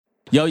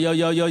Yo. I'm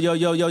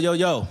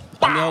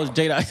your host,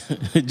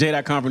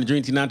 J.Com from the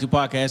Dream Team 92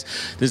 Podcast.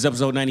 This is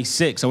episode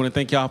 96. I want to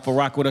thank y'all for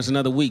rocking with us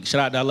another week.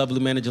 Shout out to our lovely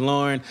manager,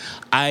 Lauren,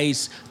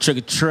 Ice,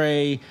 Trigger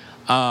Trey,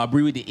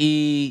 Bree with the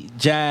E,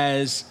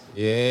 Jazz.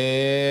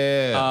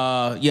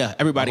 Yeah.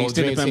 Everybody.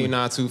 Dream Team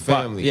 92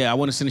 family. Yeah, I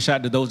want to send a shout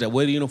out to those that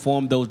wear the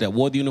uniform, those that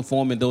wore the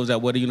uniform, and those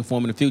that wear the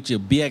uniform in the future.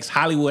 BX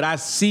Hollywood, I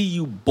see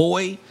you,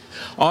 boy.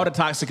 All the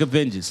Toxic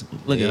Avengers.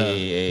 Look at her.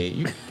 Hey,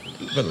 you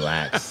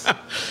relax.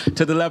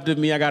 To the left of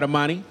me, I got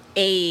Amani.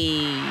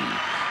 Hey.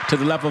 To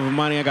the left of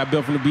Amani, I got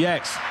Bill from the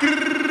BX.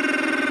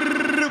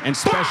 And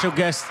special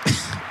guest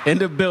in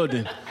the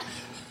building.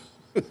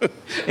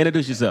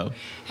 Introduce yourself.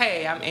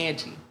 Hey, I'm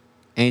Angie.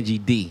 Angie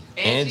D.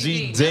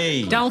 Angie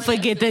D. Don't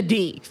forget the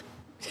D.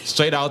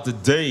 Straight out the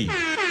D.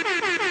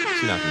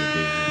 She's not from the D.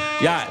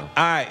 Yeah,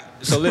 all right.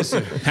 So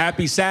listen,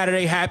 happy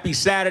Saturday.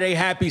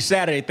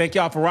 Thank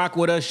y'all for rocking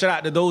with us. Shout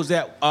out to those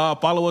that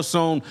follow us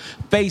on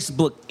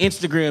Facebook,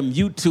 Instagram,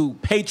 YouTube,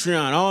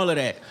 Patreon, all of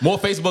that. More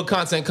Facebook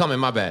content coming,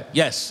 my bad.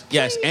 Yes,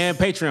 and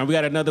Patreon. We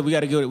got to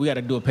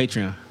do a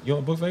Patreon. You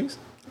on Bookface?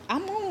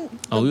 I'm on.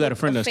 Oh, we got to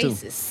friend us too.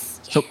 Yes.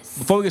 So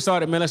before we get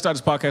started, man, let's start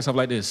this podcast off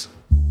like this.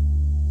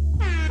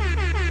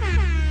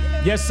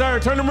 Yes, sir.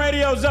 Turn them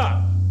radios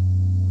up.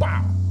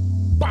 Bow.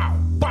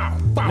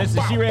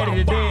 Listen, she ready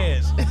to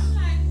dance.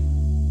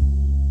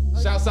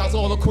 Shouts out to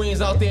all the queens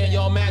out there in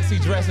y'all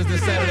maxi dresses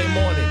this Saturday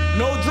morning.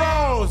 No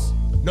draws.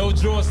 No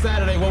draws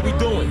Saturday. What we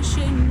doing?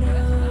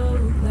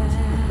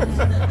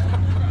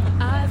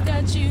 I've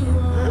got you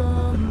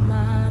on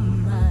my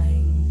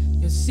mind,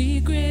 your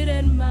secret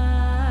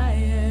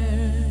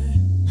admirer.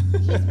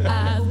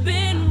 I've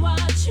been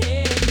watching you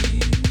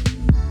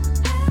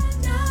at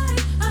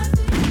night.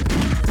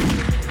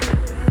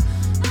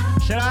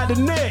 Shout out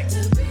to Nick.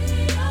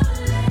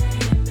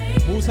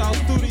 Moose House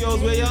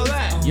Studios, where y'all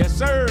at? Yes,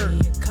 sir.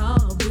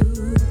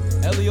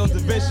 Elio Da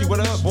Vinci, what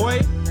up, boy?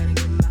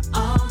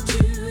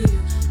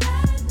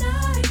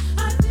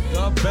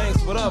 Dub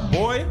Banks, what up,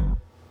 boy?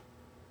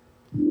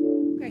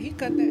 Okay, he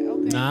cut that.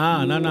 Okay. Nah,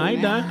 I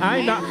ain't done.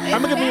 I'm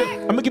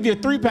gonna give you a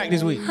 3-pack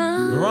this week.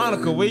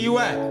 Veronica, where you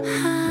at?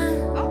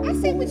 Oh, I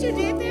see what you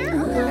did there.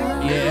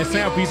 Okay. Yeah, that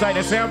sample. You like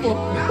that sample?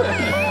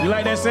 You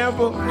like that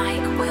sample?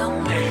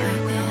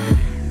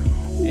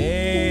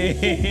 Hey.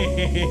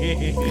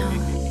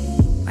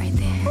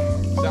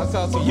 Shouts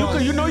out to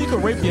Ron. You know you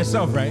can rape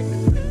yourself, right?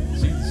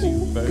 She's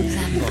very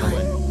on the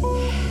way.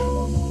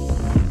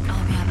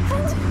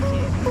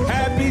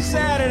 Happy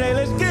Saturday.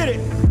 Let's get it.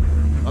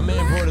 My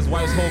man brought his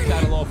wife's whole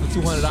catalog for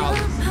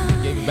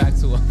 $200. Gave it back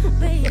to her.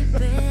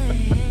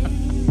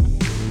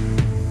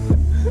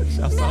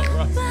 Shouts out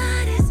Russ.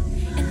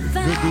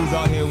 Good dudes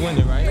out here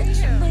winning, right?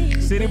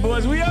 City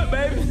boys, we up,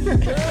 baby. We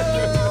want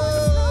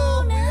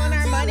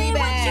our money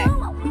back.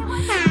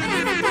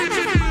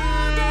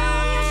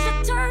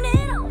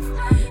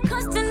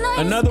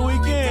 Another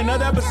weekend,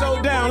 another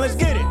episode down. Let's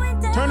get it.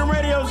 Turn the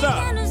radios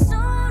up.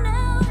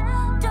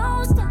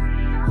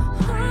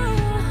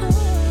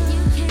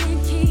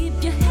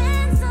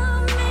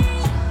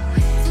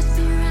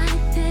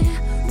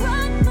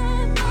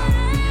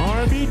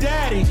 R&B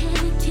daddy.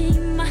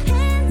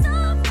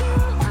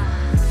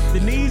 The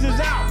knees is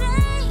out.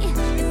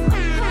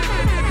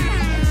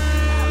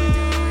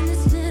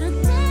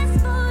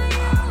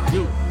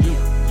 You.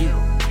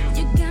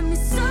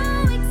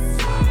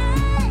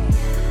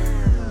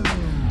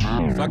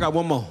 So I got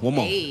one more.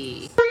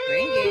 Hey,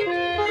 bring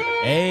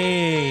it.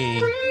 Hey.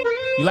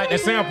 You like that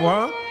sample,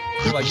 huh?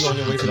 Feel like you on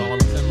your way to the Army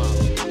 10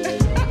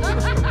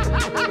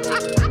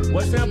 miles.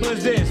 What sample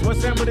is this? What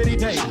sample did he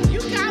take?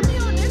 You got me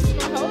on this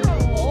one.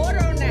 Hold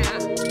on now.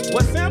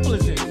 What sample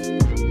is this?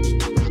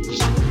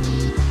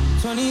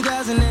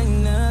 20,000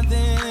 ain't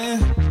nothing.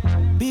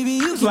 Baby,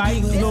 you can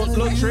Like, little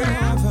trick.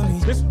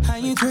 This How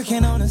you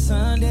twerking on a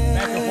Sunday?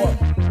 back and forth.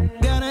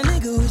 Got a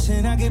nigga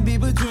wishing I could be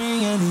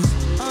between your knees.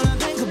 All I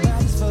think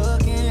about is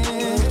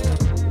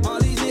fucking. All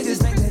these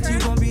niggas think that you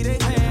gon' be their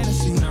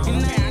fantasy. And I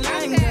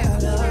ain't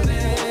got love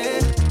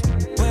it.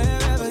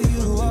 Wherever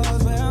you are,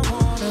 where I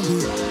wanna be.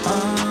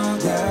 Oh,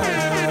 girl.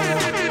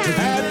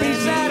 Happy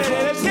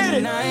Saturday. Let's get it.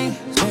 Tonight,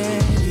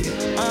 baby.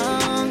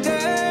 Oh, girl.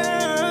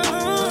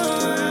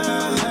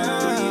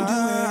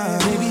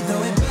 Baby,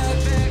 throw it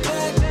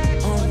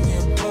back on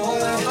your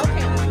boy.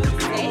 Okay, what you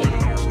say?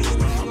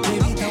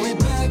 Baby, throw it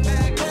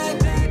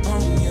back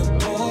on your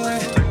boy.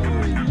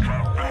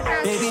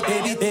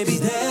 Baby,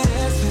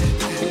 that's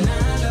it. And I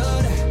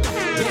know that.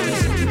 Baby,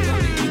 shake it for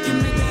me, we can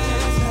make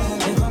that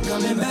happen. If I'm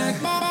coming back,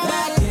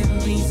 give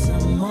me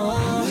some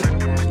more.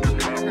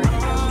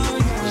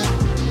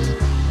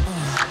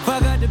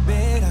 Fuck out the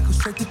bed, I go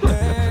straight to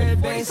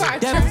third base.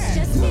 That's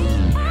just me.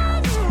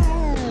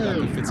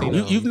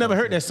 You've never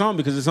heard that song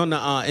because it's on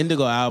the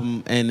Indigo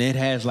album and it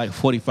has like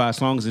 45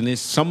 songs and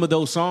some of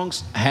those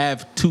songs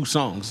have 2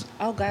 songs.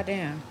 Oh,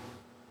 goddamn.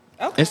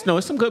 Okay. It's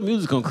some good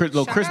music on Chris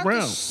Shout out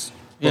Brown. to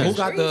But Yeah.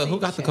 who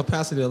got the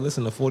capacity to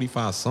listen to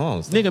 45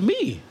 songs? Nigga,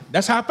 me.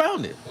 That's how I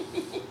found it.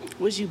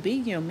 Was you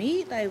beating your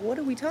meat? Like, what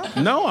are we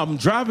talking? No, I'm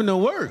driving to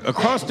work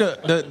across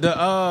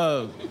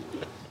the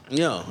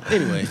Yo,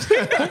 anyway.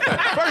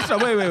 First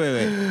off,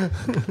 wait.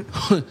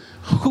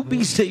 Who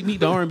beats take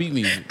meat to R&B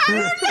music? I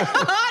don't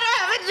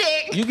have a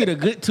dick. You get a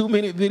good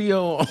 2-minute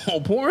video on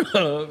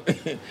Pornhub,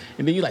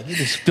 and then you like, you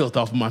just filth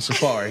off of my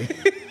Safari.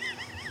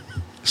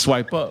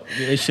 Swipe up,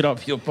 get that shit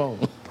off your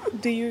phone.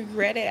 Do you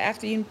regret it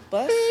after you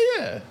bust?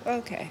 Yeah.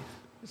 Okay.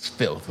 It's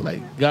filth.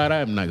 Like, God,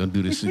 I'm not gonna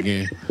do this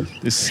again.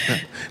 This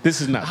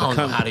is not I don't know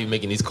becoming how they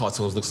making these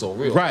cartoons look so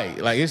real. right.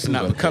 Like, it's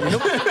not becoming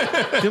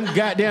them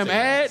goddamn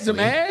ads. Them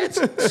ads.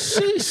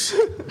 Sheesh.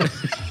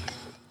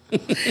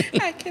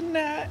 I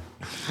cannot.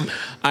 All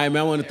right,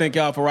 man. I want to thank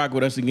y'all for rocking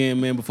with us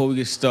again, man. Before we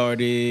get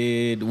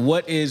started,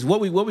 what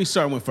we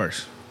starting with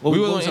first? We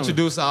were going to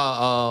introduce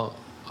our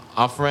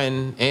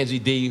friend Angie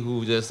D,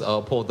 who just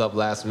pulled up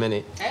last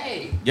minute.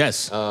 Hey,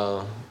 Yes.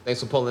 Thanks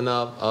for pulling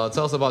up.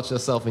 Tell us about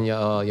yourself and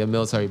your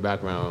military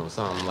background,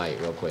 something like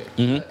real quick.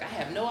 look, I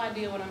have no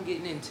idea what I'm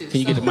getting into.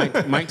 Can you get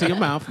the mic to your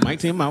mouth? Mic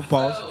to your mouth.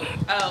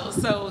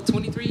 Pause. So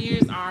 23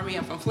 years Army.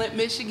 I'm from Flint,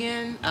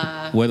 Michigan.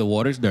 Where the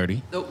water's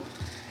dirty.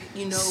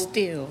 You know,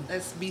 Still.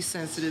 let's be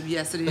sensitive.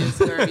 Yes, it is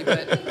dirty,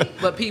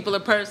 but people are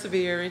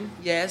persevering.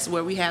 Yes,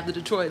 where we have the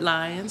Detroit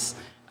Lions,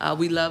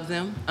 we love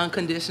them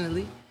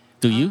unconditionally.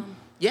 Do you?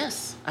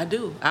 Yes, I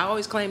do. I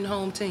always claim the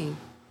home team.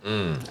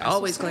 I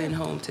always claim the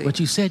home team. But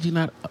you said you're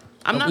not.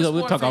 I'm not a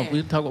we'll sport talk fan. off.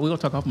 We're gonna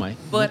talk off mic.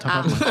 But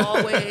I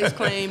always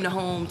claim the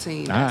home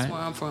team. That's right.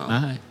 where I'm from. All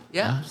right.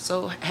 Yeah. All right.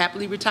 So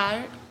happily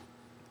retired.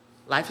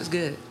 Life is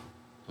good.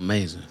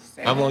 Amazing.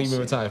 How long you been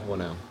retired for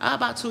now?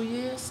 About 2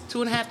 years,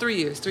 2.5, 3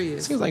 years, 3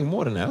 years. Seems like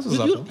more than that. That's what's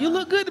up. You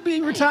look good to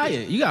be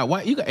retired. You got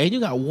white. You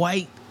got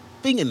white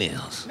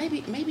fingernails.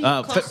 Maybe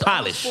polish. close to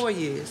almost 4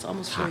 years.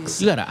 Almost 4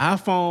 years. You got an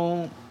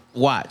iPhone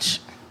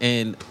watch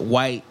and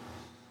white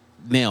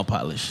nail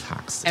polish.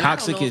 Toxic. And I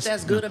don't know if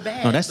that's good or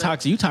bad, No, that's but-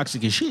 toxic. You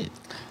toxic as shit.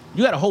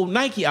 You got a whole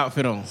Nike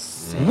outfit on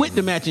with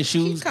the matching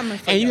shoes, coming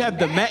for and you your have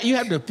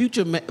the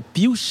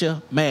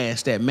fuchsia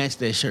mask that match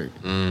that shirt.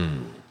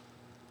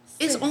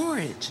 It's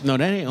orange. No,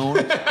 that ain't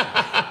orange.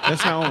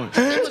 That's not orange.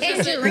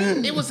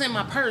 It was in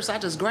my purse. I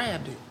just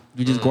grabbed it.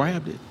 You just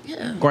grabbed it.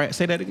 Yeah.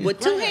 Say that again. With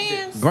two Grabbed it.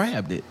 hands?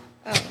 Grabbed it.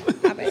 Oh,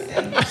 my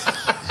bad.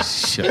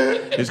 Shut.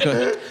 Let's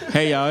go.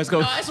 Hey y'all, let's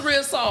go. No, it's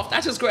real soft. I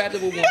just grabbed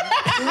it with one.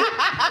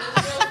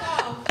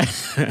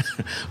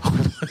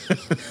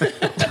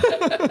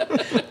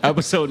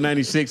 Episode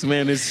 96,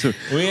 man. We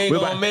ain't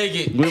gonna make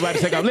it. We're about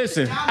to take off.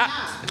 Listen,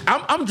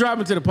 I'm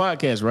driving to the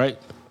podcast, right?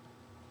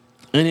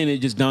 And then it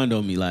just dawned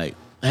on me, like,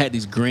 I had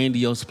these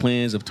grandiose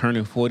plans of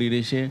turning 40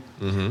 this year.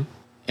 Mm-hmm.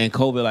 And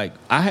COVID, like,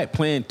 I had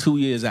planned 2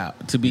 years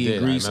out to be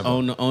in Greece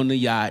on the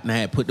yacht, and I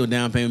had put no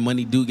down payment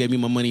money. Dude gave me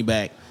my money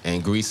back.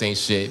 And Greece ain't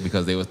shit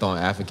because they were throwing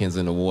Africans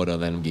in the water,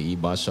 letting them get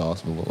eaten by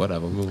sharks. But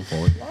whatever, moving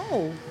forward.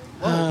 Whoa.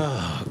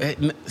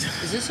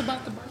 Is this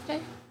about the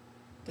birthday?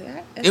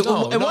 It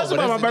was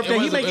about my birthday.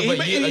 He make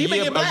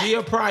it back. A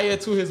year prior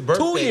to his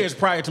birthday. 2 years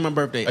prior to my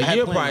birthday. A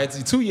year prior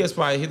to 2 years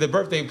prior, the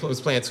birthday was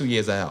planned 2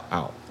 years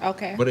out.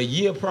 Okay. But a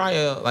year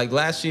prior, like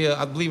last year,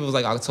 I believe it was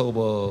like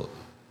October,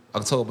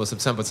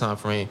 September time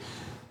frame,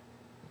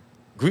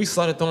 Greece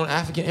started throwing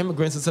African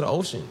immigrants into the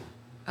ocean.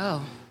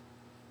 Oh.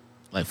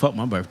 Like, fuck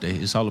my birthday.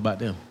 It's all about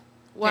them.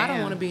 Well, I don't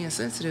Damn. want to be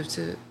insensitive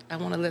to. I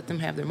want to let them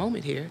have their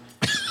moment here.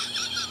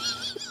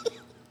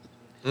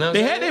 You know what They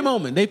I'm had saying? their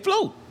moment. They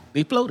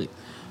floated.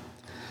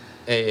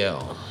 Hey,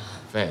 yo,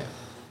 fam.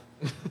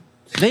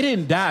 They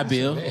didn't die,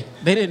 Bill.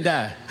 They didn't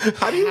die.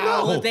 How do you How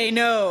know? would they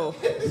know?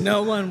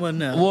 No one will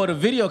know. Well, the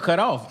video cut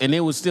off, and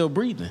they was still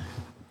breathing.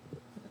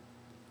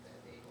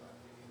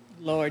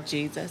 Lord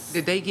Jesus.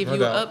 Did they give No you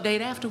doubt. an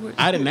update afterwards?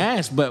 I didn't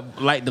ask,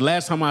 but like the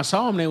last time I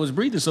saw them, they was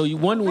breathing. So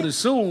one would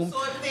assume.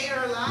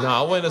 No,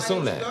 I wouldn't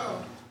assume that.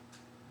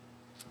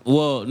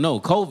 Well, no,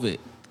 COVID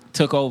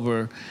took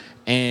over,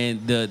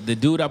 and the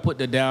dude I put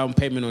the down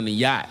payment on the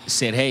yacht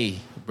said, "Hey,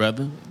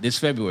 brother, this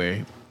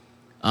February,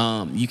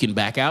 you can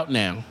back out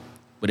now,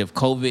 but if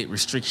COVID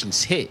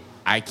restrictions hit,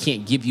 I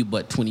can't give you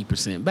but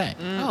 20% back."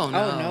 Oh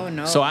no. Oh,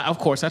 no. So of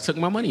course I took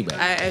my money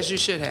back. As you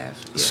should have.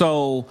 Yeah.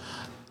 So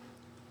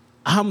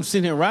I'm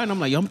sitting here riding. I'm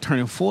like, I'm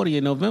turning 40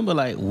 in November.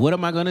 Like, what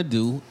am I gonna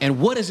do? And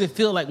what does it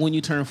feel like when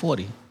you turn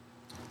 40?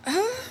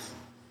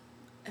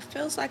 It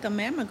feels like a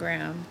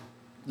mammogram.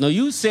 No,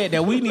 you said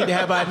that we need to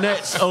have our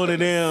nuts on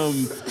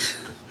them.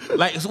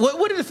 Like,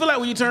 what did it feel like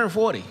when you turn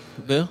 40,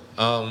 Bill?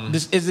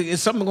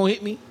 Is something gonna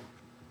hit me?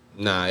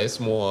 Nah, it's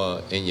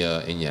more in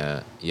your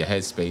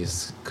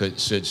headspace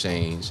should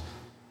change.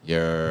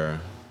 The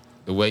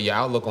way your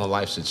outlook on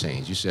life should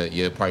change.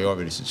 Your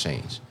priorities should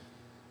change.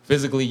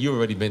 Physically, you've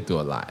already been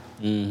through a lot.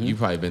 You've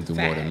probably been through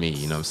more than me.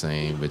 You know what I'm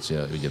saying? With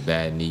your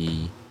bad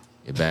knee,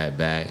 your bad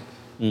back,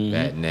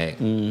 bad neck,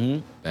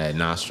 bad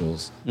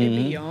nostrils, It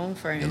be your own your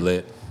friend.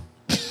 lip,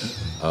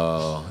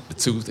 the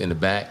tooth in the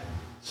back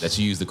that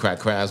you used to crack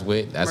crabs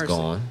with. That's Mercy.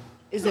 gone.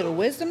 Is it a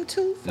wisdom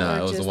tooth? No, or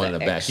it was the just one in an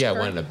the back. Yeah, extra?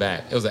 one in the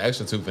back. It was an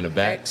extra tooth in the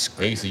back.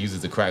 They used to use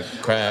it to crack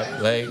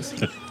crab legs.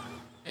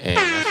 And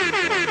and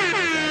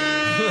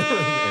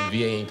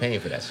VA ain't paying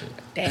for that shit.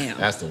 Damn.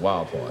 That's the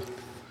wild part.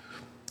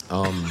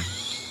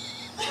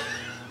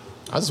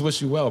 I just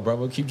wish you well,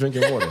 brother. Keep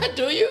drinking water.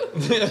 Do you?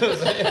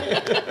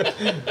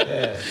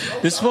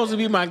 This is supposed to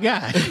be my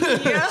guy.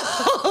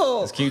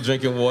 Yo. Just keep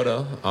drinking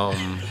water.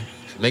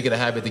 Make it a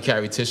habit to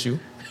carry tissue. You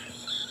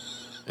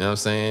know what I'm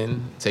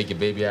saying? Take your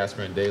baby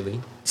aspirin daily.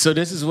 So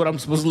this is what I'm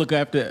supposed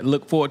to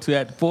look forward to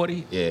at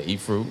 40? Yeah, eat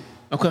fruit.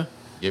 Okay.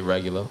 Get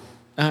regular. All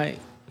right. You know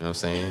what I'm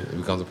saying? It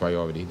becomes a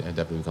priority. That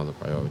definitely becomes a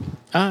priority.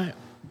 All right.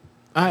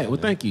 All right. Well,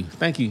 thank you.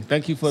 Thank you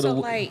for So the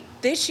like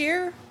this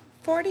year,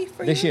 40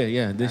 for this you? year.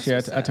 Yeah, this That's year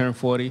what's I up. turned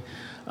 40.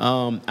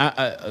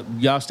 I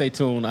y'all stay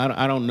tuned.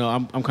 I don't know.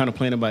 I'm kind of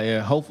playing it by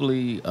ear.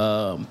 Hopefully,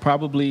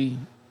 probably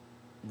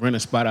rent a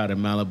spot out in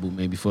Malibu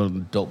maybe for a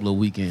dope little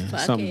weekend. Fuck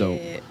Something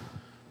it. dope.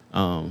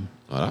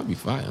 Oh, that'd be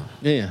fire.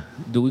 Yeah,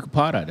 we could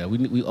part out there.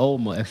 We owe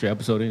them an extra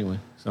episode anyway.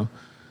 So,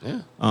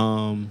 Yeah.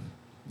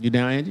 you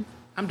down, Angie?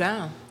 I'm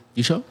down.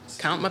 You sure?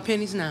 Count my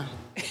pennies now.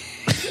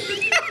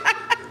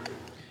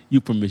 You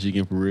from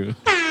Michigan for real?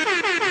 Monty,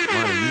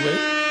 you with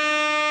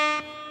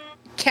it?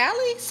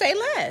 Cali, say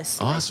less.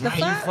 Oh, that's The right.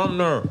 You fuck? from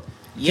there.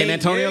 Can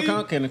Antonio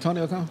come? Can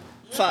Antonio come?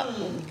 Fuck.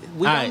 We All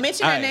don't right,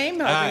 mention all her right, name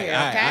all over right, here, all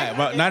right, okay? all right.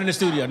 But not in the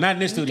studio. Not in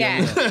this studio.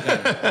 Okay.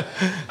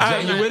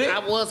 Jay, you with it? I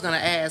was gonna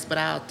ask, but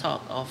I'll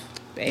talk off.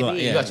 Baby. Well,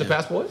 You yeah. got your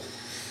passport?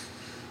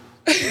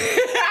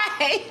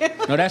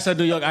 No, that's her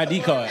New York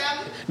ID card.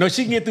 No,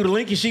 she can get through the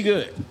link and she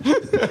good. She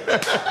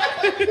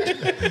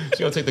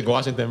gonna take the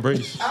Washington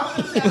Bridge.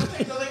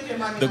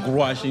 The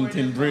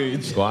Washington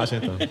Bridge.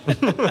 Washington.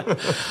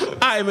 All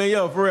right, man,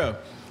 yo, for real.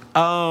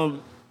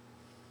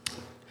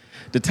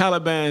 The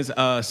Taliban's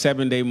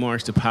 7-day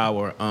march to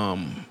power,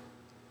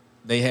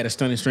 they had a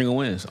stunning string of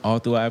wins all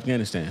through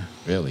Afghanistan.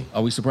 Really?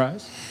 Are we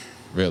surprised?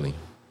 Really?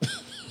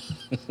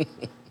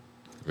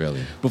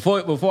 Really?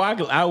 Before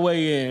I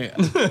weigh in,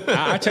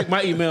 I checked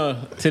my email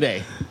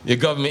today. Your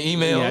government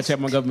emails? Yeah, I checked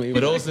my government For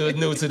email. those who are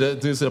new to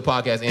the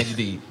podcast, Angie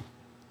D,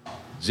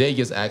 Jay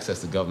gets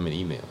access to government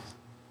emails.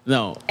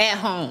 No, At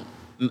home.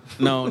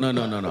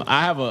 no.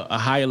 I have a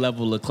higher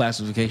level of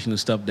classification and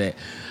stuff that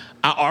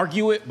I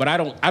argue it, but I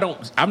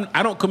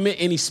don't commit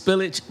any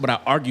spillage, but I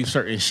argue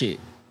certain shit.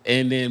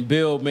 And then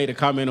Bill made a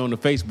comment on the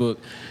Facebook,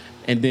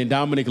 and then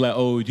Dominic like,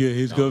 oh yeah,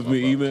 his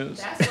government emails.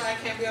 That's why I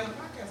can't be on the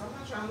podcast. I'm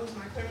not trying to lose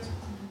my clearance.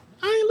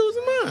 I ain't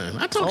losing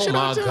mine. I talk Oh shit my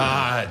all the time.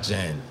 God,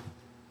 Jen.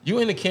 You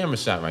in the camera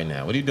shot right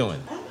now. What are you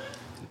doing?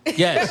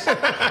 Yes.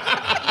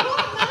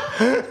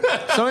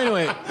 So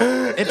anyway,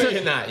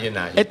 You're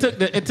not. it took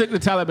the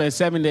Taliban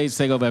 7 days to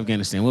take over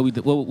Afghanistan.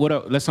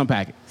 Let's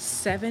unpack it.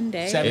 7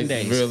 days. 7 It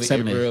days. really,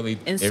 7 it days. really,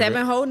 In it 7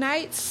 re- whole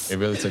nights? It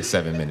really took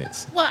 7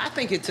 minutes. Well, I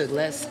think it took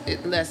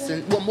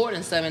more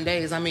than 7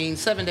 days. I mean,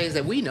 7 days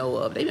that we know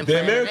of. They've been The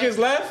planning Americans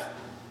that. left?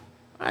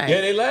 Right.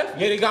 Yeah, they left?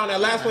 Yeah, they got on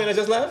that last plane that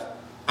just left?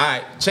 All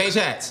right, change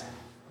hats.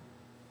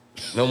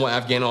 No more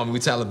Afghan army, we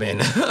Taliban.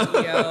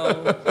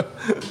 Yo.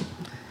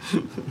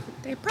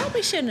 They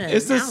probably shouldn't have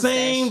It's the announced that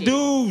same shit.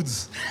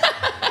 dudes.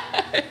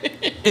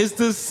 It's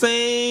the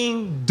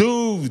same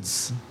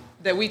dudes.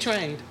 That we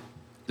trained.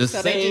 The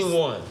So they same just-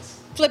 ones.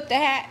 Flip the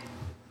hat.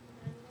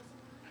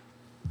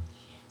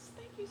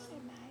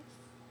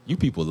 You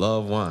people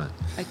love wine.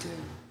 I do.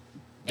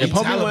 And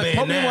Pope me Taliban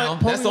one- now.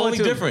 Pope me That's the one only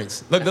too.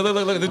 difference. Look the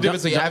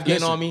difference between Afghan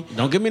Listen, army.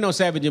 Don't give me no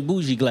Savage and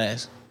Bougie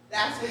glass.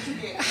 That's what you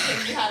get.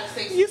 You had to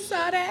say. You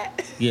saw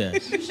that?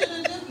 Yes. You should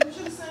have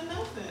said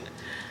nothing.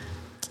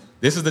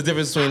 This is the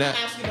difference between I'm that.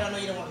 gonna ask you, but I know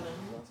you don't want to know.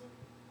 You want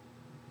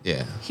to?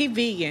 Yeah. He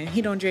vegan.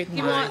 He don't drink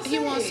wine. He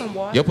wants some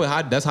water. Yo, put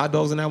that's hot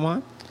dogs in that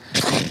wine?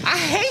 I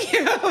hate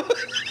him.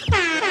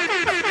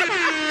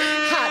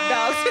 Hot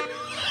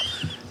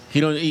dogs. He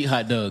don't eat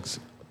hot dogs.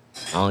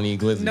 I don't eat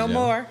glizzy. No yo.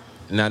 more.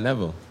 Not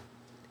never.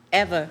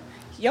 Ever.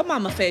 Your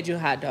mama fed you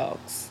hot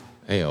dogs.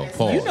 Hey, yo,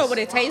 pause. You know what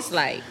it tastes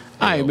like.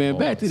 All right, Yo, man.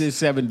 Back to pause. this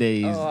 7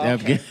 days. Oh, okay.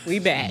 Afghan- We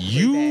back.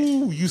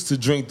 You used to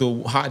drink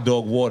the hot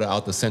dog water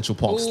out the Central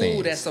Park Ooh,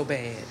 stand. that's so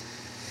bad.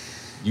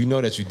 You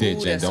know that you did,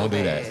 Ooh, Jen. that's so Don't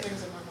do bad.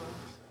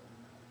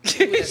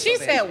 that. She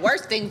said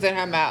worse things in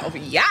her mouth.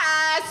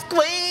 Yes,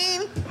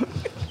 queen.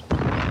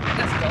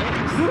 That's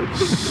gold.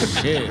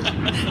 Shit.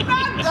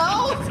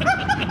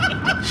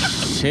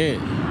 Shit.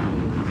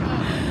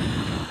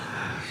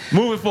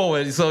 Moving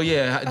forward, so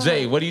yeah,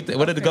 Jay, what do you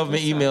what did the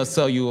government emails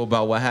tell you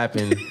about what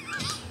happened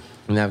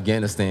in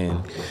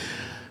Afghanistan?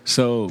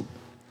 So,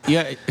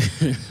 yeah,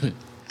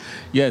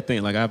 yeah. I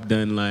think like I've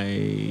done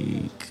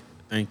like.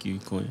 Thank you,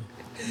 Quinn.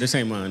 This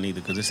ain't mine either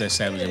because it says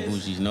Savage and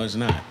Bougie. No, it's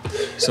not.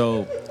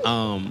 So,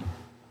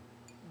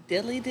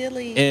 Dilly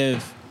dilly.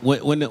 if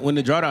when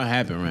the drawdown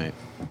happened, right?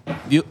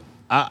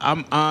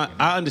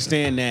 I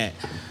understand that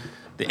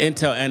the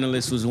intel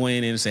analyst was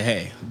weighing in and said,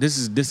 "Hey, this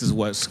is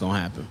what's gonna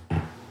happen."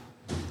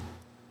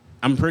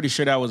 I'm pretty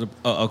sure that was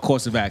a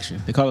course of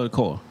action. They call it a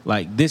core.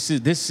 Like this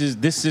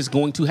is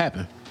going to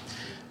happen.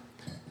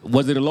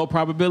 Was it a low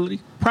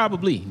probability?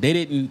 Probably. They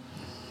didn't.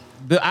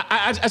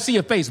 I see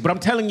your face, but I'm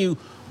telling you,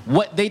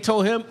 what they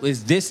told him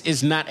is this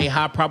is not a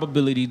high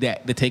probability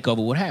that the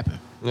takeover would happen.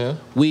 Yeah.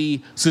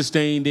 We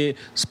sustained it.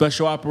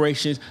 Special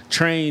operations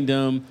trained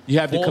them. You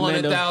have the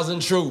commander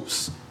 400,000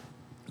 troops,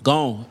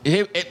 gone.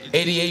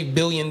 $88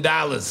 billion.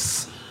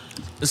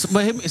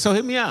 So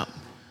hit me out.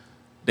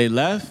 They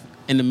left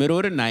in the middle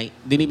of the night.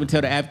 Didn't even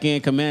tell the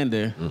Afghan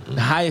commander, the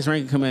highest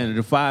ranking commander,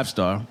 the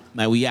 5-star,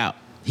 like we out.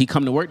 He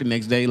come to work the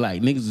next day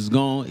like niggas is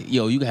gone.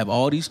 Yo, you have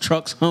all these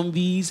trucks,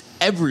 Humvees,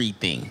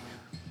 everything.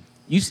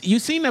 You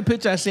seen that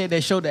picture I said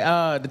that showed the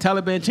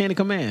Taliban chain of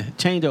command,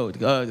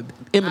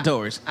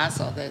 inventories. I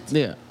saw that.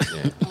 Yeah.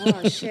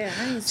 Oh shit!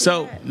 I didn't see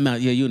So that. no,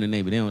 yeah, you and the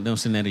neighbor. They don't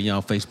send that in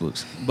y'all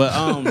Facebooks. But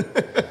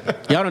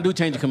y'all don't do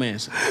change of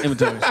commands,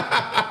 inventories.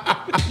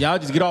 Y'all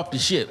just get off the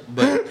ship.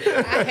 But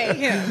I hate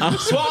him.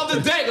 Swallow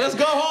the deck. Let's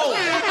go home.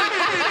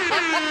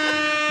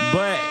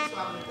 but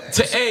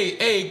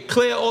Hey,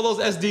 clear all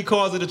those SD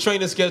cards of the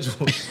training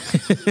schedule.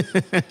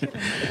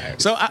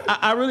 so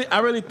I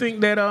really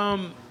think that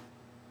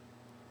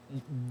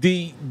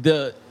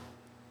the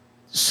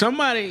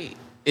somebody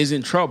is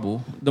in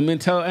trouble, the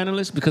mental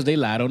analyst, because they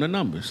lied on the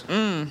numbers.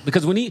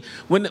 Because when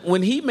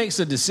he makes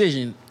a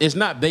decision, it's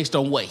not based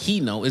on what he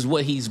knows, it's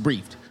what he's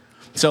briefed.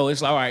 So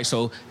it's like, all right,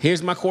 so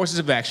here's my courses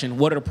of action.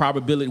 What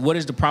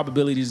is the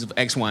probabilities of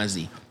X, Y, and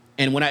Z?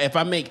 And if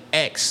I make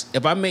X,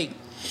 if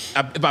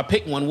I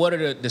pick one, what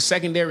are the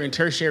secondary and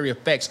tertiary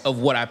effects of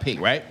what I pick,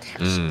 right?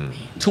 2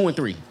 and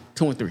 3.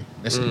 2 and 3.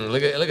 That's it.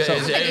 Look at A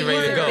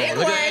ready to go.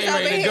 Look at A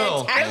ready to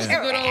go. That's a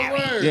good old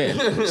word.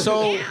 Yeah.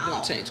 So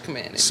Don't change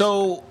command.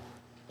 So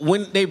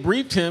when they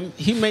briefed him,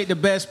 he made the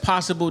best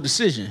possible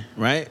decision,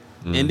 right?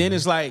 And then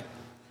it's like,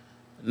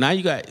 now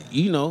you got,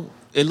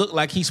 it looked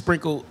like he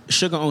sprinkled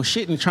sugar on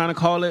shit and trying to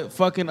call it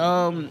fucking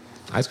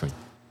Ice cream.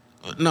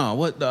 no,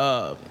 what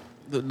the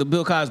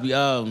Bill Cosby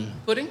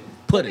Pudding?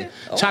 pudding,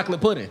 Oh. chocolate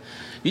pudding.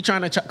 You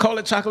trying to call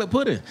it chocolate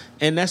pudding,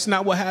 and that's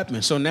not what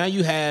happened. So now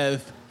you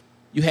had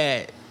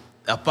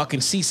a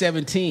fucking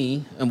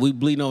C-17, and we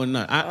bleeding over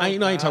none. I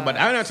ain't talking about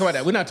that. I'm not talking about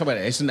that. We're not talking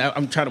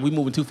about that. We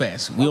moving too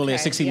fast. We only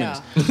at 16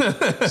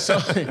 minutes. So,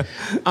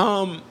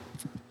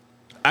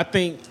 I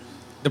think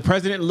the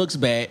president looks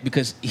bad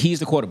because he's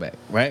the quarterback,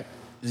 right?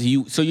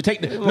 You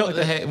take the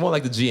More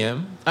like the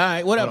GM. all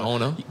right, whatever. Or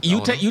the owner.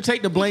 You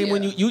take the blame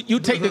when you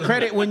take the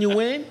credit when you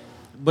win,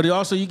 but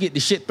also you get the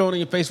shit thrown in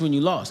your face when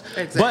you lost.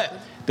 Exactly.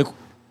 But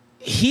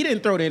he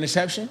didn't throw the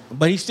interception,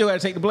 but he still got to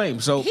take the blame.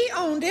 So He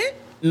owned it.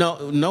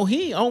 no,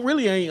 he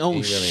really ain't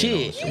own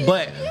shit.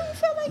 But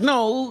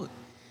no,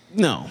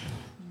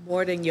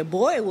 More than your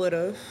boy would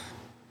have.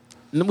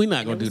 we're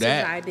not gonna do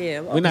that.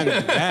 Idea. We're not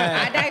gonna do I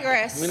that.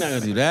 digress. We're not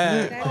gonna do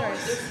that.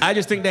 I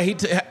just think that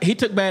he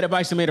took bad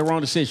advice and made a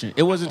wrong decision.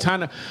 It wasn't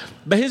time to.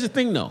 But here's the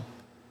thing, though.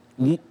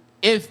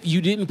 If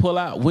you didn't pull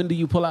out, when do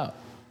you pull out?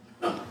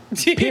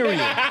 Period.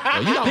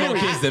 Well, you got more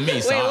kids than me,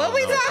 so Wait, I what don't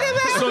we know. talking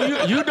about?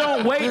 So you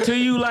don't wait till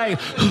you like.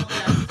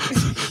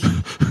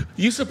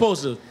 You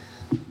supposed to.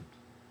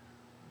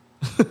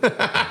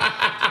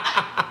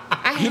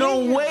 You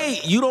don't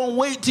wait. You don't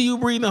wait till you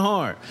breathing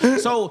hard.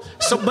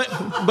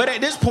 But at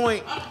this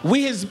point,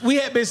 we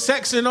had been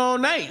sexing all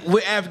night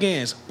with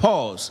Afghans.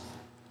 Pause.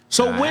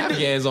 So when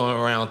Afghans on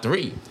round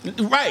 3.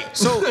 right?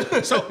 So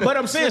but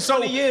I'm saying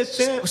 20 years,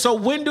 champ. so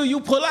when do you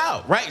pull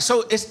out? Right?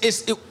 So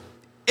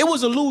it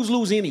was a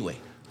lose-lose anyway.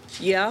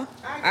 Yeah,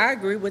 I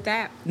agree with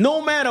that.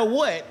 No matter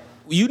what,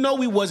 we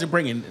wasn't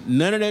bringing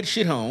none of that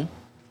shit home.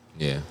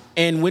 Yeah.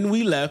 And when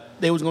we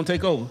left, they was gonna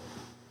take over.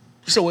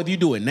 So whether you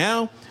do it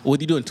now or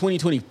whether you do it in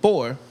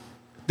 2024,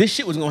 this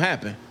shit was gonna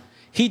happen.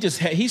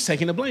 He's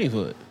taking the blame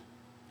for it.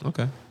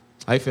 Okay.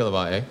 How you feel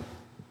about A?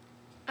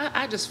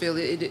 I just feel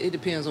it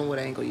depends on what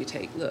angle you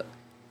take. Look,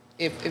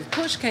 if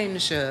push came to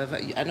shove,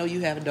 I know you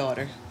have a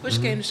daughter. Push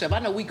came to shove, I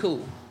know we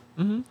cool.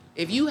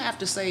 If you have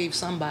to save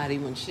somebody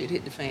when shit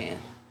hit the fan,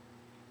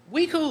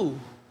 we cool.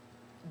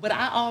 But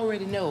I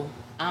already know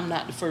I'm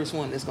not the first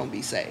one that's gonna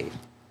be saved.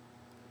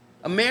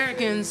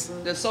 Americans,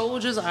 the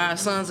soldiers are our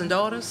sons and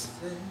daughters.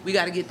 We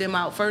got to get them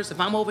out first. If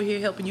I'm over here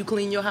helping you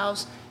clean your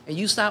house and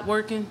you stop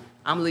working,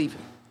 I'm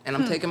leaving. And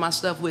I'm taking my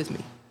stuff with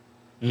me.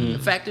 The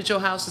fact that your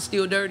house is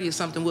still dirty is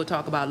something we'll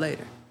talk about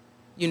later.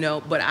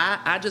 But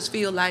I just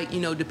feel like,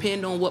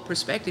 depending on what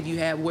perspective you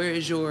have, where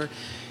is your,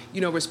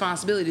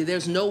 responsibility?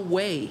 There's no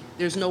way,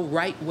 there's no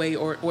right way,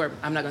 or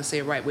I'm not going to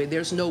say right way,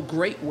 there's no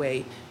great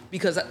way.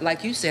 Because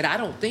like you said, I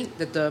don't think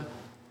that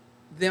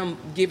them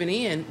giving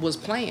in was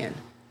planned.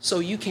 So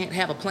you can't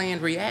have a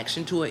planned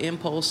reaction to an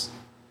impulse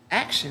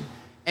action.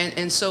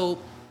 And so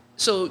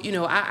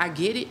I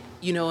get it,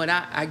 and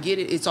I get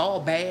it. It's all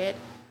bad.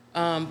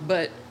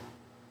 But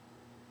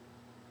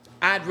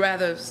I'd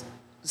rather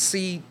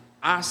see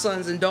our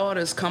sons and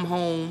daughters come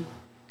home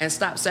and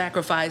stop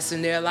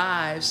sacrificing their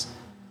lives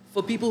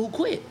for people who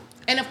quit.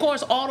 And of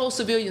course, all those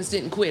civilians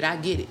didn't quit. I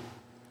get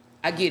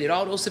it.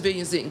 All those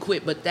civilians didn't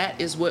quit, but that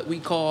is what we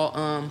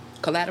call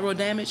collateral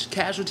damage,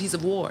 casualties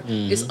of war.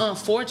 It's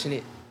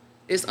unfortunate.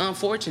 It's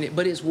unfortunate,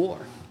 but it's war.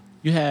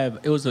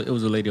 It was a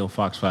lady on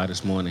Fox 5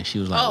 this morning. She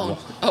was like,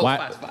 why,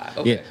 Fox 5.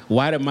 Okay. Yeah,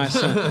 why did my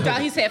son?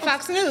 Thought he said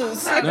Fox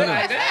News.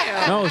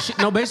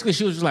 No, basically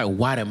she was just like,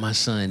 why did my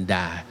son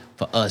die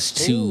for us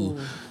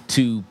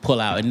to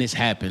pull out and this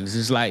happens?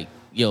 It's like,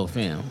 yo,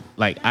 fam,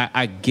 like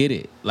I get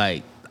it.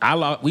 Like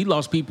we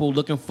lost people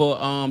looking for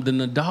the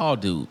Nadal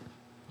dude.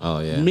 Oh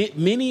yeah.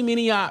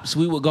 Many ops,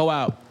 we would go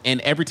out,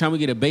 and every time we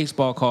get a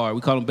baseball card,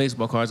 we call them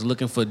baseball cards,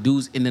 looking for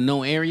dudes in the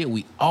known area,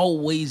 we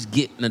always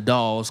get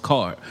Nadal's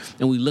card.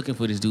 And we looking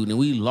for this dude. And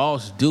we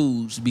lost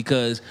dudes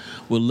because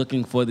we're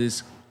looking for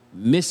this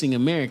missing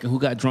American who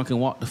got drunk and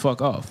walked the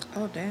fuck off.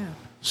 Oh, damn.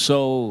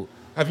 So...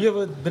 Have you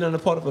ever been on a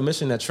part of a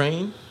mission that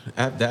trained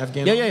the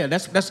Afghan? Yeah.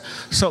 That's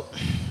so.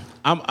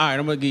 I'm all right.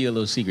 I'm gonna give you a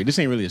little secret. This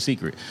ain't really a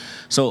secret.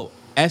 So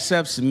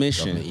SF's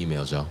mission. Government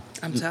emails, y'all.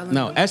 I'm telling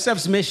No, you.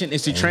 SF's mission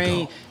is to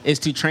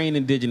train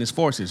indigenous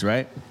forces,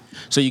 right?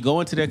 So you go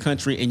into their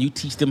country and you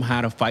teach them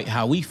how to fight,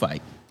 how we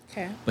fight.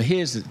 Okay. But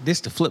this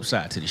the flip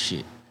side to the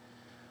shit.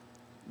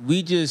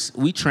 We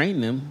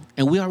train them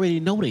and we already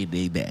know they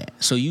bad.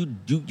 So you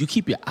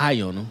keep your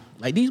eye on them.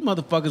 Like these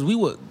motherfuckers, we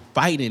would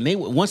fight and they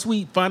would, once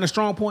we find a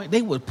strong point,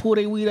 they would pull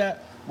their weed out,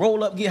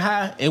 roll up, get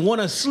high, and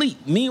want to sleep.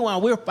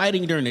 Meanwhile, we're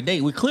fighting during the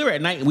day. We're clear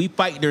at night and we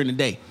fight during the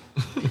day.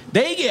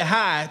 They get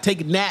high,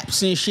 take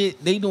naps and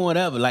shit. They doing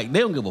whatever. Like they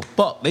don't give a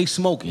fuck. They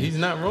smoking. He's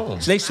not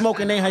wrong. They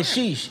smoking their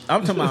hashish.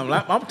 I'm talking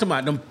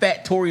about them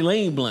fat Tory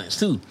Lane blunts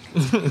too.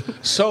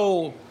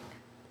 So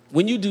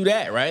when you do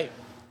that, right?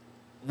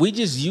 We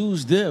just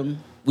use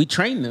them. We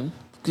train them.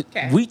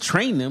 Okay. We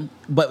train them,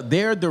 but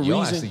they're the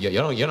Y'all reason.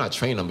 actually, you're not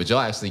training them, but y'all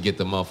actually get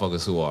the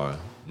motherfuckers who are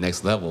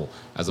next level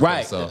as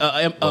Right.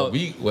 opposed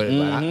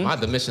to.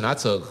 The mission I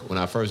took when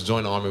I first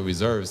joined the Army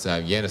Reserves to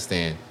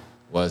Afghanistan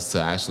was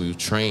to actually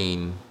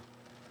train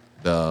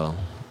the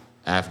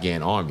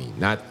Afghan army,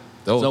 not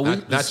those,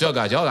 not your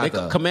guys. Y'all got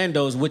the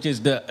commandos, which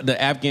is the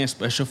Afghan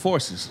Special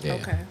Forces. Yeah.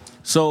 Okay.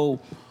 So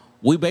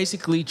we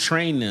basically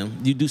train them.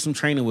 You do some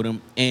training with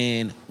them,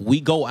 and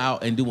we go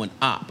out and do an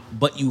op.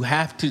 But you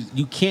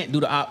can't do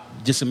the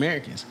op just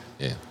Americans.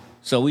 Yeah.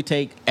 So we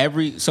take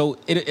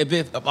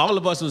if all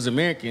of us was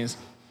Americans,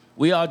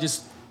 we all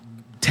just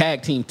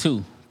tag team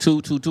two,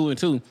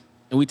 and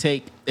we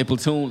take a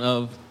platoon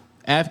of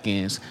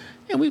Afghans,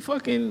 and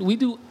we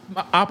do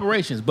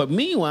operations. But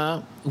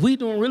meanwhile, we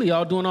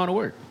all doing all the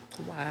work.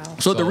 Wow.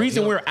 So the So,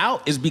 reason you know- we're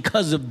out is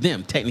because of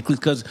them, technically,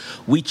 because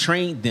we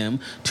trained them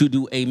to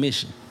do a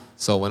mission.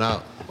 So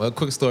a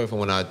quick story from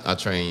when I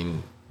helped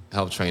train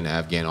the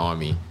Afghan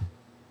army.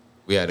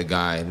 We had a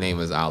guy, his name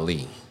was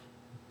Ali.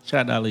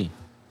 Shout out to Ali.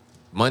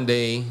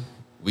 Monday,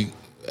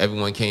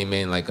 everyone came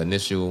in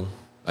initial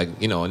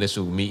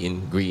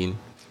meeting, greeting.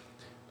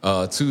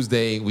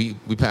 Tuesday, we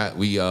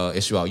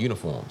issue our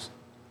uniforms.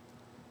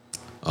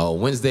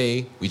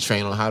 Wednesday, we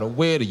train on how to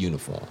wear the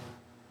uniform.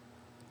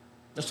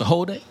 That's the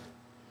whole day.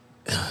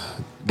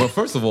 But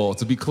first of all,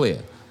 to be clear,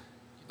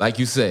 like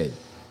you said,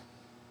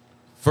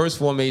 first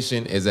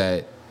formation is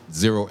at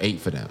 08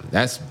 for them.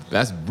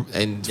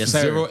 And Yes,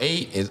 sir.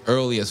 08 is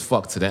early as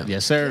fuck to them.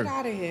 Yes, sir. Get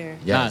out of here.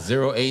 Yeah,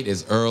 Nah. 08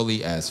 is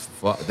early as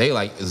fuck. They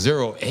like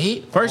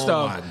 08? First oh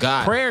off, my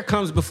God. prayer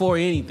comes before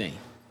anything.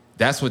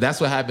 That's what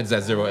happens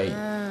at 08.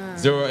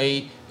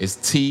 08 is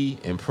tea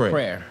and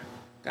prayer.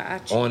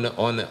 Gotcha. On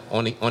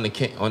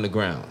the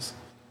grounds.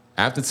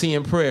 After tea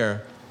and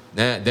prayer,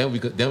 then we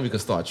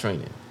could start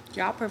training.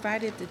 Y'all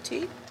provided the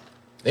tea?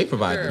 They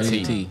provide the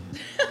tea. Tea.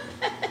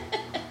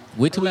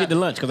 Wait till we get to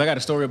lunch, because I got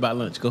a story about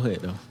lunch. Go ahead,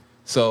 though.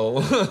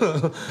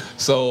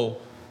 So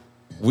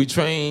we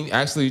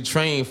actually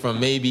train from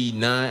maybe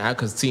 9,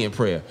 because tea and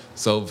prayer.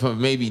 So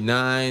from maybe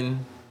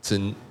 9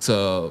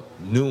 to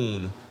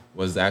noon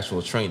was the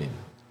actual training.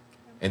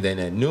 And then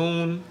at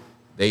noon,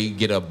 they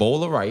get a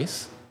bowl of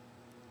rice,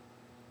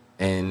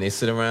 and they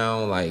sit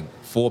around like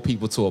 4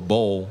 people to a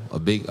bowl, a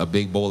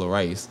big bowl of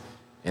rice,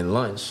 and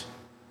lunch.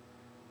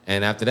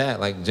 And after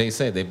that, like Jay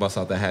said, they bust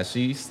out the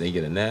hashish, they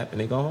get a nap,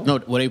 and they go home. No,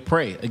 well, they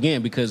pray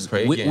again, because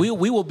Pray we again.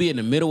 we will be in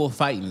the middle of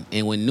fighting,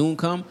 and when noon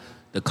come,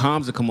 the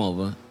comms will come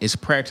over. It's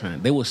prayer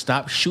time. They will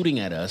stop shooting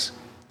at us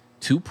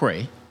to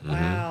pray.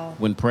 Wow.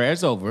 When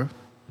prayer's over,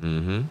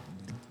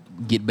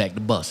 get back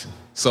to busting.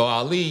 So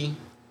Ali,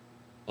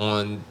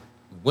 on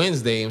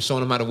Wednesday, I'm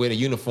showing him how to wear the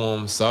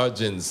uniform.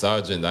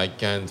 Sergeant, I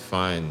can't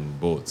find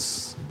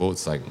boots.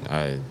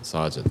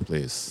 Sergeant,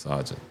 please,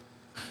 Sergeant.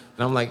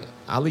 And I'm like,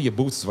 Ali, your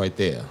boots is right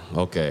there.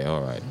 Okay,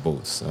 all right,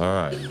 boots. All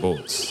right,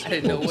 boots. I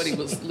didn't know what he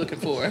was looking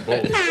for.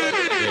 Boots.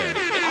 Yeah.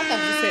 I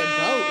thought you said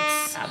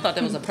boats. I thought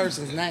that was a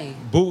person's name.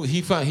 Boot.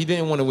 He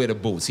didn't want to wear the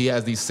boots. He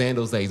has these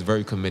sandals that he's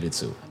very committed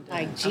to.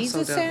 Like I'm so Jesus done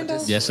with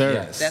sandals? this. Yes, sir.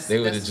 Yes, they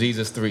were the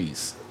Jesus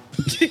 3s.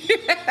 Jesus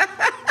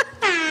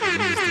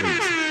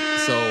 3s.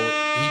 So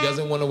he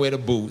doesn't want to wear the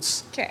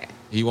boots. Okay.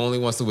 He only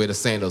wants to wear the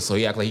sandals, so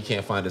he act like he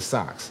can't find his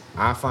socks.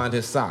 I find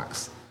his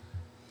socks.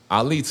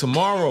 Ali,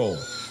 tomorrow,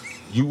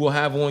 you will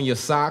have on your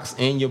socks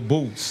and your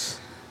boots.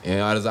 And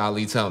how does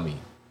Ali tell me?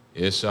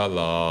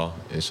 Inshallah,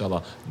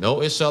 inshallah. No,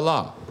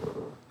 inshallah.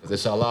 Because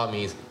inshallah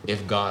means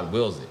if God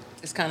wills it.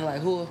 It's kind of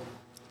like who?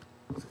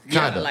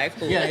 Kinda. Like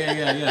who?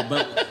 Yeah.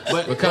 But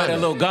kinda. a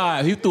little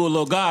God, he threw a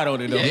little God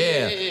on it, though.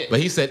 Yeah. But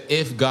he said,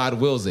 if God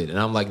wills it. And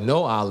I'm like,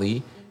 no,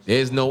 Ali,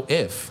 there's no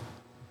if.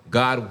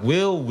 God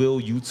will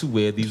you to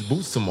wear these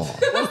boots tomorrow.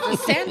 The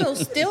sandals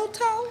still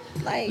toe?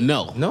 Like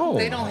No. No,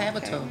 They don't have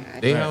a toe.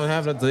 They don't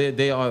have that.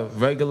 They are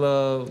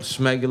regular,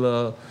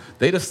 schmegular.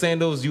 They the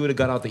sandals you would have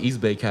got out the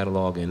East Bay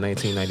catalog in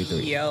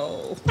 1993.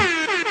 yo.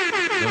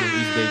 Remember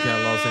the East Bay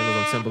catalog sandals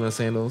and Timberland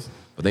sandals?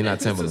 But they not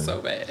This is Timberland.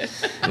 so bad.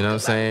 You know what I'm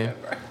saying?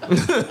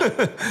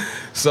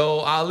 So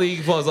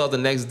Ali pulls out the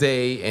next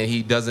day and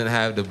he doesn't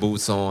have the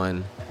boots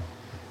on.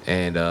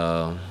 And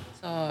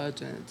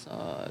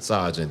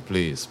Sergeant,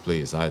 please.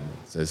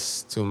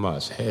 It's too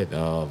much. Head,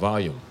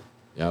 volume.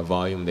 Yeah,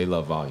 volume. They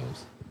love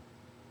volumes.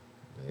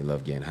 They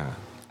love getting high.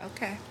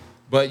 Okay.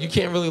 But you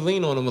can't really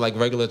lean on them like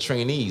regular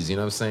trainees, you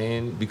know what I'm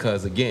saying?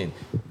 Because again,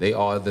 they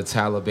are the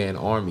Taliban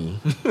army.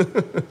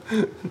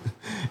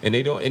 and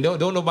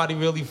don't nobody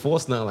really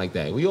force nothing like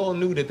that. We all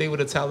knew that they were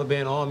the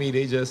Taliban army.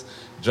 They just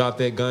dropped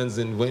their guns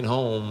and went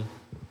home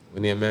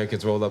when the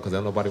Americans rolled up because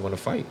nobody want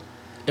to fight.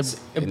 If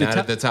Now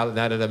that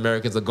the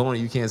Americans are going,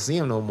 you can't see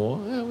them no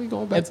more. Yeah, we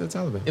going back to the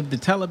Taliban. If the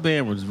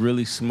Taliban was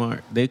really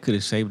smart, they could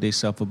have saved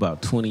themselves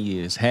about 20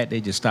 years had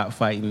they just stopped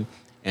fighting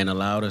and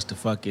allowed us to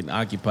fucking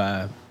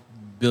occupy,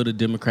 build a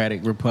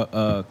democratic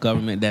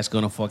government that's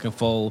gonna fucking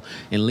fold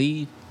and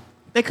leave.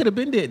 They could have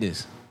been did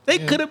this. They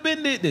could have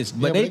been did this,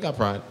 but But they got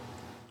pride.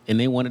 and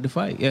they wanted to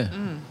fight. Yeah,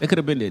 they could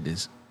have been did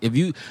this. If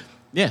you,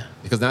 yeah,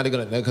 Because now they're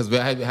gonna. Because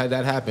had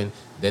that happened,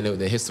 then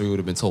the history would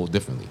have been told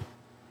differently.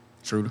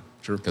 true.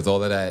 Because all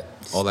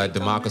that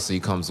democracy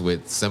comes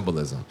with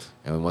symbolism,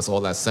 and once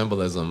all that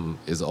symbolism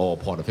is all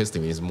part of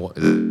history, it's more.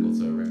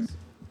 Go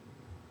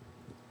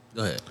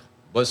ahead.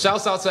 But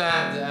shouts out to the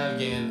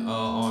Afghan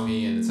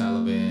army and the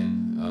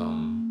Taliban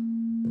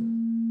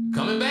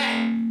coming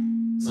back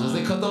as soon as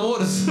they cut the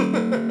orders.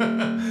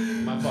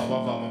 My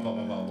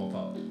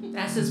fault.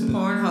 That's his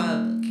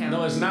Pornhub account.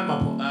 No, it's not my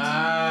fault.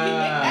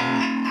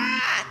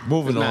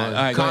 Moving Nah, on.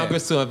 all right, go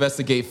Congress to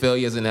investigate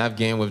failures in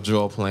Afghan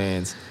withdrawal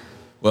plans.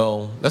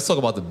 Well, let's talk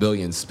about the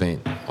billions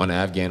spent on the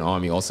Afghan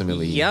army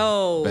ultimately benefiting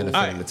All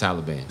right. the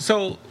Taliban.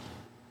 So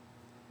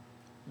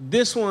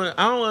this one,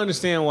 I don't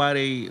understand why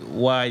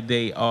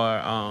they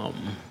are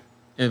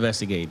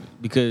investigating,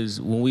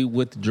 because when we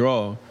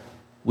withdraw,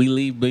 we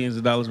leave billions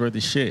of dollars worth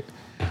of shit.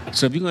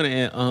 So if you're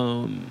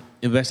gonna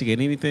investigate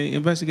anything,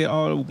 investigate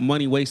all the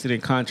money wasted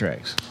in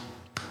contracts,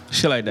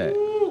 shit like that.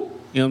 You know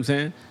what I'm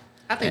saying?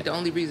 I think the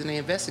only reason they're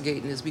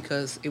investigating is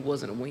because it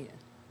wasn't a win.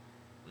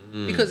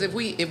 Because if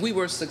we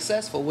were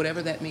successful,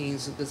 whatever that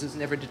means, because it's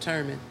never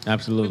determined,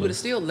 Absolutely. we would have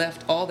still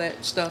left all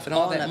that stuff and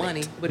all that of it.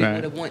 money, but Right. it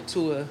would have went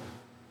to a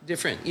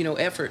different,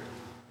 effort.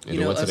 And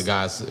it went to the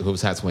guys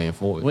whose hats weighing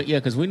forward. Well, yeah,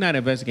 because we're not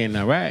investigating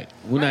Iraq.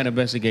 We're not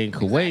investigating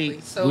Kuwait.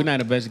 Exactly. So- we're not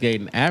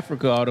investigating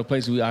Africa, all the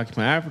places we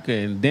occupy in Africa,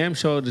 and damn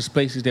sure the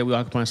spaces that we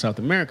occupy in South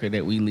America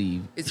that we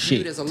leave. It's shit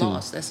viewed as a to.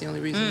 loss. That's the only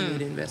reason we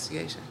need an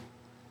investigation.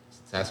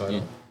 Tax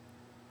write-off.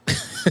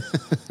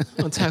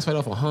 Tax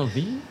write-off on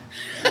Humvee?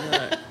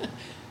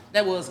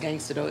 That was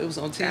gangster though. It was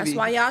on TV. That's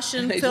why y'all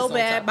shouldn't They feel just on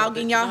bad top about of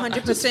getting it. y'all I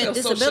 100% just feel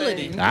so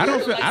disability. ashamed. I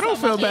don't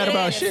feel bad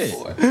about shit.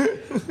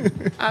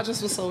 I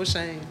just was so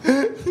ashamed.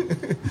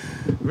 It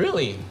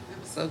Really?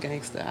 was so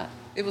gangster.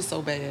 It was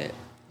so bad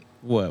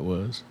What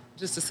was?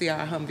 just to see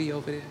our Humvee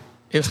over there.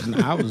 I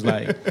was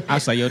like,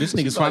 yo, this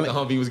nigga's It's like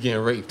finally. the Humvee was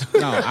getting raped.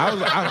 No,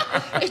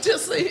 It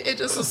just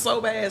was so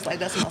bad. It's like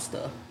that's my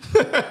stuff.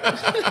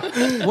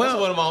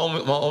 Well, one of my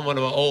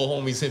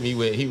old homies hit me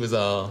with. He was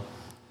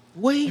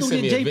where he he gonna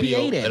sent me get a video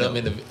JPA of them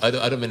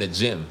at? in the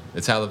gym.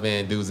 The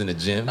Taliban dudes in the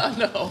gym I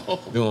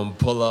know. doing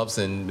pull-ups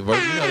and work.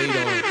 They're not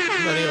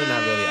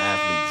really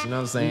athletes. You know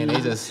what I'm saying?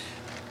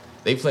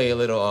 They play a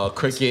little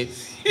cricket.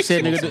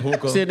 Said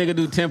nigga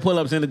do 10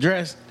 pull-ups in the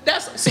dress.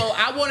 That's so.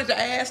 I wanted to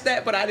ask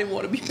that, but I didn't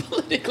want to be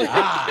politically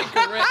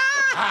incorrect.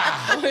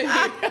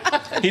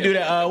 He do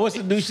that. What's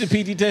the new shit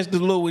PT test? The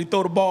little when he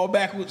throw the ball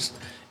backwards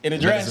in the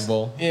dress. Medicine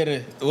ball. Yeah,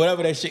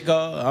 whatever that shit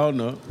called. I don't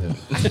know.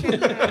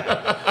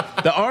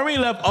 The army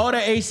left all the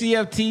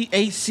ACFT.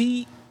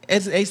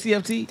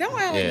 Don't act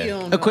like Yeah. you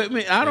don't know.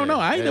 Equipment. I don't know.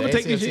 I ain't Yeah, never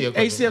taken ACFT shit.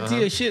 equipment,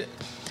 ACFT and shit.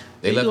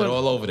 They left it doing-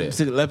 all over there.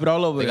 Left it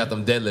all over. They there. got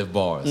them deadlift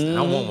bars. I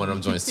want one of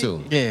them joints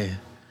too. Yeah.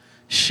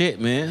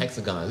 Shit, man.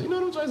 Hexagons. You know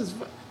them joints is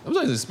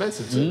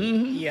expensive too.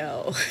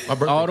 Yo. My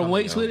birthday All them coming,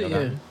 weights y'all. with it. Y'all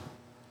got Yeah. me?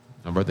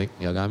 My birthday.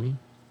 Y'all got me?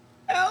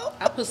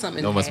 I put something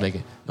in No the one's hat.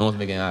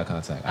 making eye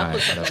contact. All I right,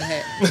 put something in the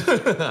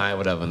whatever. hat. All right,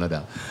 whatever. No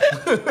doubt.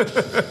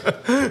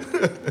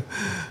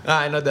 All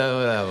right, no doubt.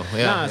 Whatever.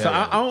 Yeah, Nah, yeah, so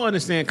yeah. I don't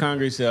understand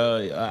Congress.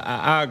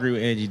 I agree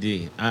with Angie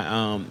D.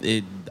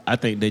 I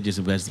think they just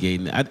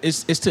investigating.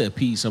 It's to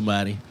appease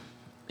somebody,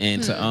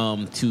 and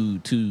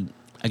to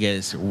I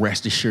guess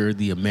rest assure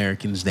the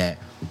Americans that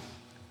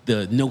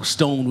no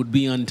stone would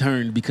be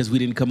unturned because we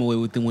didn't come away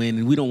with the win,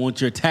 and we don't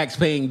want your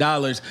tax-paying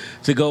dollars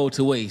to go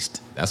to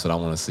waste. That's what I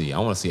want to see. I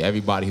want to see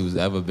everybody who's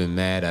ever been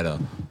mad at a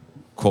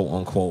quote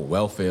unquote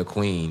welfare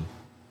queen.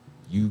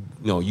 You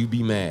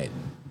be mad.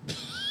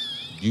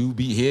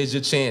 Here's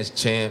your chance,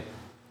 champ.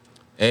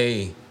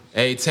 Hey,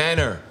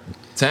 Tanner.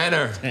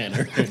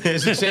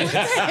 Here's your chance.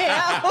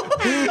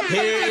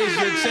 Here's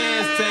your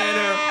chance,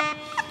 Tanner.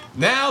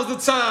 Now's the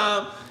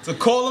time to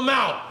call him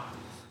out.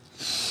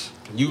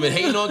 You've been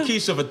hating on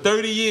Keisha for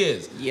 30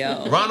 years.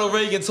 Yo. Ronald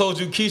Reagan told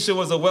you Keisha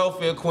was a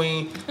welfare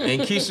queen,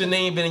 and Keisha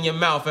name been in your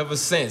mouth ever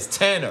since.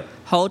 Tanner.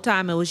 Whole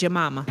time it was your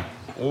mama.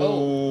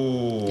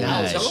 Ooh.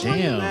 God Tell her why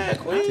you damn. mad,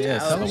 Queen. Yeah,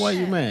 tell her why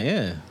you mad.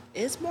 Yeah.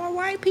 It's more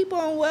white people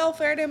on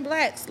welfare than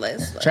blacks.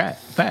 Let's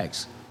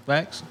Facts.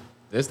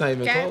 It's not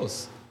even Okay.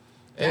 close.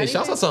 Hey,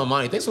 shout out to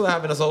Amani. Thanks for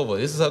having us over.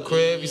 This is her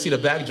crib. You see the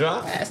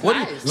backdrop? That's What-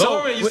 nice.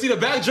 Lauren, you see the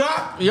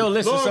backdrop? Yo,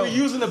 listen, Lauren, so- we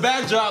using the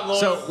backdrop, Lauren.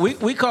 So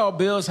we call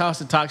Bill's house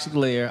the Toxic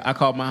Lair. I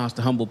call my house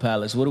the Humble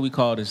Palace. What do we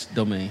call this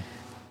domain?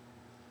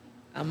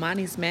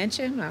 Amani's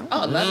mansion. I don't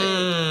Oh, love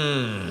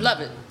Mm. it. Love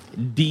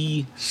it.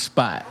 D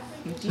spot.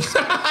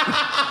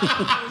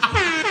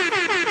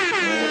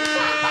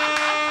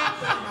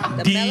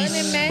 The D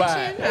Melanin spot.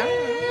 Mansion. I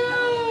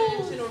don't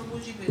Mansion or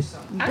bougie bitch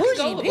something. I Bougie can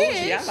go with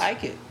bougie. I bitch.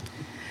 like it.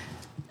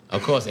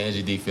 Of course,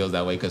 Angie D feels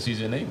that way because she's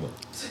your neighbor.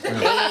 know.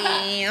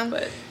 Damn. All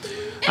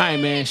right,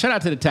 man. Shout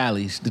out to the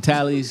tallies. The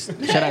tallies.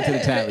 Shout out to the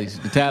tallies.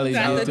 The tallies.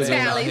 The give to them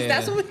out tallies. here.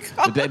 That's what we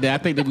call I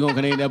think that we're going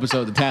to name the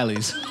episode the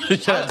tallies.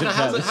 Shout out to the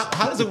How does, it, tallies.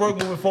 how does it work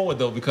moving forward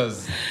though?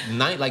 Because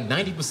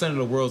 90% of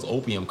the world's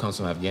opium comes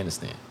from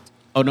Afghanistan,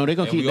 Oh, no, they're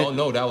going and to keep we all that.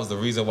 know that was the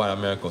reason why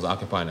America was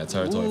occupying that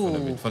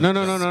territory from No.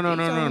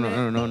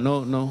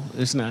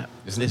 It's not.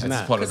 It's It's not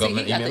not. part of Because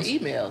he government got emails. the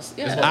emails.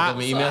 Yeah. It's part of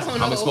government So I emails. don't I'm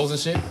know. exposing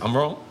shit. I'm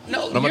wrong.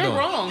 No, What am I you're doing?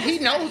 wrong. He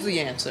knows the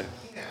answer.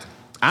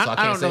 I, So I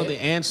can't don't say know it?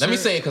 the answer. Let me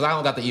say it because I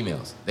don't got the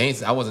emails. They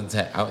ain't. I wasn't. They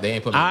ain't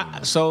put me. in the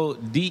emails. So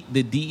the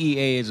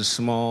DEA is a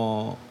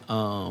small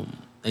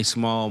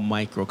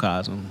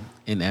microcosm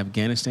in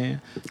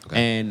Afghanistan,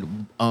 Okay.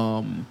 and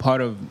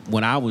part of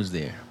when I was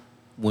there,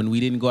 when we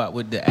didn't go out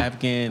with the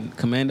Afghan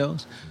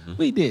commandos,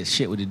 we did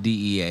shit with the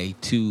DEA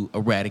to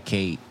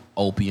eradicate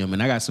opium,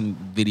 and I got some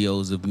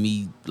videos of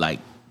me like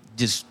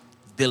just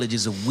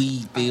villages of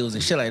weed fields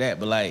and shit like that.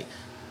 But like,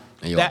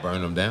 And y'all that-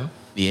 burn them down.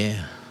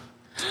 yeah.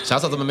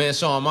 Shout out to my man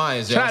Sean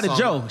Myers. Shout out to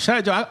Joe. Shout out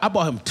to Joe. I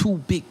bought him 2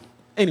 big.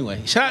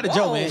 Anyway, shout out to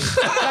Joe, man.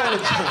 Shout out to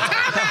Joe. Shout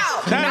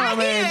out to my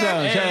man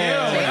Joe. Shout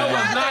out to my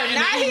man Joe.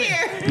 Not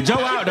here. Joe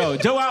out though.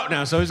 Joe out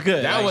now, so it's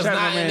good. That Like, was shout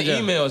out not to my in man the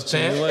Joe. emails,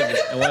 champ. It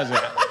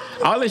wasn't.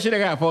 All this shit I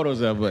got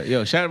photos of, but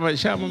yo, shout out my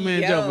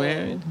man Joe, Yo.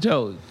 man.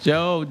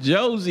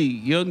 Josie,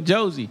 young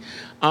Josie.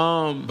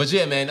 But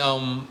yeah, man.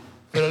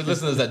 For the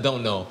listeners that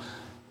don't know,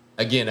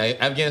 again,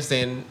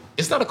 Afghanistan.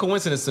 It's not a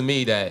coincidence to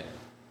me that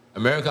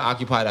America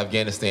occupied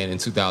Afghanistan in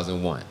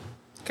 2001.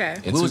 Okay.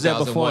 In Who was that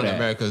before that?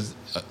 America's.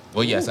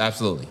 Well, yes,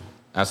 absolutely.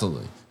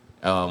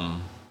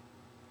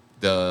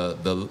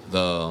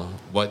 The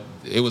what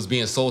it was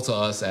being sold to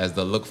us as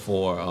the look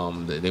for.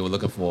 They were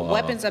looking for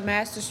Weapons of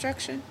mass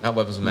destruction. not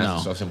weapons of mass No.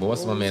 destruction, but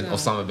what's my man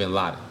Osama bin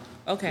Laden?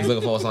 Okay. He's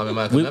looking for Osama bin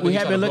Laden. We Remember he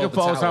have tried to been blow looking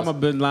up for the towers? Osama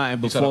bin Laden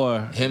He tried to- before.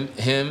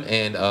 him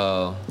and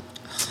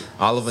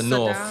Oliver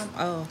North. Saddam.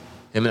 Oh.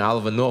 Him and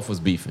Oliver North was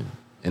beefing,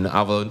 and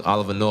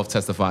Oliver North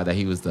testified that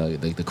he was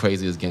the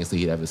craziest gangster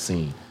he'd ever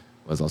seen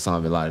was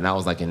Osama bin Laden. That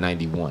was like in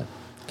 '91,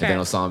 Okay. and then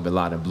Osama bin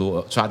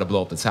Laden tried to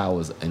blow up the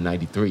towers in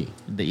 '93.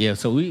 Yeah,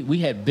 so we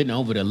had been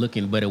over there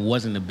looking, but it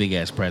wasn't a big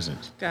ass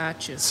presence.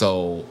 Gotcha.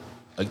 So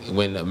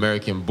when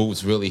American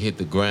boots really hit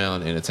the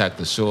ground and attacked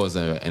the shores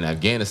in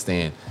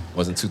Afghanistan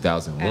was in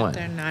 2001.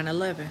 After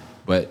 9/11.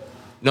 But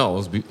no, it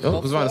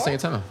was around the same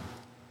time.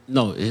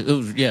 No, it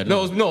was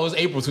No, it was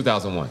April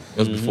 2001. It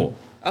was before.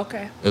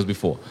 Okay. It was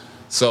before.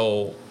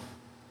 So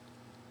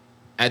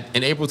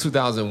in April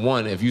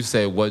 2001, if you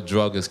say what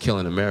drug is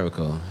killing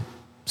America,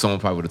 someone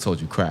probably would have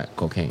told you crack,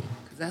 cocaine.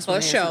 That's For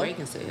what Nancy sure.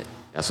 Reagan said.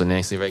 That's what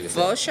Nancy Reagan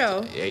said. For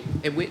sure. Hey,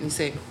 And Whitney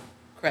said,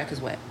 crack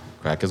is whack.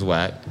 crack is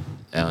whack.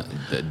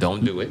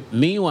 Don't do it.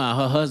 Meanwhile,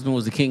 her husband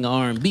was the king of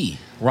R&B,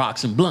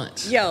 rocks and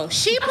blunts. Yo,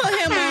 she put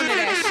him on to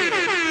that shit.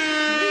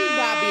 Leave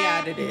Bobby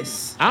out of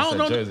this. I don't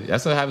know. Jersey.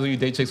 That's what happens when you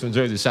date chicks from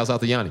Jersey. Shouts out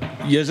to Yanni.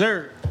 Yes,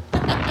 sir.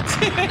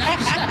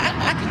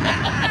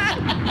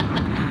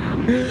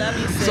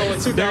 So in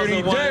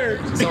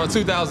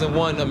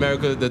 2001,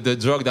 America, the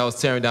drug that was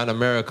tearing down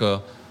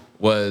America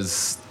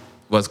was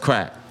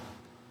crack.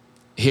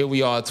 Here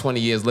we are 20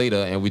 years later,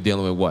 and we're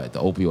dealing with what? The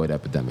opioid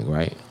epidemic,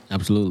 right?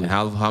 Absolutely.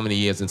 And how many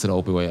years into the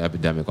opioid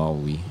epidemic are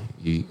we?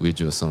 Would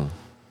you assume?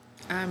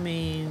 I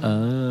mean,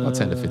 About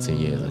 10 to 15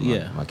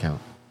 years, my count.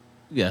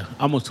 Yeah,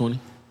 almost 20.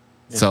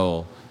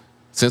 So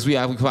since we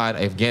occupied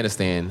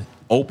Afghanistan,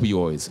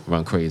 opioids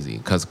run crazy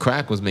because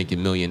crack was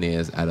making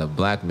millionaires out of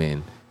black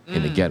men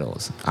in the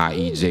ghettos,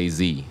 i.e.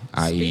 Jay-Z,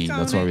 i.e. Speak on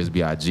Notorious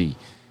B.I.G.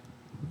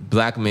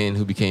 Black men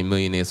who became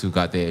millionaires who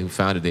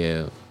founded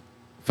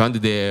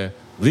their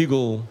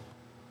legal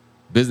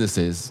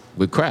businesses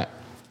with crack.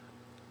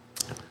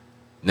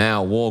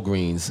 Now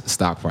Walgreens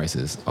stock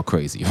prices are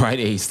crazy,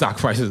 right? Stock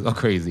prices are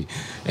crazy,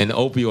 and the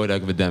opioid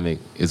epidemic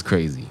is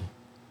crazy.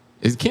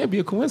 It can't be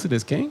a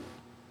coincidence, King.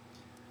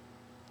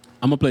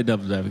 I'm gonna play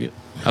devil's advocate.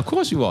 Of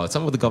course you are.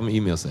 Tell me what the government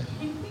email said.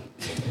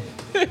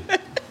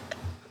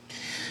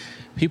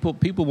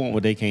 People want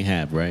what they can't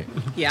have, right?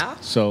 yeah.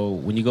 So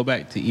when you go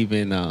back to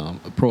even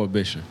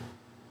prohibition,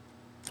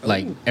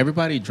 Like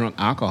everybody drunk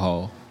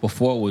alcohol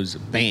before it was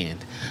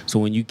banned. So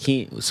when you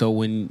can't, so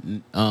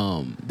when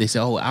they say,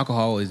 oh,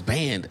 alcohol is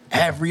banned,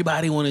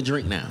 everybody want to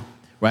drink now,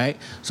 right?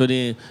 So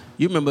then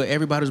you remember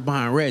everybody was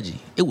buying Reggie.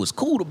 It was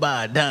cool to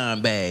buy a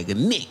dime bag, a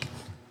Nick.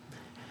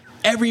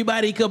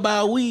 Everybody could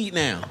buy weed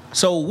now.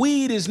 So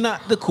weed is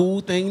not the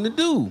cool thing to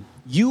do.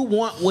 You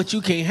want what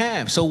you can't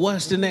have. So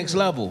what's the next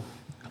level?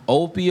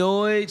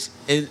 Opioids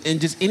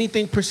and just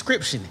anything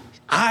prescription.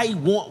 I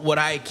want what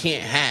I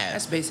can't have.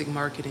 That's basic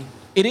marketing.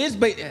 It is,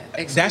 but Yeah,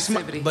 that's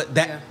my, exclusivity. but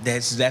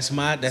that's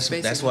my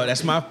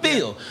Basic my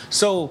field.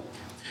 So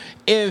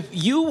if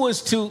you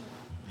was to,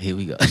 here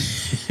we go.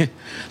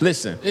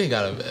 Listen, You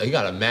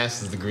got a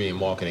master's degree in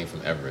marketing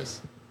from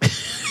Everest.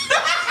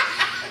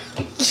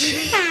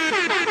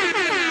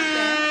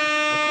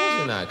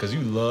 Because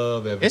you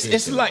love Everest.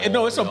 it's like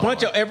no, it's a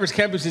bunch of Everest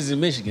campuses in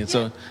Michigan.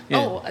 So yeah.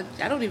 Oh,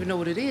 I don't even know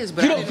what it is,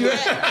 but Get I off your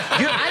didn't, ass.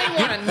 I didn't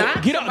want to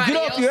knock Get somebody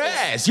off your else's-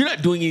 ass. You're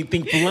not doing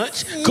anything for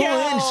lunch. Go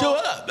ahead and show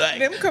up. Like,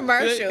 Them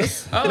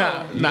commercials.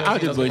 Oh. nah, I'll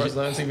just bullshit. bullshit.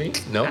 On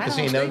TV? No, I because she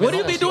don't ain't never. think What do been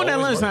you be home. doing She at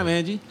always lunchtime, working.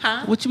 Angie?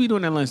 Huh? What you be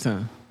doing at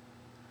lunchtime?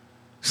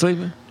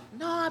 Sleeping?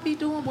 No, I be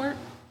doing work.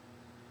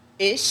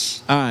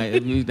 Ish. All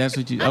right, that's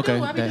what you. I Okay.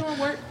 do. I be doing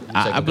work.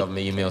 Checking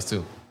government emails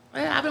too.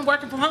 Yeah, I've been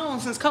working from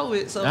home since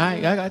COVID, so All right,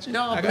 I got you. They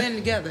all I got blend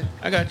together.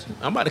 I got you.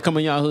 I'm about to come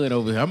in y'all hood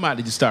over here. I'm about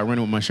to just start running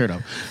with my shirt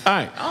off. All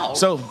right. Oh.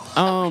 So,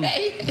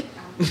 Hey.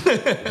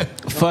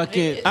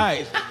 fucking. All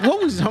right.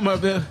 What was you talking about,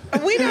 Bill?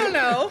 We don't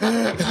know. You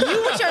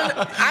are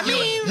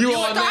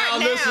start now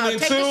listening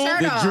Take to your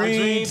shirt The off.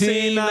 Dream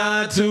Team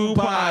 92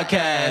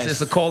 podcast. It's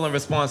a call and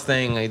response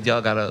thing.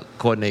 Y'all gotta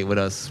coordinate with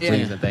us, Yeah.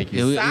 please, and thank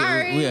Yeah, you.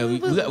 Sorry, we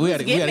was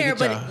gotta getting there,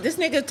 get y'all. but this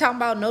nigga talking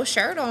about no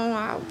shirt on.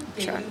 I'm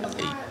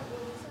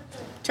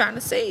trying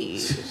to see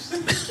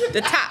the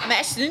top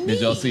match the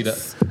Did y'all see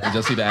knees. Did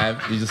y'all see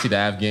the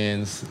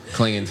Afghans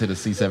clinging to the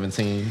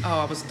C-17 Oh,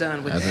 I was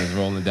done with as that. it's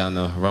rolling down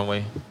the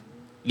runway?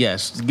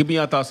 Yes. Give me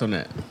your thoughts on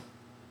that.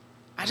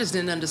 I just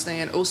didn't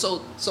understand. Oh,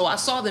 so I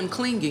saw them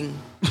clinging.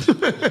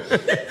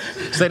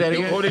 Say that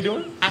again. What are they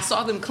doing? I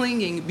saw them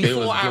clinging They was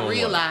before I doing what?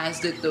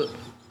 realized that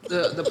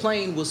the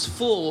plane was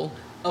full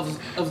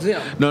of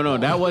them. No,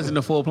 that wasn't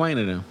the full plane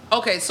of them.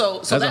 Okay, so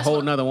That's a whole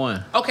what- nother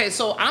one. Okay,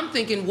 so I'm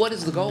thinking, what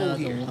is the goal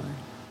here?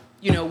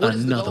 You know, what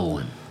is the Another goal?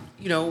 one.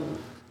 You know,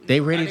 They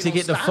are ready they to gonna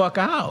get the stop? fuck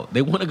out.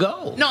 They want to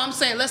go. No, I'm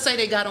saying, let's say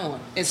they got on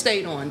and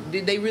stayed on.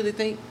 Did they really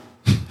think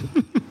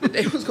that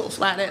they was gonna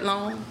fly that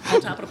long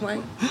on top of the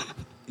plane?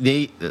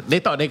 They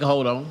thought they could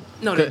hold on.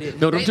 No, they didn't.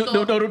 No, them They two,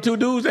 thought- them two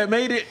dudes that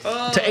made it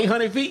to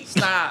 800 feet.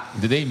 Stop.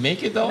 Did they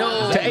make it though?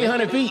 No. To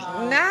 800 feet.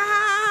 Nah.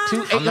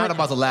 I'm not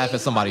about to laugh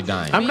at somebody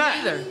dying. I'm not.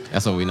 Either.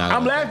 That's what we're not.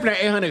 I'm gonna laughing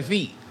at 800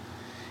 feet. do.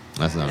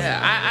 That's not.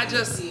 Yeah, I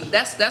just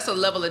that's a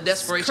level of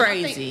desperation.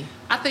 crazy.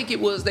 I think it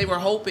was they were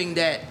hoping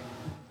that,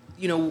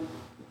 you know,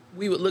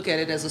 we would look at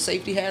it as a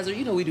safety hazard.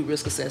 You know, we do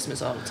risk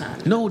assessments all the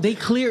time. No, they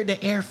cleared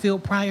the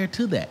airfield prior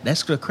to that.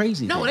 That's the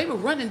crazy No, thing. they were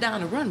running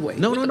down the runway.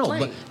 No, with no, the no. plane.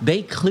 But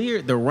they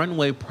cleared the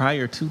runway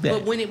prior to that.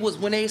 But when they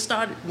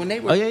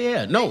were Oh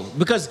yeah. No,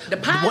 because The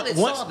pilots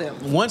once, saw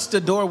them. Once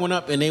the door went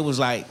up and they was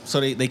like, so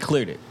they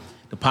cleared it.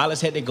 The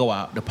pilots had to go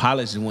out. The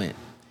pilots went,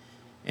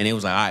 and it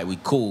was like, all right, we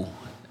cool.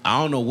 I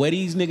don't know where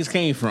these niggas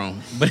came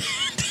from, but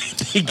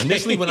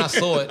Initially, when I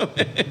saw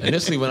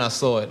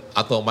it,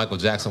 I thought Michael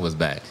Jackson was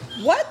back.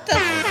 What the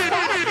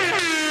fuck?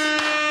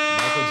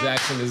 Michael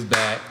Jackson is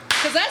back.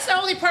 because that's the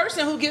only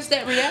person who gets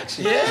that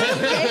reaction.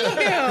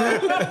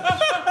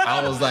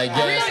 I was like,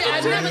 yes, Really,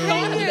 I never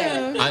thought of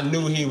that. I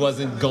knew he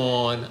wasn't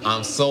gone.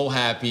 I'm so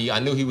happy. I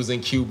knew he was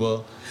in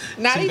Cuba.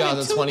 Not even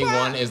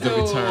 2021 Tupac? is the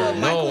No,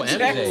 return. No, Michael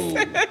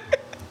MJ.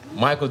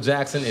 Michael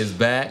Jackson is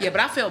back. Yeah, but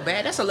I felt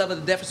bad. That's a level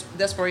of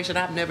desperation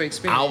I've never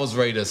experienced. I was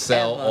ready to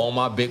sell Ever. all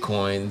my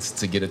Bitcoins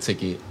to get a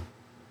ticket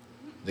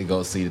to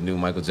go see the new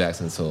Michael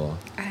Jackson tour.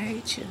 I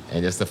hate you.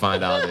 And just to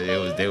find out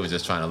that they was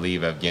just trying to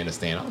leave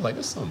Afghanistan. I was like,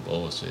 this is some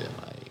bullshit.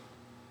 Like,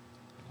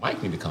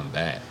 Mike need to come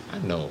back. I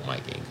know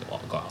Mike ain't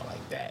gonna go out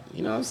like that.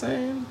 You know what I'm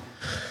saying?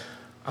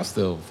 I'm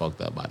still fucked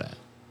up by that.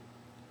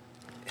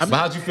 But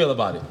how'd you feel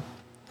about it?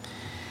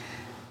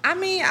 I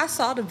mean, I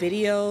saw the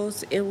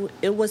videos.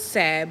 It was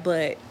sad,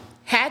 but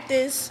had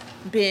this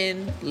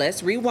been,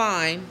 let's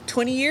rewind,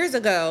 20 years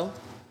ago,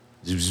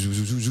 no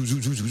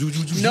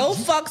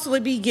fucks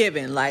would be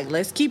given. Like,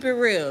 let's keep it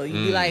real.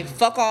 You'd be like,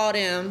 fuck all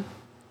them,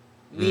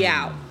 we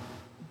out.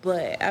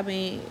 But, I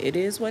mean, it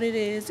is what it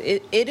is.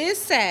 It is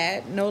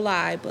sad, no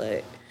lie,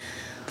 but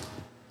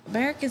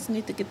Americans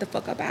need to get the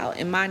fuck up out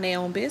and mind their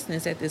own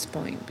business at this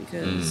point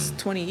because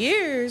 20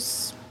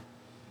 years,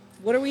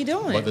 what are we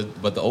doing?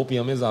 But the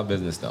opium is our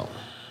business though.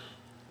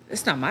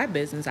 It's not my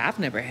business. I've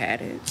never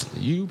had it.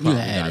 You probably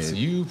had got it.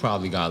 You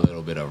probably got a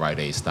little bit of Rite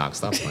Aid stock.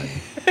 Stop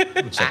playing.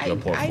 Check your I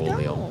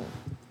portfolio.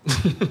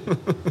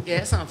 don't. Yeah,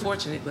 it's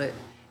unfortunate, but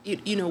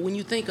you know when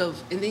you think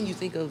of, and then you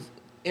think of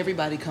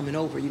everybody coming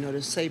over, you know,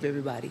 to save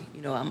everybody.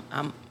 You know,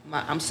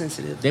 I'm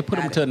sensitive. They put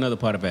them about to it. another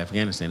part of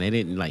Afghanistan. They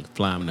didn't like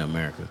fly them to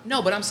America.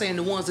 No, but I'm saying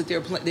the ones that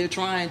they're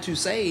trying to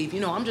save.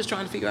 I'm just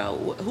trying to figure out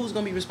who's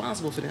going to be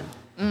responsible for them.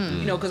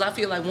 Because I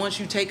feel like once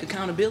you take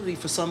accountability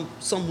for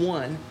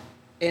someone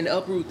and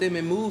uproot them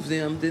and move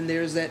them, then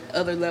there's that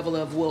other level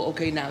of, well,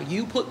 okay, now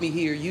you put me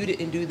here. You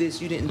didn't do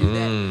this. You didn't do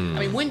that. I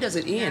mean, when does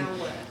it end? Now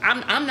what?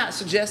 I'm not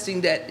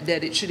suggesting that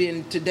it should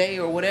end today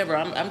or whatever.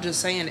 I'm just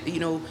saying,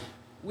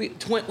 we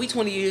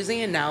 20 years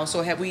in now.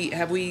 So have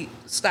we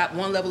stopped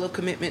one level of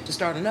commitment to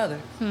start another?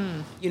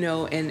 And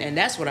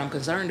that's what I'm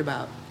concerned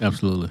about.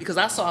 Absolutely. Because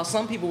I saw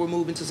some people were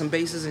moving to some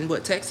bases in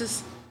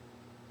Texas.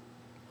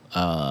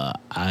 I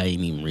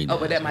ain't even read that. Oh,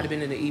 but that might have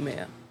been in the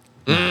email.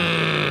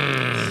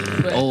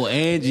 Oh,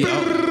 Angie.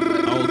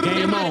 Oh,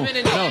 game on. Might have been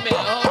in the email.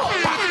 Oh,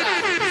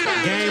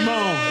 stop. Game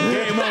on.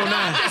 Game on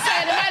now. I'm just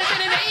saying it might have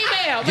been in the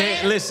email,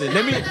 man. Listen,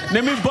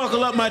 let me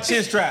buckle up my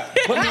chin strap.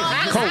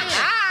 Coach.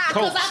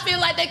 Because I feel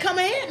like they come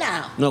ahead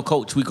now. No,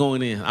 Coach, we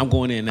going in. I'm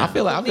going in now. I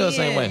feel the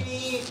same way.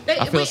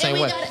 I feel the same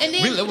way.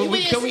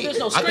 There's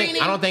no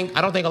screening. I don't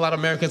think a lot of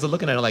Americans are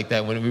looking at it like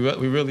that when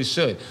we really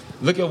should.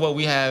 Look at what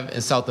we have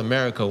in South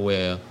America,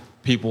 where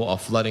people are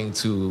flooding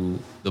to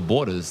the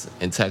borders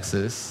in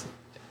Texas,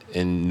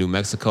 in New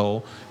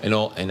Mexico, in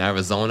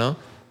Arizona.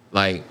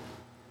 Like,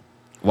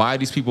 why are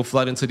these people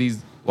flooding to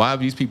these? Why are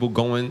these people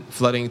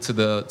flooding to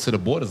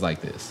the borders like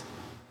this?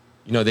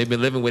 They've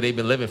been living where they've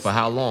been living for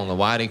how long? And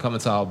why are they coming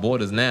to our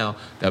borders now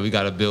that we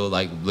got to build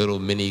like little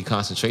mini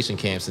concentration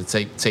camps and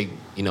take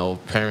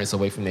parents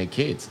away from their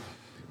kids?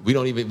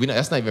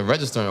 That's not even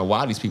registering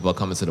why these people are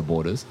coming to the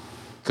borders.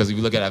 Because if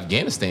you look at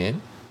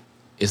Afghanistan,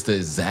 it's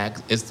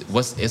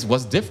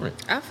what's different.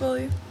 I feel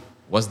you.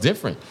 What's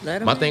different?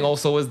 Let 'em My in. thing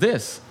also is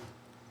this.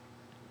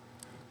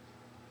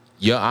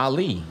 You're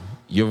Ali.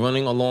 You're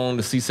running along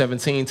the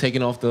C-17,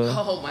 taking off the.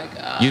 Oh my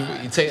God. You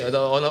take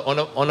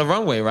on the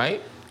runway,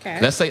 right? Okay.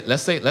 Let's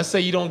say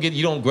you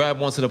don't grab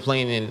onto the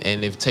plane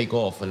and if take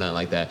off or nothing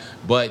like that,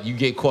 but you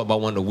get caught by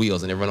one of the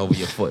wheels and they run over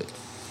your foot.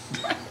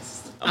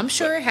 I'm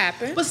sure it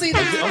happened. But see,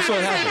 I'm sure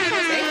it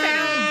happened. They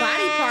found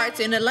body parts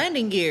in the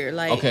landing gear.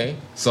 Like, Okay,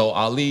 so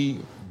Ali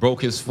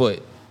broke his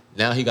foot.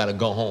 Now he got to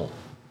go home.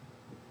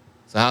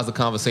 So how's the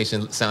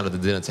conversation sound at the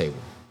dinner table?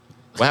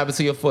 What happened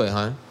to your foot,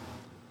 huh?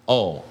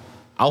 Oh,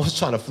 I was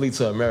trying to flee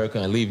to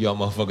America and leave y'all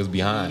motherfuckers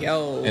behind.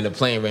 Yo. And the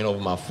plane ran over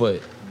my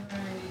foot.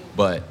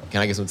 But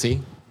can I get some tea?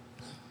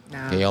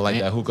 nah. Can y'all like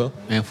that hookah?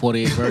 And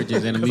 48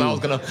 virgins and a Because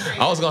mule.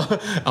 I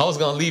was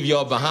gonna leave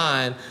y'all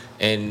behind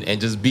and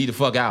just be the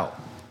fuck out.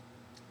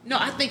 no,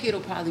 I think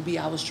it'll probably be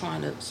I was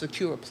trying to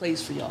secure a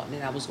place for y'all, and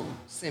then I was going to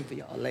send for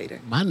y'all later.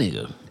 My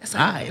nigga. That's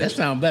All right, that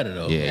sound better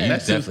though. Yeah, you That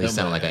definitely sound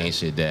sound like better. I ain't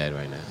shit dad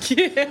right now.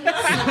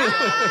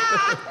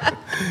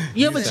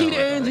 You ever sound cheated,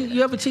 like Angie?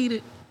 You ever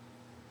cheated?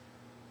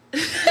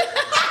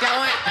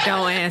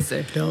 Don't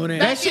answer. Don't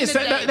answer.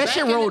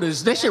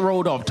 That shit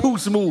rolled off too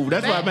smooth.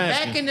 That's why I'm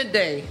Back asking. in the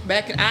day,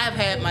 I've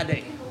had my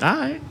day. All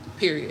right.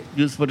 Period.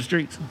 Just for the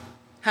streets.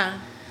 Huh?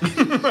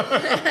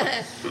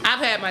 I've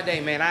had my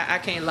day, man. I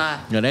can't lie.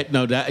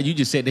 That you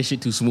just said that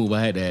shit too smooth.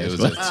 I had to ask. It was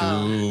bro. just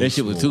too That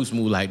shit was too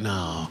smooth. Like,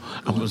 no,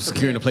 I'm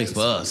securing a place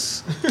for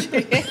us.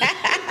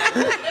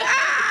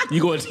 You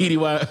going to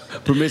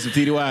TDY, permissive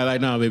TDY? Like,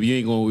 nah, baby, you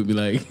ain't going with me.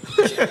 Like,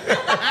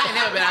 I ain't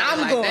never been out there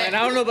I'm like going. that. I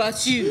don't know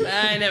about you.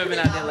 I ain't never been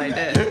out there like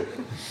that.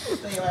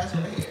 Stay your ass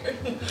right here.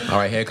 All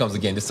right, here it comes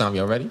again. This time,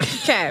 y'all ready?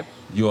 Cap.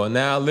 You are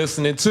now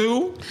listening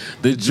to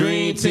the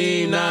Dream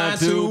Team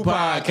 92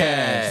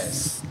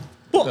 podcast.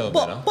 Feel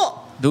better.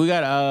 Do we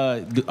got? Are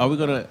we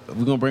gonna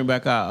bring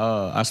back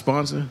our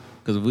sponsor?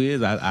 Because if we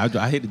is,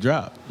 I hit the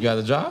drop. You got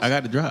the drops? I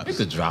got the drops. Hit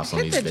the drops on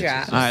Hit these the bitches.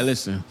 drops. All right,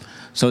 listen.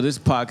 So this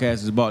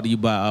podcast is brought to you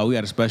by. We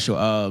got a special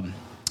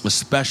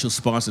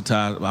sponsor to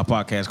our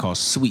podcast called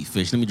Sweet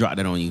Fish. Let me drop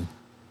that on you.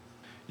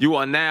 You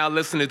are now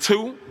listening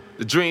to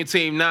the Dream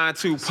Team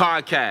 92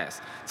 podcast.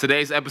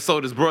 Today's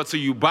episode is brought to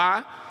you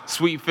by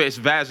Sweet Fish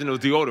Vaginal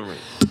Deodorant.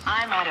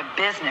 I'm out of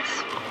business.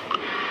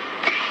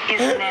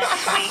 Isn't that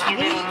sweet, you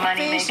little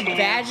money Fish maker?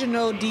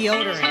 vaginal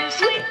deodorant.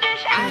 Sweet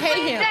fish, I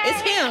hate him.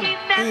 It's him.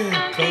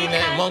 Clean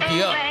that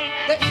monkey up.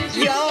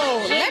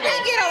 Yo, let me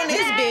get on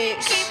this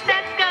bitch. Keep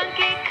that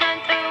skunky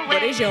cunt away.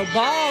 But is your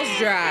balls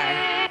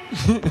dry?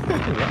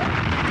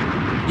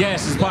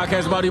 Yes, this podcast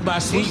is brought to you by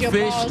Sweet Is your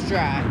Fish balls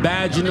dry?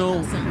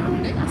 Vaginal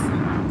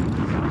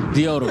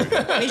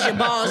Deodorant. Is your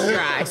balls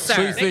dry, sir?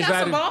 Sweet They Fish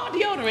got some Vaginal. ball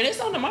deodorant. It's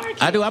on the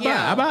market. I do. I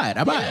Yeah. buy it.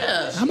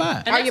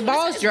 Yeah. Are your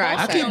balls dry?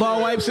 I sir? keep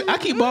ball wipes. I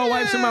keep ball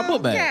wipes in my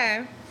book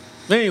bag.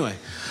 Okay. Anyway,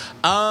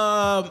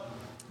 Tampa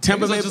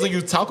Tampa Bay. just like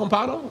you talcum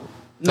powder?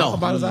 No, Talcum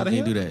powder's out of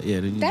you here? can't do that.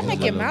 Yeah, That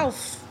make your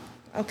mouth.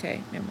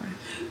 Okay, never mind.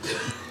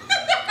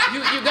 You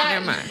got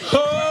Never mind.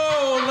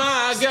 Oh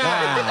my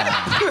God.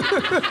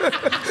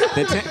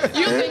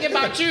 You thinking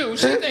about you.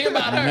 She thinking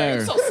about her. Her.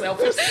 You're so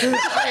selfish.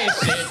 I ain't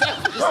shit.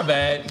 My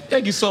bad.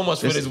 Thank you so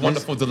much for this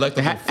wonderful,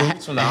 delectable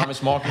fruits from the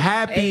Amish market.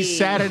 Happy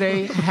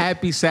Hey.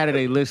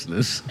 Saturday,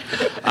 listeners.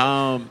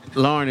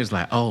 Lauren is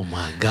like, oh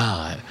my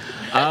God,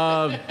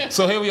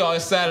 So here we are.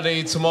 It's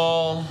Saturday.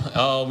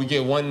 Tomorrow, we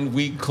get 1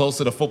 week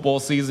closer to football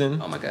season.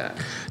 Oh my God.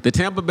 The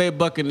Tampa Bay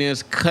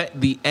Buccaneers cut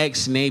the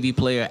ex-Navy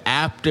player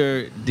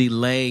after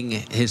delaying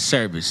his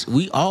service.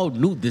 We all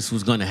knew this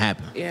was going to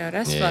happen. Yeah,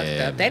 that's Yeah, fucked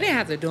up. They didn't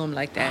have to do him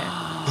like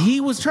that.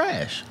 He was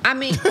trash. I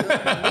mean,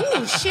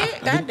 ooh,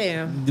 shit,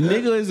 goddamn. The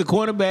nigga is a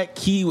quarterback.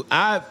 He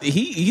lucky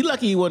he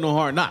wasn't on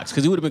Hard Knocks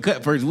because he would have been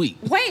cut first week.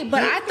 Wait,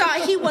 but I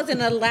thought he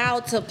wasn't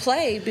allowed to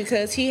play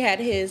because he had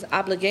his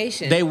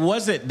obligation. They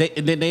wasn't.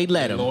 Then they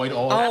let him. Lloyd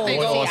Oh, Austin. see,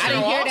 I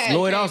didn't hear that.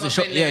 Lloyd Austin.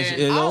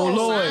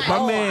 Lloyd,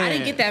 my man. I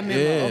didn't get that memo.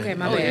 Yeah. Okay,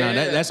 my No,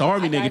 bad. that's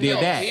Army nigga did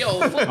He that.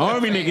 old football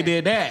Army fan. nigga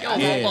did that. He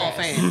old Yeah. football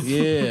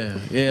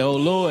fan. Yeah,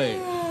 old Lloyd.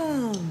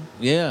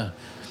 Yeah.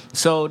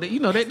 So they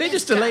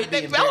just delayed.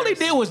 All they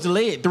did was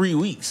delay it 3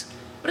 weeks.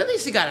 But at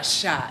least he got a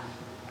shot.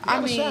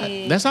 I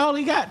mean, That's all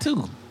he got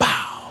too.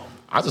 Bow.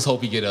 I just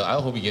hope he get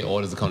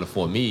orders to come to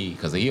Fort Meade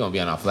because he gonna be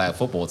on our flag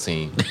football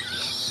team.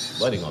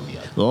 But he gonna be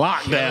up.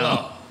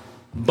 Lockdown.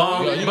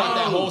 Bomb. Yo, you got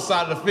that whole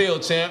side of the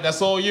field, champ.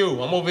 That's all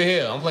you. I'm over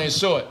here. I'm playing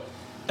short.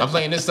 I'm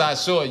playing this side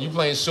short. You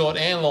playing short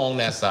and long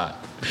that side.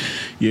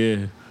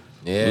 Yeah.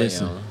 Yeah.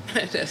 Listen.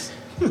 That's,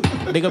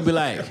 They be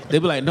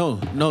like, no,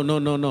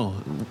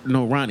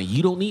 Ronnie,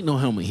 you don't need no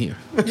helmet here.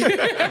 No.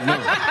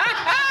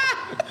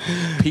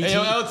 Hey,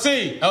 yo,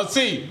 LT.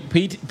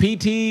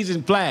 PTs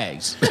and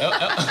flags.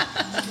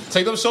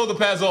 Take them shoulder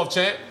pads off,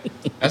 champ.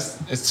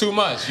 It's too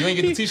much. You ain't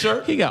get the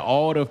t-shirt? He got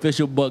all the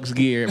official Bucks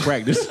gear in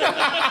practice.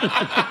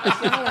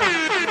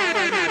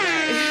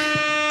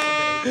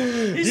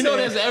 You know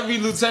there's every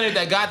lieutenant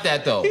that got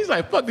that, though. He's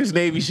like, fuck this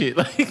Navy shit.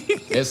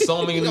 Like, There's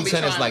so many He gonna be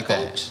lieutenants trying like to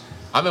that. coach.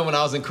 I remember when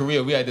I was in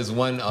Korea, we had this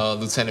one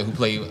lieutenant who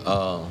played.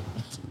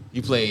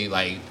 He played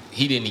like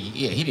he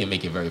didn't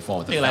make it very far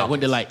with the they Falcons. like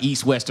went to like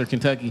East Western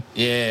Kentucky.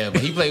 Yeah,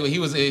 but he played.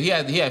 He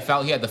had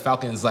the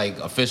Falcons like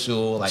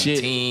official like Shit,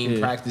 team yeah.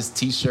 practice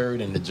T-shirt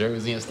and the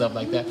jersey and stuff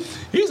like that.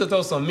 He used to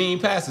throw some mean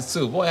passes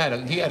too. Boy,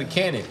 he had a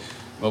cannon,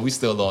 but we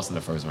still lost in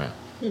the first round.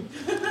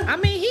 I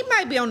mean, he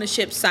might be on the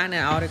ship signing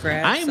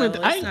autographs. I ain't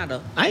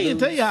even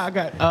tell you how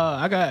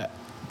I got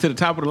to the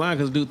top of the line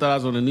because dude thought I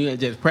was on the New York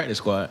Jets practice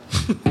squad.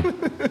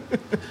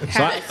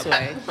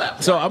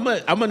 So I'm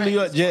a New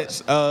York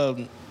Jets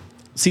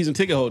season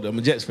ticket holder. I'm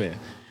a Jets fan.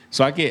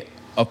 So I get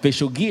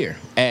official gear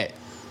at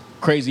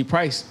crazy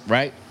price,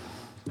 right?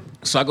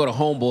 So I go to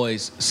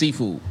Homeboys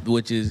Seafood,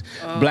 which is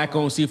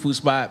black-owned seafood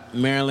spot,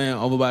 Maryland,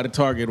 over by the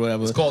Target,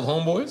 whatever. It's called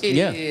Homeboys. It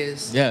yeah.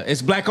 is. Yeah,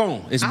 it's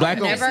black-owned. It's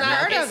black-owned. never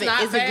heard of It's it.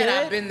 not Is it bad. good?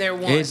 I've been there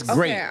once. It's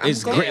great. I'm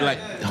It's going. great. Like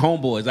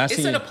Homeboys. I It's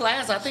seen in the it.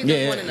 plaza. I think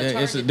there's Yeah, one in the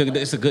Target.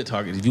 it's a good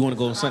Target. If you want to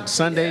go on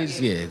Sundays,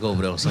 yeah, go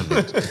over there on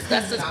Sundays.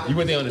 That's the, You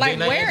went there on a Like, date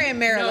night? where in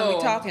Maryland No.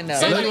 we talking though?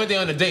 You went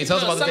there on a date. Tell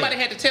us about the somebody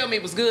date. had to tell me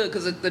it was good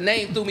because the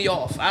name threw me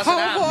off. I said,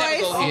 I'll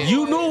never go here.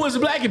 You knew it was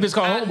black if it's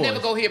called I'll never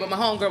Homeboys. go here, but my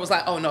homegirl was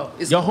like, oh no,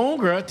 it's Your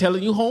homegirl telling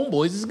you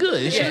Homeboys is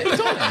good. It shouldn't be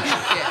talking.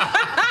 yeah.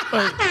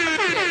 But go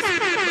ahead.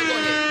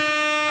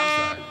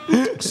 I'm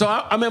sorry. So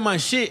I'm in my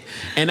shit,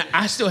 and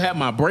I still had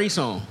my brace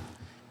on.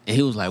 And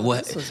he was like,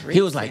 what? This was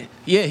He was like,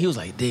 yeah. He was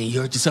like, dang,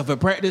 you hurt yourself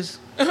at practice?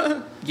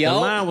 The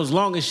line was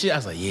long as shit. I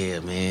was like, yeah,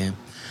 man.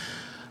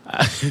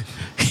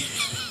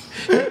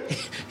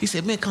 He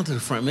said, man, come to the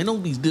front, man.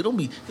 Don't be.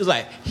 He was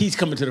like, he's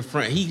coming to the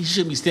front. He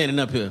shouldn't be standing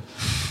up here.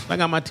 I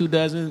got my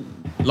 24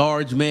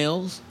 large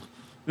males,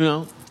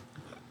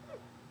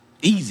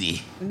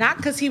 easy. Not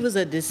because he was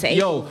a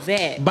disabled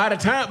vet.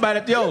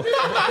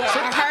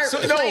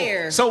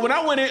 So when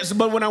I went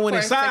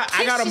inside,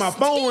 I got on my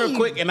phone real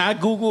quick and I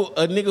Googled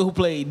a nigga who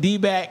played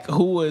D-back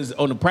who was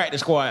on the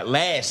practice squad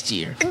last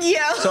year.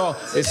 Yeah. So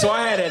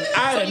I had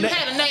So you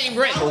had a name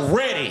ready.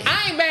 ready.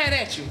 I ain't mad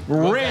at you.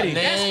 Ready.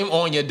 Name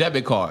on your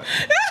debit card.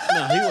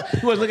 No,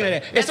 he was looking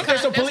at that. That's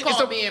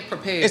called being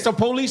prepared. It's the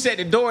police at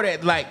the door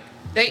that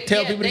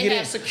tell people to they get have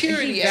in.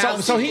 security.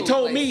 at So he seafood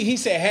told place. me, he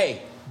said,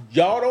 hey,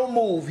 y'all don't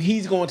move.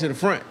 He's going to the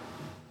front.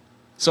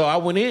 So I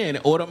went in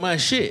and ordered my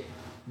shit.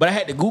 But I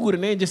had to Google the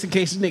name just in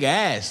case this nigga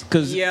asked.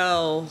 Because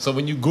Yo. So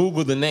when you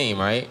Google the name,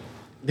 right?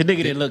 the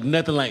nigga didn't look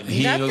nothing like me.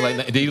 He didn't look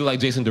like. Did he look like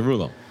Jason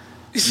Derulo?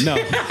 No.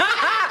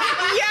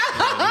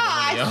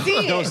 I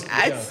see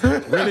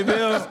it. Really,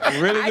 Bill?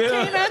 Really, I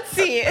Bill? cannot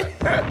see it.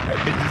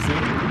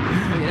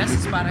 Yeah, that's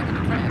the spot I get the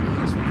crab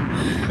legs from.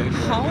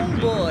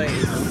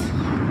 Homeboys.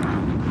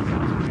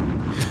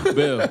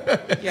 Bill.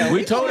 Yo,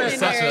 We told her in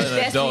Such there as an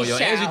adult, yo.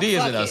 Destiny's Angie D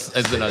Child. is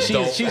an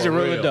adult. She's for a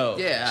real real. adult.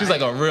 Yeah. She's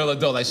like a real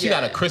adult. Like she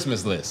got a Yeah.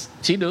 Christmas list.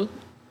 She do.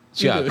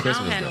 She got do. a I don't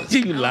Christmas have no- list. She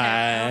I don't lie.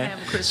 have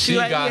a Christmas. She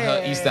like, got her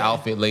yeah. Easter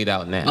outfit laid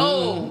out now.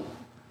 Oh,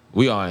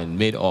 We are in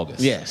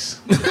mid-August.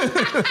 Yes.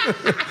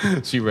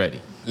 She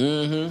ready.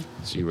 Mm-hmm.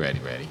 She ready.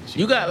 She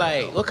You got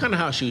what kind of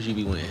house shoes you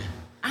be wearing?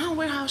 I don't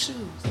wear house shoes.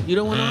 You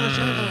don't want no house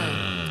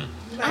shoes?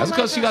 That's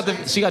because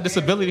she got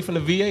disability from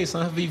the VA, so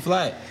her feet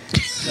flat.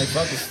 Like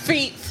fuck it.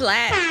 Feet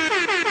flat.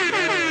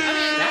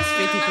 That's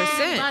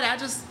 50%. I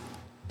just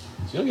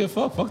She don't give a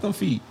fuck. Fuck them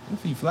feet. Them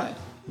feet flat.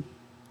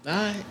 All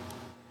right.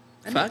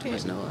 Fuck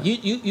it.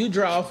 You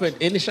dry off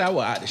in the shower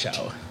or out the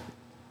shower?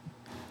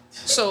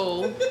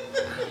 So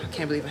I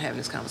can't believe I'm having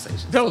this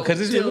conversation. No, So because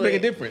this do will make a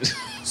it. difference.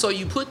 So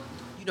you put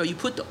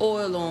the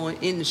oil on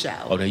in the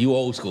shower. Oh, now you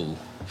old school.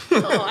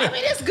 Oh, I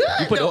mean it's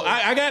good. Put though.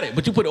 I got it,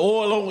 but you put the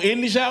oil on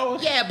in the shower?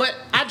 Yeah, but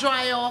I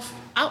dry it off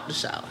out the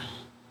shower.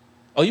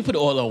 Oh, you put the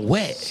oil on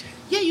wet.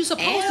 Yeah, you're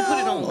supposed to put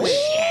it on wet.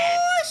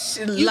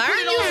 You Learn put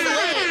it your on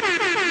wet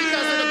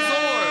because it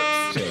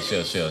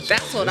absorbs. Chill.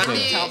 That's what I'm And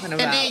then- talking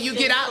about. And then you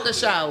get out the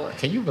shower.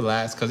 Can you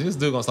relax? Because this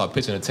dude gonna start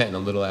pitching a tent in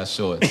them little ass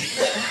shorts.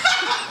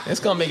 It's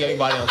gonna make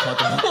everybody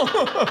uncomfortable.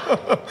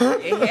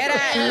 Hear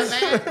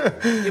that?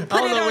 Man. You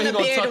put it on the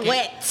beard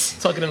wet.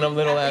 Tuck it in them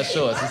little ass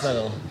shorts. It's not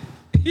gonna.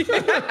 You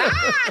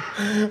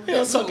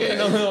know, tuck it in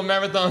them little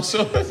marathon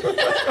shorts.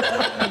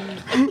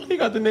 He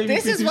got the Navy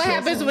This is PT what shorts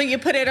happens on. when you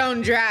put it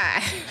on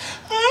dry.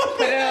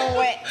 Put it on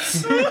wet.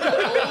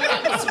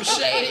 That was some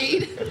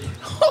shade.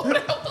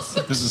 That was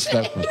some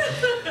Disrespectful.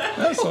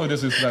 That's so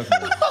disrespectful.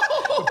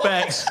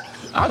 Facts.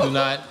 I do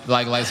not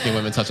like light skinned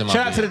women touching my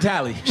Shout out to the beard.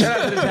 tally. Shout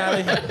out to the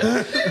tally.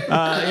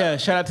 Yeah,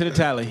 shout out to the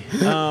tally.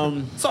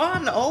 So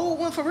I'm the old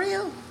one for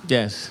real?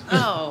 Yes.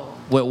 Oh.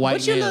 With white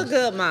But you nails. look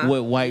good, Mom.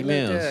 With white You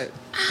look nails. good.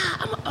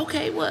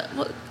 Okay, what?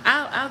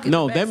 I'll get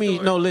No, the that means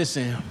backstory. no.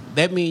 Listen,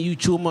 that means you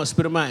chew them up,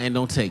 spit them out, and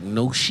don't take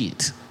no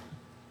shit.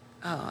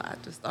 Oh, I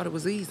just thought it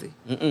was easy.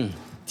 I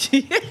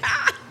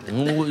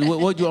don't know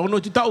what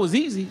you thought was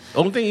easy.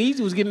 Only thing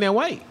easy was getting that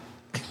white.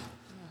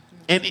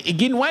 And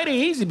getting white ain't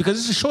easy because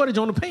it's a shortage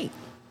on the paint.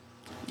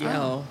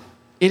 Yo,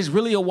 It is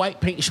really a white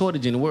paint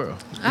shortage in the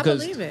world. I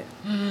Because believe it.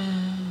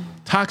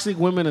 toxic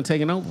women are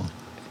taking over.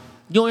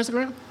 You on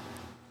Instagram?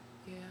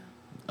 Yeah.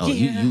 Oh,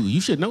 you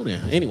should know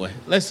that. Anyway,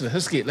 let's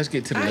get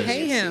to the I list.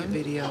 hate him.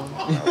 Video.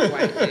 I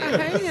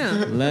hate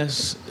him.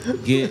 Let's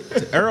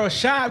get Earl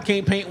Scheib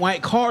can't paint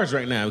white cars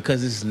right now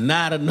because it's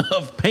not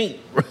enough paint.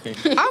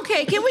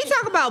 Okay, can we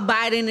talk about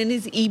Biden and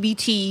his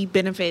EBT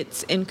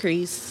benefits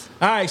increase?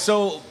 All right,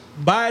 so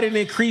Biden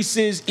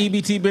increases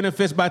EBT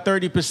benefits by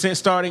 30%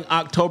 starting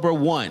October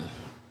 1.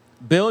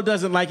 Bill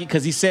doesn't like it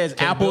because he says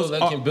Can apples.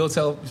 Bill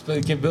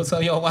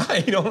tell y'all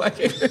why he don't like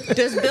it?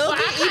 Does Bill Well,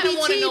 get I kind of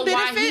want to know EBT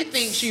why he benefits?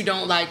 thinks you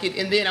don't like it,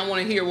 and then I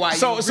want to hear why you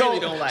really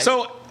don't like it.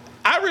 So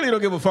I really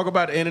don't give a fuck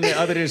about the internet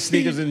other than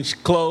sneakers and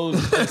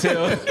clothes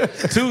until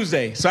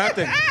Tuesday. So I have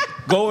to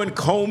go and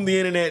comb the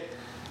internet,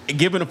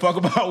 giving a fuck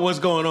about what's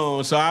going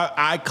on. So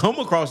I come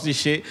across this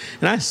shit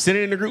and I send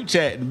it in the group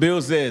chat. And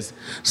Bill says,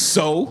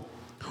 "So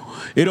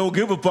it don't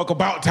give a fuck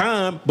about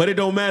time, but it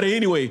don't matter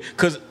anyway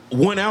because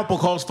one apple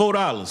costs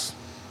 $4.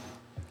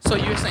 So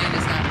you're saying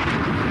it's not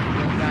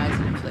a rise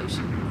in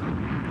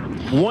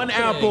inflation? One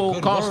apple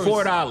good costs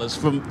words.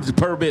 $4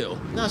 per bill."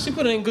 No, she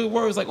put it in good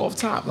words, like off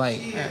top, like.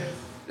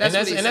 That's what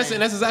and he's that's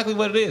saying. exactly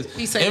what it is.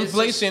 He's saying it's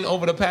inflation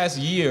over the past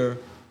year,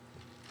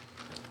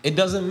 it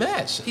doesn't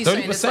match. He's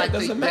saying it's like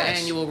doesn't the match.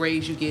 annual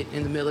raise you get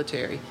in the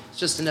military. It's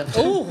just enough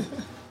to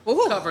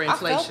cover I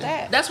felt inflation.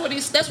 that. That's what you're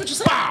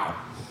saying. Bow,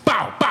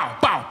 bow, bow,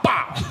 bow,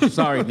 bow.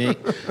 Sorry,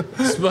 Nick.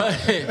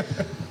 But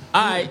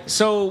all right,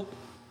 so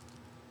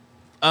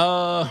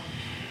I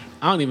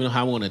don't even know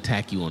how I want to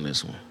attack you on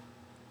this one.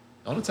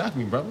 Don't attack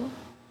me, brother.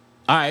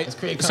 All right, Let's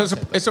create so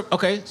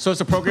content. so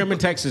it's a program in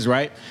Texas,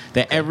 right?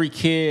 That every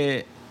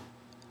kid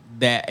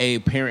that a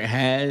parent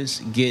has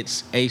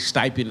gets a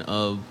stipend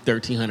of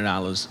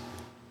 $1,300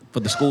 for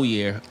the school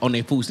year on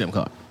their food stamp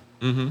card.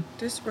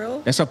 This real?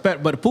 That's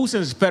but the food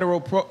stamp is federal.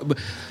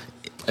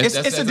 It's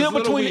a deal a little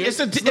between weird. it's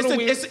a It's a little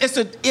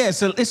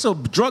weird. it's a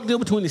drug deal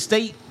between the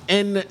state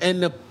and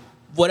the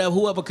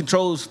whoever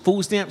controls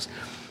food stamps.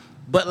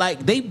 But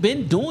like they've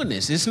been doing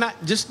this. It's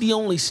not just the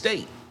only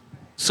state.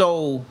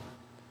 So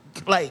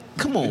like,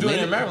 come on, We're doing it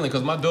man. in Maryland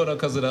because my daughter,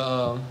 because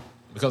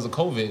of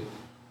COVID,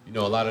 you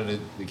know, a lot of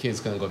the kids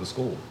couldn't go to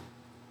school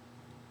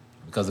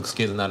because the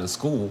kids are not in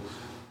school.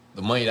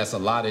 The money that's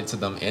allotted to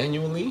them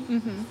annually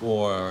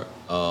for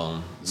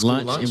school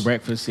lunch and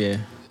breakfast, yeah.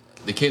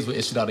 the kids were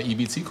issued out an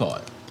EBT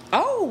card.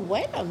 Oh,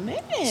 wait a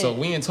minute. So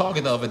we in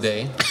Target the other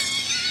day.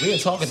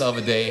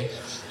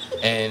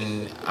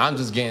 And I'm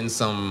just getting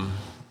some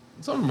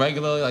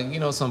regular, like, you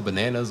know, some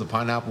bananas or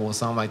pineapple or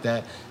something like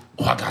that.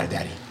 Oh, I got it,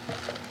 Daddy.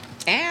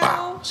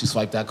 Ow. She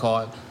swiped that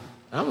card.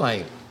 And I'm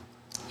like,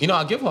 you know,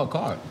 I'll give her a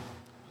card.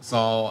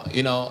 So,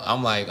 you know,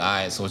 I'm like, all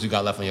right, so what you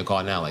got left on your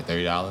card now? Like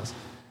 $30?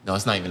 No,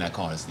 it's not even that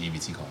card. It's the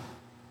EBT card.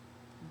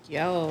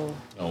 Yo.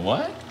 Oh,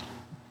 what?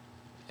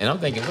 And I'm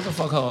thinking, what the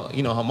fuck,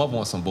 her mother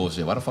wants some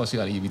bullshit. Why the fuck she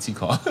got an EBT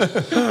card?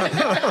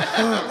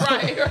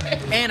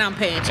 Right. And I'm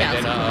paying child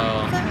And,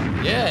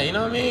 support. yeah, you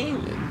know what I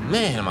mean?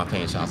 Man, am I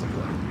paying child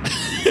support?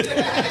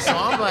 So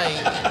I'm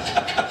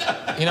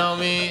like, you know what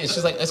I mean? And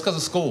she's like, it's because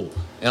of school.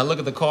 And I look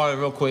at the card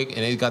real quick, and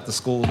it got the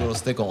school little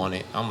sticker on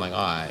it. I'm like, all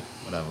right,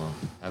 whatever.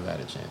 I've had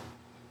a chance.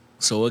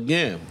 So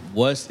again,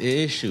 what's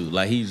the issue?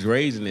 Like he's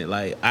raising it.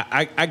 Like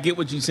I get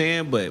what you're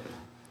saying, but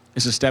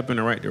it's a step in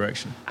the right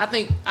direction. I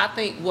think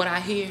what I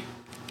hear,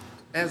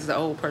 as the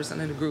old person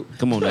in the group.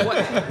 Come on now. What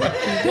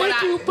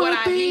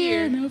I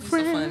hear, it's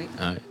so funny.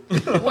 All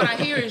right. What I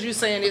hear is you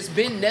saying it's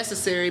been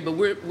necessary, but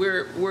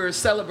we're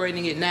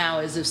celebrating it now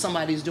as if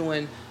somebody's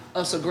doing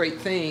us a great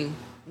thing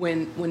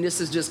when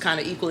this is just kind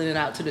of equaling it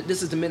out to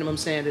this is the minimum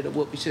standard of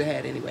what we should have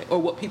had anyway, or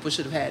what people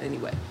should have had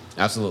anyway.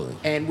 Absolutely.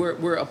 And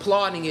we're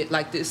applauding it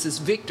like this is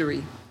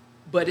victory,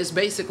 but it's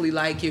basically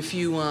like if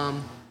you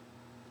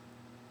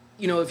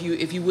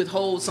if you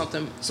withhold some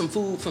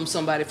food from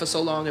somebody for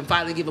so long and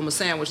finally give them a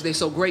sandwich, they're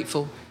so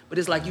grateful, but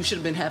it's like you should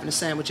have been having a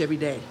sandwich every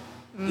day,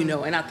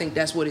 and I think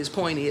that's what his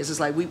point is. It's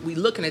like we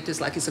looking at this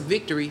like it's a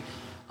victory.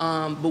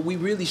 But we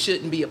really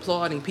shouldn't be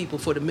applauding people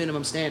for the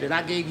minimum standard.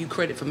 I gave you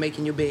credit for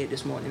making your bed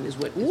this morning, is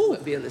what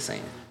Bill is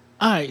saying.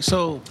 All right,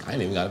 so I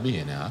ain't even got to be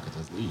here now. I could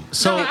just leave.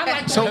 So, No, I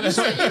like that. You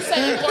said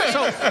it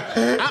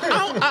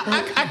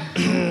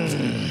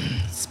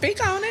works.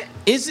 Speak on it.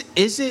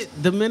 is it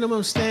the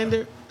minimum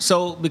standard?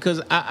 So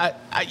because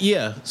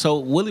yeah.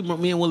 So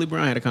me and Willie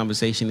Brown had a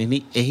conversation, and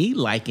he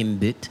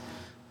likened it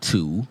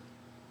to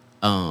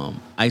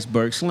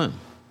Iceberg Slim.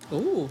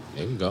 Ooh.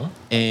 There we go.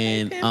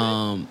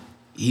 And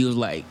he was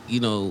like,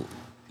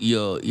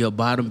 your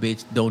bottom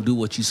bitch don't do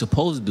what you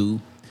supposed to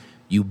do,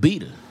 you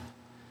beat her.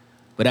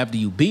 But after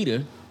you beat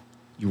her,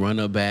 you run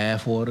her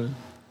bath water,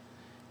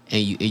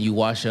 and you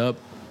wash up,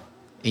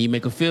 and you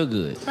make her feel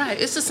good. Right,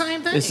 it's the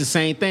same thing. It's the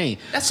same thing.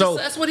 That's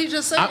what he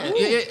just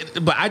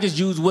said. But I just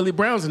used Willie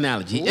Brown's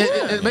analogy.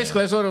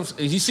 Basically, that's what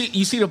you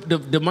see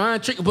the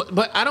mind trick.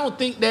 But I don't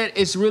think that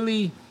it's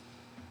really.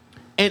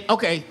 And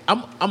okay,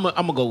 I'm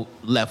gonna go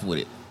left with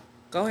it.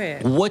 Go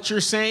ahead. What you're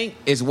saying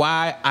is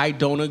why I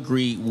don't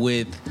agree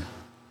with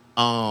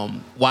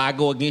why I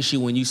go against you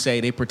when you say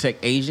they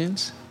protect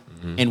Asians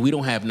and we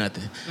don't have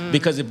nothing.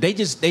 Because if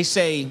they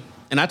say,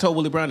 and I told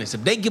Willie Brown this,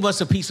 if they give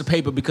us a piece of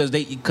paper because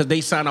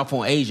they sign off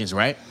on Asians,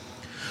 right?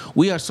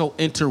 We are so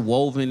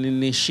interwoven in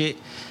this shit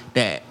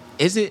that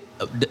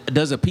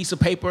does a piece of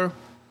paper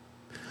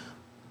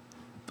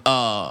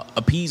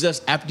appease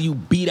us after you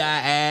beat our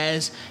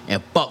ass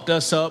and fucked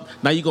us up?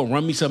 Now you gonna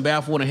run me some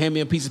bath water and hand me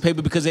a piece of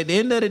paper? Because at the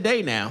end of the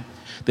day now,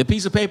 the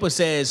piece of paper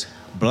says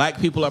black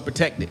people are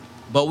protected.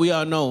 But we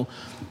all know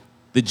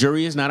the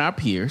jury is not our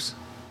peers.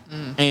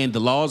 And the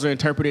laws are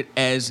interpreted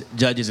as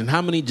judges. And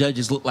how many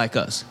judges look like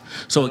us?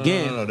 So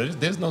again... No.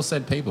 There's no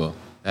said paper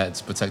that's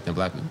protecting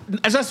black people.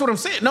 That's what I'm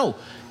saying. No.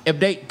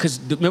 Because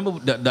remember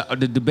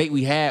the debate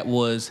we had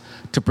was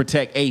to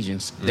protect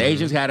Asians. The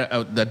Asians had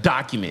the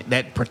document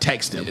that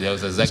protects them. There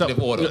was an executive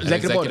order.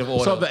 Executive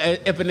order. So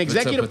if an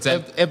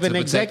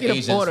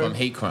executive order from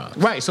hate crimes,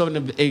 right? So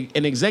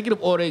an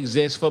executive order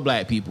exists for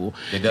black people,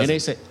 and they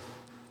say,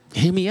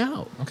 "Hear me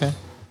out." Okay.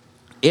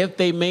 If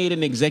they made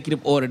an executive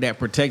order that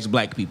protects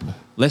black people,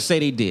 let's say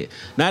they did.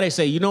 Now they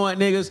say, you know what,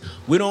 niggas?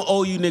 We don't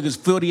owe you niggas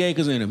 50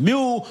 acres and a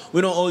mule.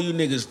 We don't owe you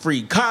niggas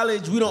free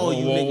college. We don't owe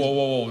you niggas.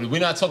 Whoa.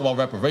 We're not talking about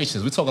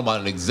reparations. We're talking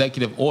about an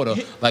executive order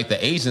like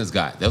the Asians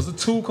got. Those are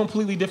two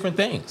completely different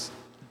things.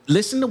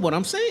 Listen to what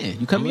I'm saying.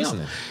 You cut me off.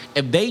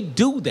 If they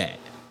do that,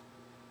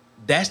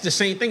 that's the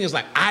same thing as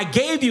like, I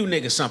gave you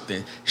niggas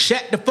something.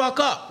 Shut the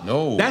fuck up.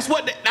 No. That's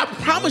what, I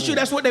promise you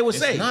that's what they would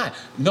say. It's not.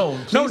 No,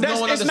 it's not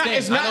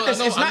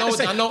the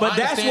same. But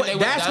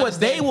that's what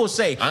they will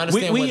say. I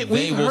understand what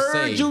they will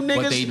say. We heard you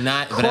niggas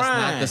cry. But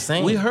that's not the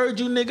same. We heard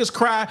you niggas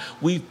cry.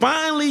 We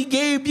finally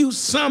gave you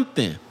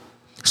something.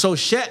 So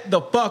shut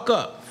the fuck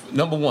up.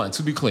 Number one,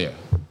 to be clear,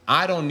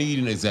 I don't need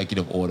an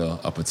executive order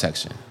of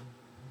protection.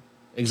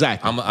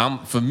 Exactly.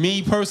 For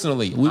me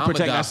personally, we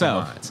protect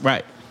ourselves.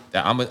 Right.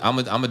 I'm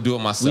gonna do it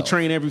myself. We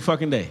train every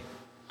fucking day.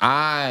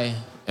 I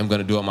am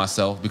gonna do it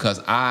myself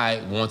because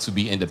I want to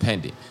be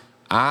independent.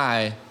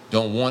 I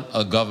don't want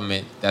a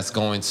government that's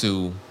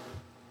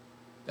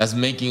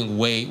making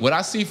way. What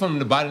I see from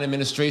the Biden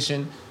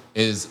administration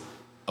is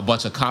a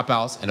bunch of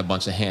cop-outs and a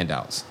bunch of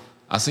handouts.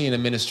 I see an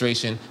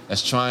administration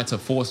that's trying to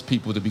force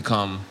people to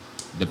become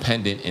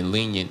dependent and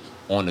lenient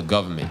on the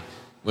government.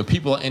 When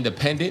people are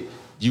independent,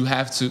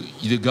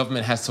 the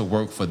government has to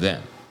work for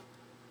them.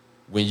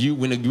 When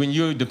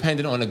you're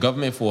dependent on the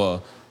government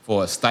for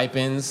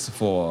stipends,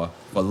 for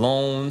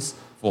loans,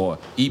 for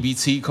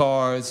EBT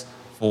cards,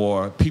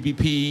 for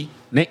PPP.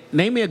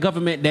 Name me a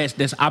government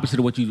that's opposite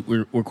of what you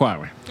were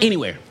requiring.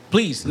 Anywhere,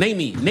 please name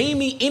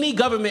me any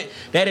government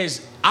that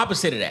is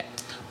opposite of that.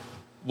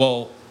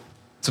 Well,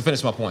 to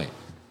finish my point,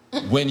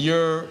 when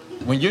you're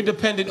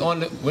dependent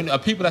on when a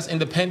people that's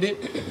independent.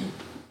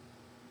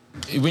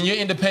 When you're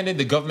independent,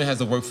 the government has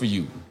to work for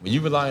you. When you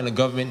rely on the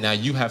government, now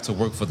you have to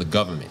work for the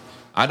government.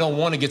 I don't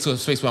want to get to a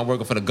space where I'm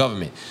working for the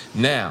government.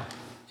 Now,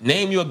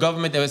 name you a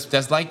government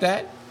that's like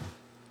that.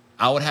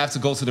 I would have to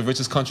go to the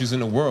richest countries in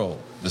the world,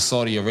 the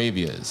Saudi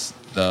Arabias,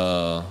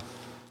 the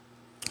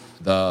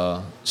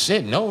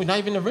shit. No, not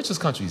even the richest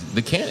countries.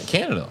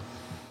 Canada.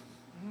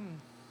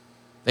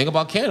 Think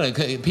about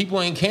Canada.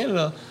 People in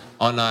Canada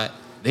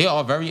they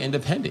are very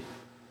independent.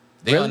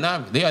 They are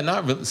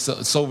not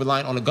so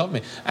reliant on the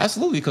government.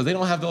 Absolutely, because they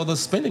don't have all the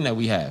spending that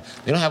we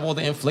have. They don't have all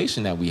the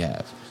inflation that we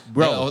have.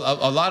 Bro,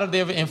 a lot of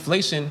their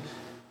inflation,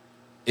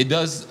 a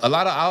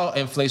lot of our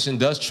inflation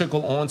does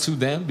trickle onto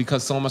them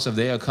because so much of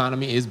their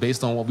economy is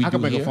based on what we do here.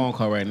 I can make a phone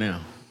call right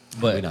now.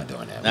 But we're not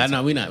doing that.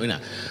 No, we're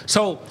not.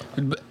 So,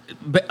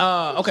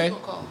 okay.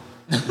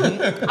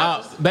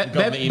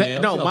 Government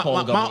email. No, She'll my pull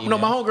the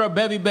government my email. homegirl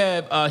Bevy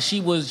Bev.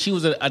 She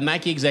was a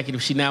Nike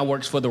executive. She now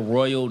works for the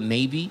Royal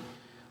Navy.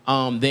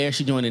 There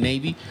she joined the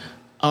Navy,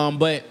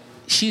 but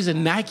she's a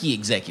Nike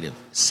executive.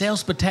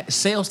 Sales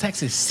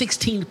tax is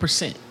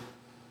 16%.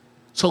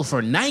 So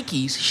for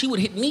Nikes, she would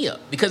hit me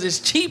up because it's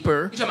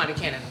cheaper. You talking about in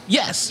Canada?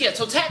 Yes. Yeah.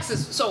 So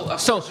taxes. So of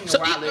So, course, you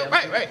know where I live.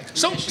 right.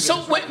 So Michigan so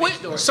is right wait,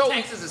 next door. so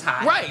taxes is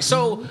high. Right.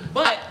 So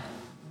But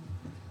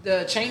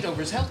the changeover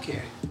is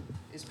healthcare.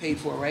 Is paid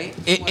for, right?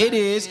 it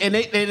is, and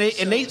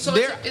they So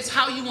they're. it's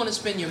how you want to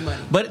spend your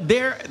money. But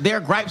their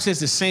gripes is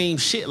the same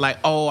shit. Like,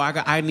 oh,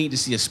 I need to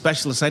see a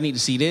specialist. I need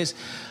to see this.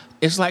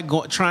 It's like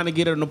trying to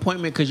get an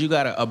appointment because you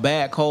got a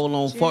bad cold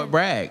on Fort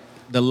Bragg.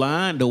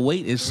 The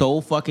wait is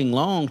so fucking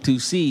long to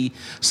see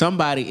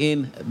somebody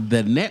in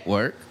the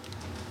network.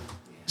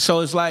 So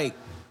it's like,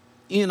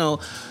 you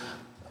know.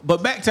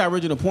 But back to our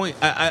original point,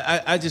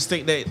 I just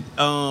think that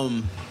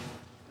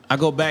I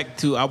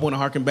want to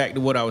harken back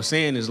to what I was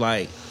saying is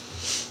like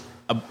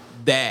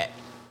that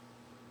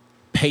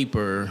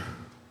paper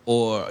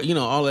or, you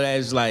know, all of that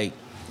is like,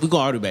 we're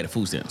going to argue back to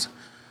food stamps.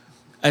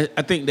 I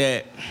think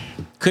that,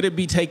 could it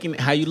be taken,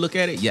 how you look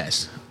at it?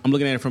 Yes. I'm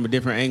looking at it from a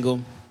different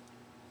angle.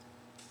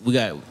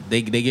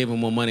 They gave them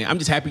more money. I'm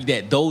just happy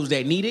that those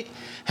that need it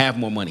have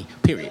more money,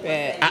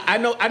 period. I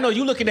know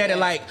you looking at it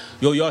like,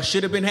 yo, y'all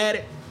should have been had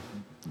it.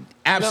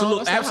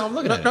 Absolutely. that's not how I'm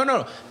looking at it.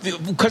 No.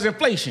 Because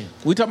inflation.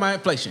 We talking about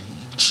inflation.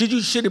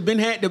 Should have been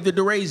had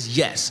the raise?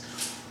 Yes.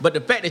 But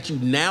the fact that you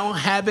now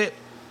have it,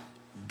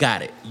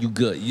 got it. You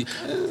good.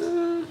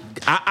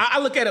 I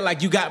look at it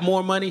like you got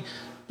more money.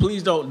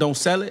 Please don't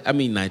sell it. I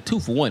mean, like 2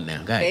 for 1 now.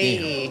 God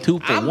damn. 2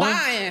 for I'm 1.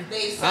 buying.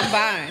 I'm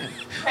buying.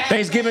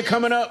 Thanksgiving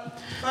coming up.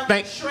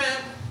 Shrimp,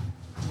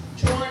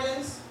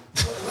 Jordans.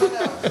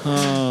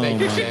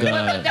 Thank you, my Jen.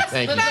 God.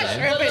 Thank you, Jen.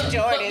 Shrimp and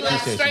Jordan. Look,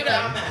 Appreciate straight you,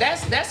 up,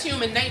 that's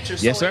human nature.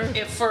 So Yes, sir.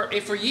 If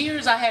for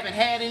years I haven't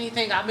had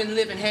anything, I've been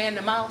living hand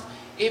to mouth.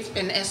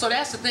 And so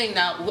that's the thing.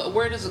 Now,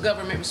 where does the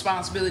government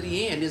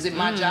responsibility end? Is it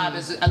my job?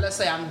 Let's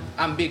say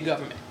I'm big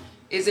government.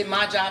 Is it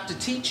my job to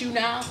teach you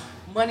now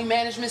money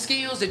management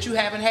skills that you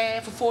haven't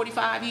had for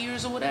 45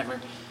 years or whatever?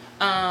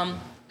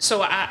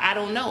 So I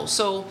don't know.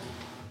 So,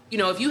 you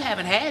know, if you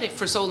haven't had it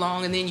for so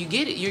long and then you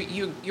get it,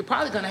 you're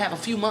probably going to have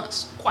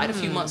quite a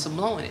few months of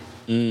blowing it.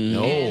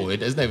 No, it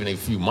doesn't even a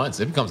few months.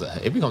 It becomes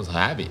a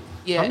habit.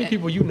 Yeah. How many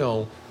people you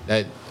know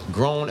that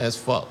grown as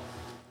fuck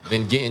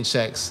been getting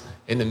checks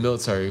in the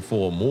military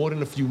for more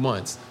than a few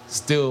months,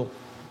 still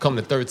come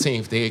the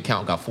 13th, their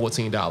account got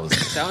 $14.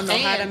 Don't know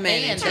how to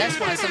manage. And that's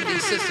why some of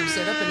these systems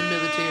set up in the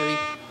military,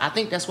 I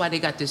think that's why they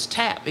got this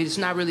TAP. It's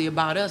not really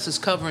about us. It's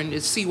covering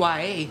it's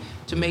CYA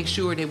to make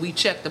sure that we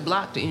check the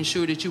block to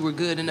ensure that you were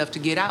good enough to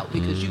get out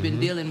because you've been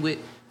dealing with,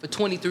 for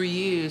 23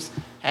 years,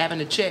 having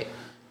to check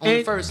on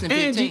the 1st and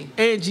 15th.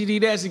 And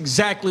GD, that's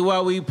exactly why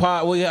we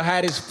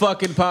had this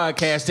fucking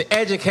podcast, to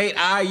educate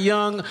our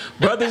young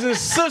brothers and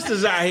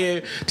sisters out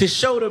here, to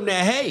show them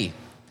that, hey,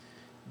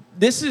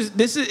 this is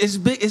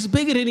it's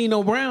bigger than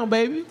Nino Brown,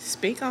 baby.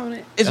 Speak on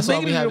it. It's That's why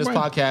bigger we than have Nino this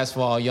Brown. podcast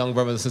for our young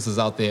brothers and sisters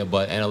out there,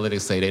 but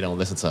analytics say they don't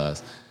listen to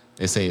us.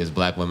 They say it's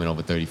black women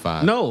over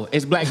 35. No,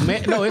 it's black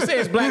men. No, it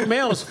says black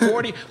males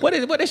 40. What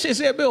that shit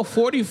said, Bill?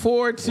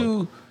 44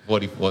 to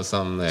 44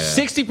 something there.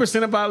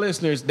 60% of our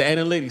listeners, the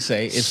analytics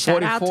say, is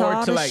Shout out to 44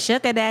 all to the like.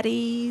 sugar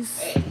daddies.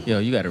 Yo,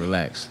 you gotta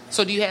relax.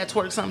 So do you have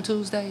twerk some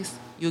Tuesdays?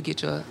 You'll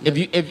get your.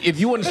 If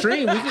you want to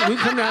stream, we can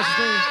come down and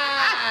stream.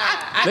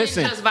 I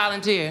Listen. didn't just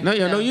volunteer. No,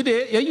 you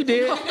did. Yeah, you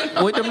did.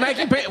 With them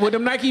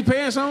Nike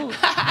pants on,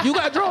 you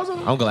got drawers on.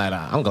 I'm so glad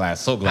I I just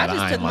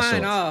took ironed my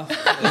mine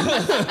shorts.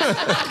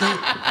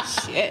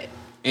 off. Shit.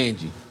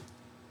 Angie,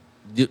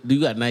 do you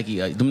got Nike?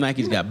 Them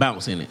Nikes got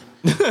bounce in it.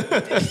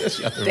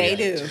 They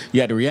do.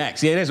 You had to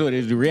react. Yeah, that's what it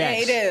is. The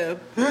react. They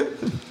do.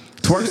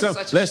 Twerk some.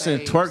 Such a Listen,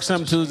 shame. twerk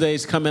some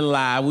Tuesdays coming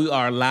live. We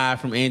are live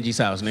from Angie's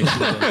house next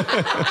Tuesday.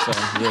 So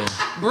yeah.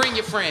 Bring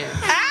your friend.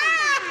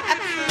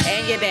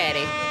 And your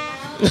daddy.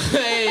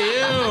 Hey,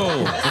 ew.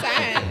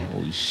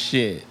 Oh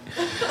shit.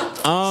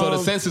 So the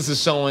census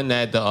is showing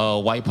that the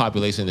white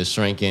population is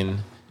shrinking.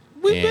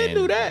 We been and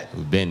knew that.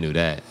 We've been knew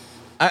that.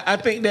 I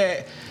think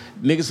that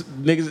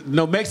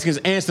Mexicans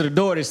answer the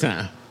door this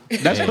time.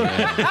 That's Yeah.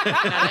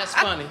 Now that's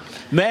funny.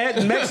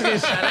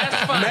 Mexicans,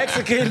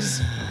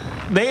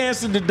 they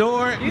answered the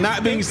door,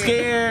 not being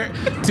scared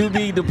to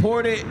be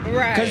deported.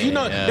 Right. Because, you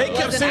know, Yeah. they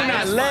kept Wasn't sending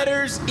out as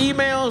letters,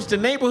 emails, the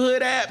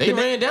neighborhood app. They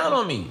ran down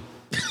on me.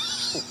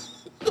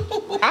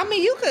 I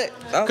mean, you could.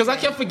 Because I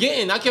kept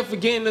forgetting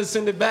to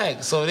send it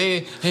back. So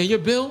hey, your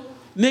bill?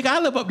 Nigga, I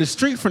live up the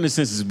street from the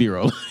Census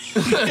Bureau.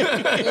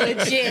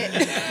 legit.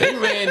 They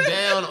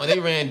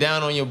ran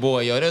down on your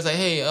boy, yo. They was like,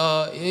 hey,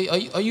 are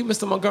you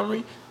Mr.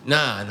 Montgomery?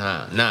 Nah.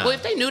 Well,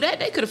 if they knew that,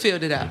 they could have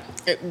filled it out.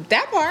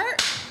 That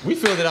part. We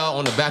filled it out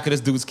on the back of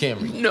this dude's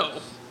Camry. No.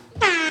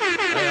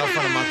 Right out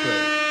front of my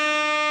crib.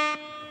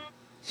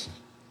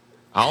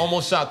 I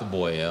almost shot the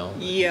boy, yo.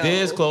 Yo.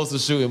 This close to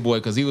shooting boy,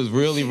 because he was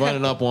really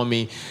running up on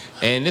me.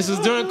 And this is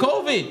during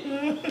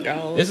COVID.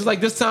 No. This is like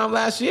this time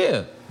last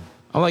year.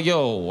 I'm like,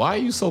 yo, why are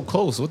you so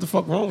close? What the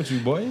fuck wrong with you,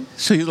 boy?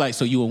 So he's like,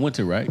 so you in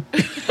winter, right?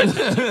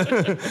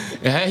 And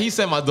had he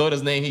said my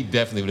daughter's name, he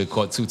definitely would have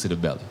caught 2 to the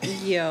belly.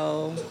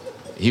 Yo.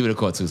 He would have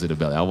caught 2 to the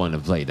belly. I wouldn't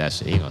have played that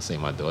shit. He gonna say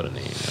my daughter's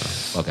name.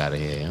 Fuck out of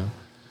here, yeah.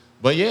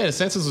 But yeah, the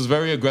census was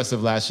very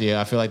aggressive last year.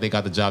 I feel like they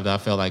got the job done. I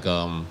feel like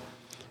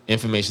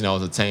information that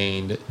was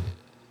attained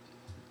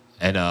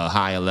at a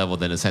higher level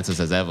than the census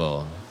has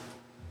ever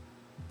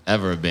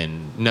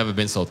been. Never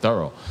been so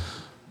thorough.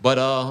 But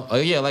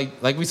yeah,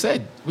 like we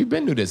said, we've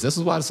been through this. This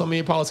is why so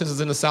many politicians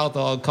in the South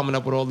are coming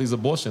up with all these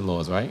abortion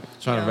laws, right?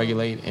 Trying to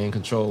regulate and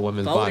control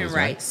women's Voting bodies,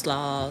 rights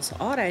laws,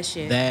 all that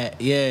shit. That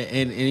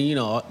and you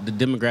know the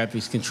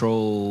demographics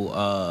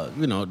control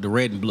you know the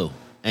red and blue.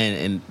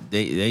 And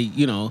they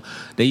you know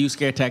they use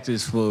scare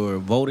tactics for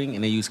voting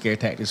and they use scare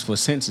tactics for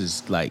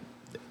census. Like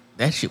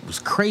that shit was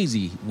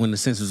crazy when the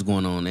census was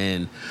going on,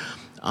 and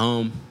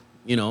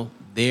you know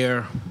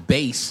their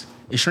base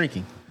is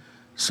shrinking.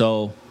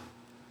 So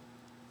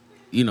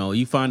you know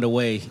you find a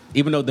way,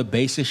 even though the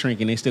base is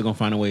shrinking, they still gonna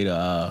find a way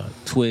to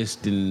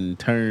twist and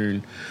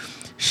turn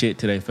shit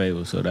to their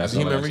favor. So that's As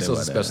a all I human gotta say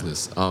resources about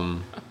specialist,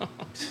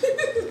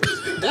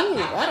 Ooh,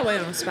 all the way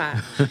on the spot.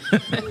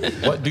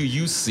 what do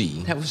you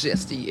see? That was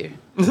yesteryear.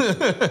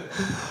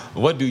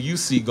 What do you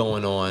see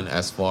going on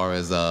as far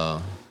as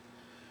I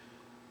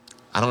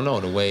don't know,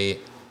 the way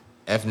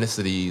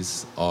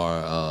ethnicities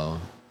are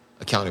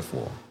accounted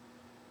for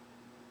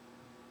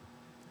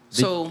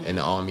So in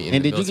the army And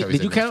the did you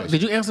military's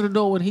did you answer the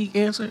door when he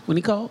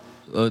called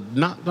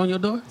knocked on your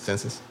door?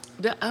 census?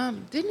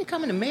 didn't it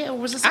come in the mail? Or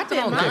was it I something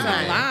did mine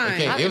online? online.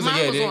 Okay,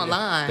 Mine was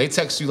online. They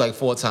text you like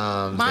 4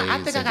 times. I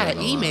think I got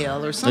an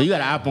email or So something. you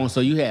got an iPhone, so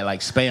you had like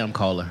spam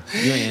caller.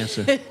 You ain't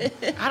answer.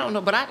 I don't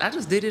know, but I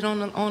just did it on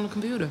the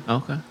computer.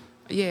 Okay.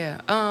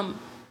 Yeah.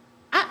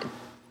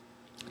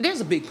 There's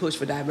a big push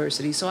for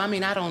diversity. So I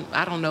mean, I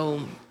don't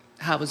know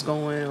how it's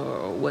going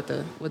or what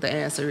the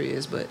answer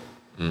is, but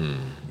you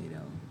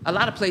know, a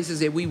lot of places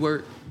that we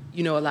work,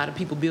 you know, a lot of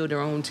people build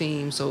their own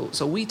teams.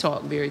 So we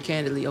talk very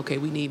candidly. Okay,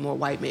 we need more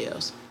white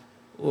males,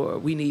 or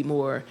we need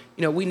more.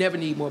 You know, we never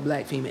need more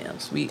black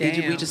females. We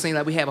just seem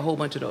like we have a whole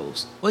bunch of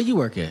those. Where you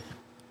work at?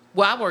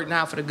 Well, I work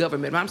now for the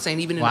government, but I'm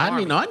saying even in Well, the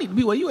army. I need to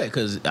be where you at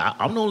because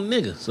I'm the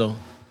only nigga. So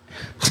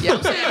Yeah,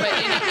 I'm saying, but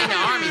in the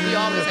army, we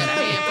always had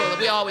a handful.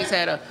 We always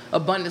had an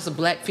abundance of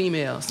black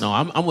females. no,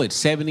 I'm with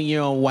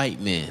 70-year-old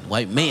white men,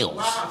 white males.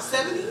 Wow,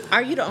 70?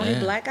 Are you the only Yeah.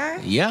 black guy?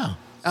 Yeah.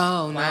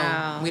 Oh no,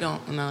 Wow. we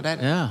don't. No, that.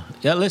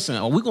 Yeah. Listen,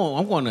 I'm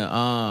going to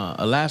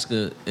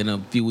Alaska in a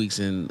few weeks,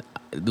 and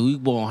we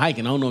go on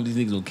hiking. I don't know if these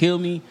niggas will kill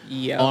me,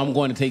 Yo. or I'm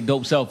going to take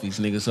dope selfies,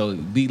 nigga. So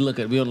be on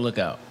the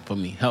lookout for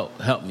me. Help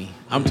me.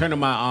 I'm turning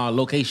my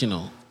location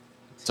on.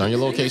 Turn your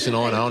location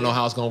on. I don't know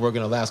how it's gonna work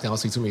in Alaska. I don't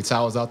see too many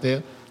towers out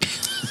there.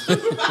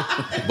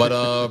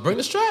 But bring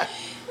the strap.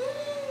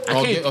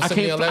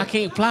 I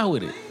can't fly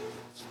with it.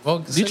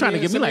 Well, You trying to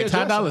give me like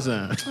 $10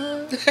 on?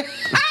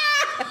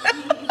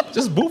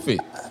 Just boof it.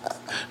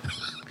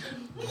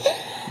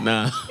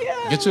 Nah.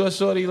 Get you a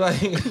shorty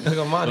like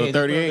a money.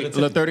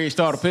 Little 38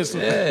 starter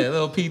pistol. Yeah, a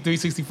little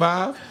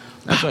P365.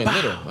 That joint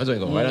little. That joint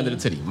go right under the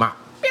titty. Mop.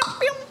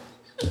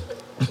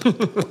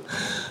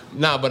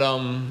 Nah, but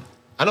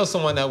I know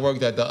someone that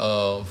worked at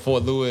the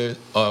Fort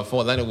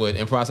Leonard Wood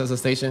in processor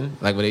station,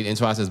 like where they in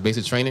process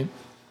basic training,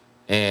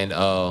 and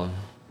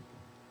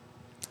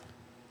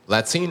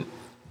Latin.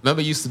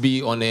 Remember, used to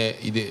be on there.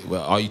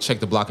 You check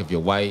the block if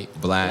you're white,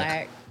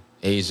 black,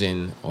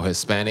 Asian, or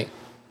Hispanic.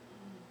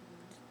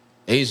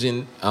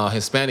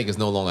 Hispanic is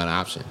no longer an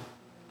option.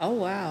 Oh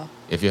wow.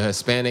 If you're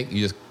Hispanic,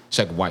 you just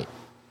check white.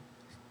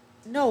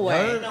 No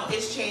way. No,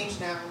 it's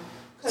changed now.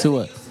 Because To it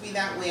what? used to be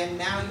that way, and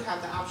now you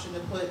have the option to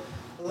put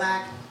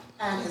black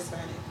and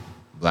Hispanic.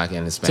 Black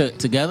and Hispanic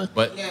Together?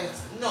 but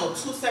Yes. No,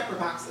 2 separate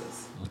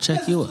boxes. I'll check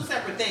That's you 2 up.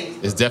 separate things.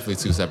 it's definitely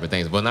 2 separate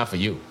things, but not for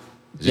you.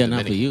 Yeah,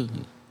 not for you.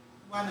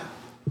 Why not?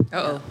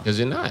 Uh-oh. Because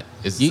you're not.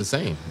 It's You- the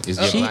same. It's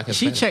just black and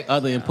She Hispanic. checked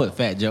other input,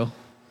 Fat Joe.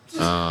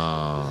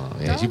 Oh,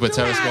 yeah. She put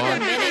Terrace Squad.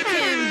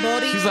 Dominican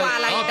Boricua She's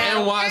like, like up that.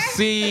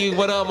 NYC.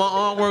 What up? My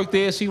aunt worked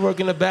there. She work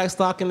in the back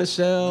stock in the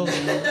shell.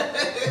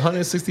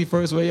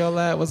 161st, where y'all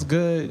at? What's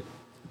good?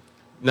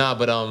 Nah,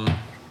 but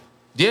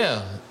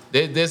yeah.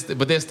 There's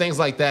things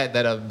like that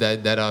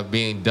are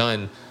being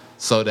done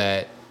so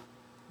that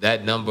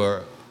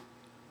number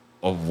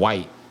of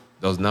white,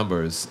 those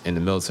numbers in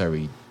the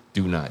military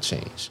do not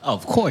change.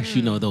 Of course,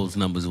 you know those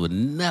numbers would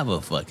never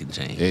fucking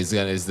change. It's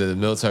the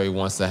military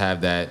wants to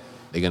have that.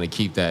 They're gonna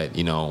keep that.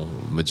 You know,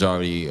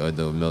 majority of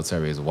the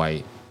military is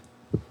white,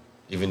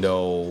 even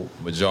though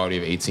majority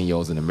of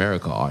 18-year-olds in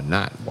America are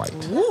not white.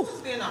 Who's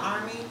been in the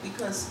army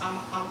because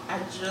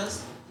I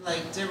just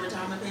like did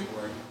retirement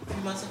paperwork a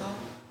few months ago.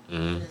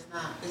 And it's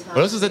not.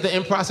 Well, this is at the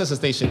in-processor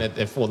station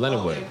at Fort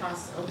Leonard Wood.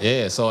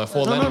 Okay. Yeah, so at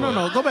Fort Leonard Wood.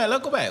 No. Go back.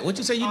 Let's go back. What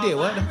you say you did?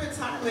 What? On my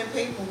retirement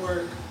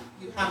paperwork,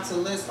 you have to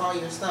list all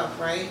your stuff,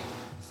 right?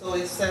 So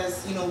it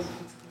says, you know,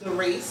 the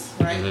race,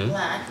 right? Mm-hmm.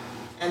 Black,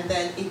 and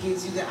then it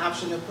gives you the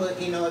option to put,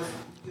 you know,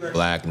 if you're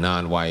Black,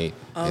 non-white,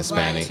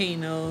 Hispanic.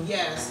 Latino.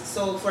 Yes.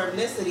 So for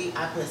ethnicity,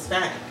 I put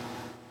Hispanic.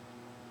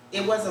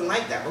 it wasn't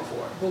like that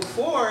before.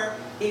 Before,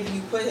 if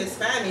you put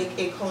Hispanic,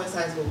 it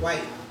coincides with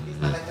white. It's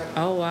not like that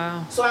before. Oh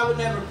wow. So I would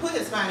never put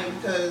Hispanic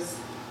because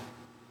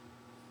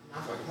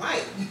I'm not fucking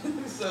white.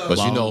 So, But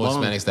you know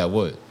Long. Hispanics that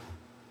would.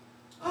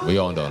 Oh, We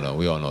all don't know.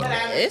 We all know But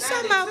that. I It's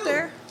understand some it, out too.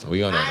 there.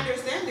 We all know. I that.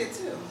 understand it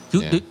too.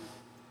 You, Yeah.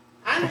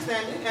 I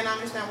understand it, and I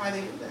understand why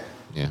they do that.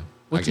 Yeah. I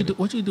what you get do? it.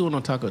 What you doing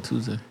on Taco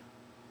Tuesday?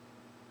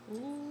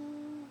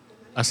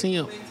 I seen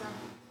you. See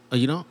Oh,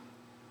 you don't?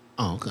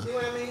 Oh, okay.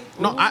 what I mean?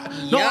 No,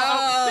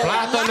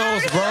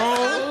 Plátanos,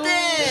 bro.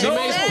 She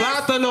makes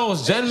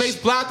plátanos. Jen makes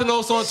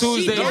plátanos on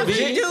Tuesdays, definitely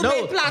B. do. No,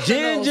 make plátanos.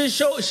 Jen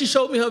just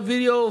showed me her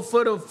video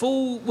for the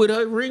food with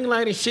her ring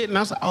light and shit, and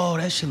I was like, oh,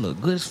 that shit look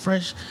good. It's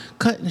fresh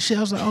cut and shit.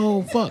 I was like,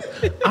 oh fuck,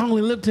 I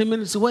only live 10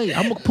 minutes away.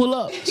 I'm gonna pull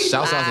up.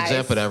 Shouts out to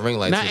Jen for that ring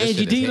light. Now too. This Angie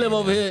shit D is live hitting.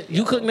 over here.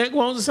 You cook neck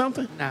bones or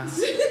something? Nah,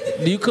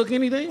 Do you cook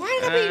anything? Why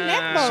did I be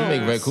neck bones? She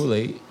make red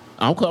Kool-Aid.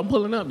 I'm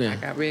pulling up then.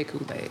 got red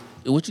Kool-Aid.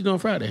 What you doing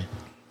Friday?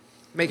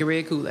 Make a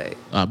red Kool-Aid.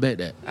 I bet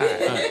that. All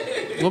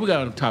right. What we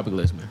got on the topic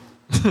list, man?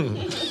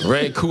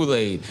 Red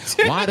Kool-Aid.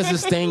 Why does it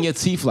stain your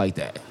teeth like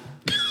that?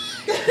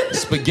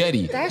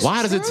 Spaghetti. That's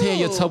Why does it tear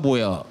your true.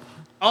 tubway up?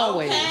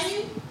 Always.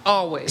 Okay.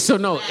 Always. So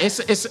no,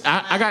 it's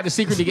I got the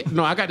secret to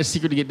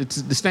get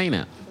the stain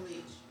out.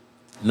 Bleach.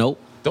 Nope.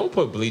 Don't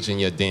put bleach in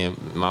your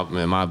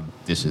my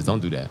dishes.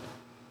 Don't do that.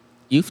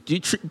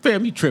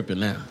 Fam, you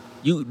tripping now.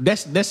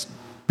 That's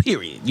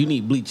period. You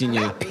need bleach in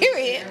your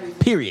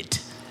period.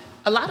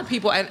 A lot of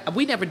people, and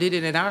we never did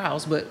it in our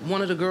house, but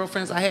one of the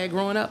girlfriends I had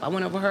growing up, I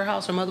went over her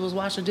house. Her mother was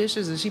washing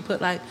dishes, and she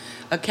put like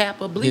a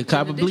cap of bleach Your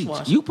cap in of the bleach.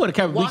 dishwasher. You put a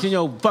cap of bleach in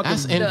your fucking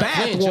That's in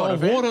bath Your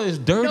water. water is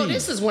dirty. No,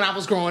 this is when I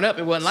was growing up.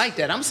 It wasn't like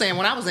that. I'm saying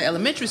when I was in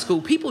elementary school,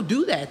 people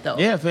do that though.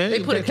 Yeah, fam. They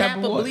You put a put a cap cap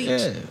of of water, bleach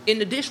yeah. in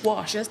the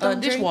dishwasher, Just don't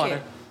drink dishwater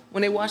it.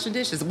 when they wash the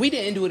dishes. We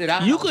didn't do it at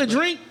our You house. could but-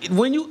 drink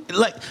when you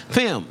like,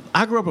 fam.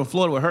 I grew up in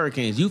Florida with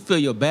hurricanes. You fill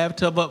your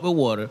bathtub up with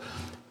water,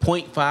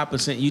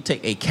 0.5%. You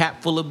take a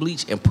cap full of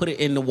bleach and put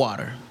it in the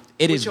water.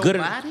 It with is your good.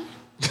 body?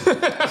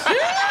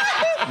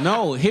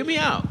 No, hear me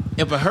out.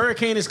 If a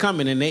hurricane is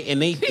coming and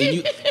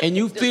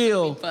you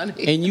feel funny.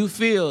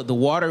 the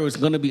water is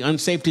going to be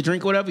unsafe to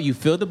drink, or whatever, you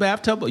fill the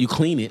bathtub, or you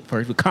clean it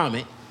first with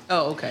comment.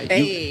 Oh, okay.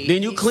 Hey,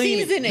 Then you clean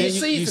it. season Then you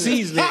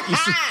season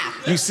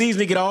it. You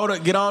season it. Get all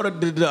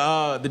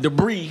the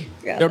debris,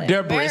 Yeah, the like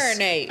debris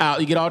marinate. out.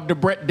 You get all the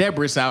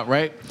debris out,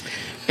 right?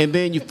 And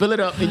then you fill it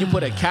up and you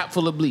put a cap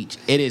full of bleach.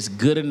 It is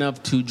good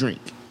enough to drink.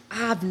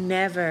 I've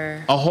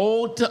never. A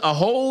whole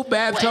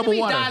bathtub Well, of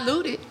water.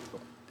 diluted.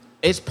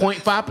 It's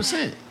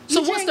 0.5%.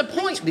 So You what's the drink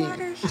point bleach then?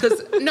 water?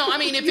 Because no, I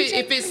mean if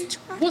it's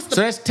what's the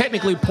So that's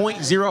technically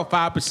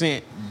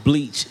 0.05%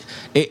 bleach.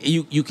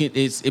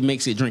 It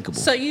makes it drinkable.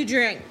 So you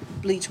drink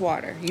bleach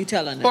water? You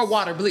telling us? or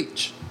water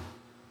bleach?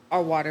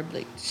 Or water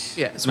bleach?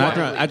 Yeah, it's No,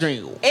 water I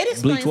drink It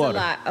explains bleach water.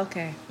 a lot.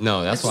 Okay.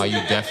 No, that's why you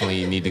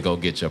definitely need to go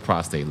get your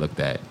prostate looked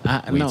at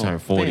when no, you turn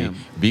 40. fam.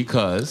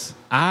 Because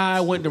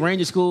I went to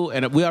Ranger School,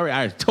 and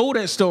I told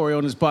that story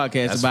on this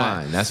podcast that's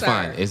about. fine. That's Sir.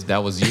 fine.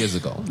 That was years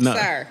ago. No.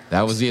 Sir.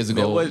 That was years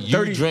ago. It was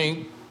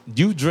 30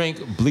 You drink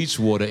bleach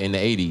water in the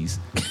 80s.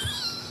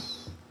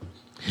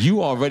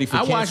 You are ready for I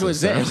watched cancer, what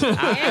Zach. sir.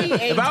 And you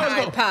ate If I was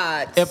Tide gonna-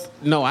 Pods.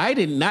 No, I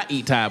did not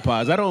eat Tide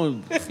Pods. I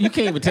don't. You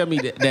can't even tell me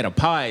that a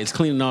pie is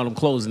cleaning all them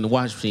clothes in the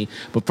washing machine.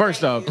 But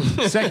first off,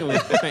 secondly,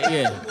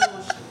 yeah,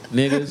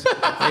 niggas,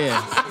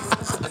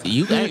 yeah.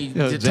 You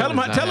Yo, tell them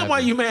Jen is not why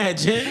happy. you mad,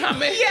 Jen. I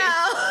mean,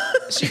 Yeah.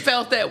 she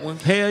felt that one.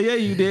 Hell yeah,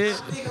 you did.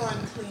 Big on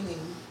cleaning.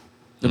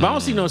 If I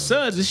don't see no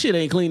suds, this shit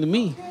ain't clean to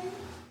me.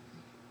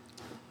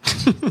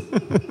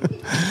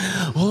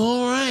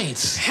 All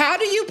right. How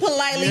do you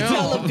politely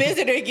tell a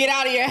visitor to get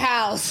out of your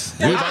house?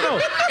 We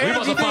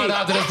about to find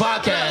out after this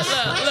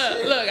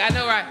podcast. Look, I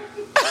know, right?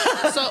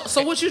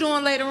 So what you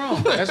doing later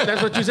on?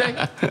 That's what you say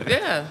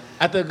Yeah.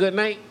 after a good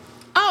night.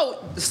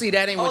 Oh, see,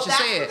 that ain't what you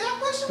said.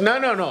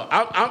 No.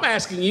 I'm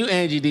asking you,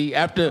 Angie D.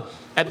 After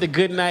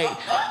good night,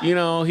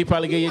 he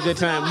probably gave you a good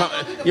time.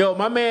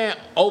 My man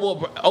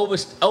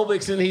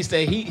Overextend, he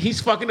said he's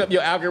fucking up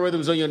your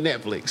algorithms on your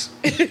Netflix.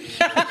 Or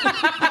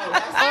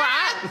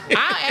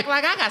I'll act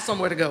like I got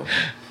somewhere to go.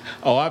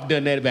 Oh, I've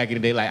done that back in the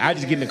day. Like I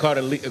just get in the car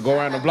to go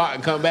around the block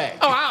and come back.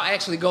 Oh, I'll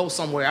actually go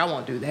somewhere. I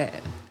won't do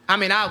that. I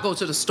mean, I'll go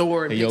to the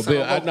store and Hey, get yo, some,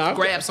 Bill, go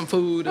grab some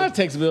food. I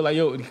text Bill like,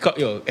 yo,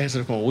 answer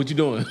the phone. What you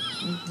doing?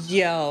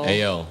 Yo. Hey,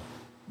 yo.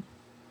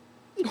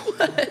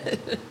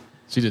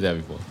 She did that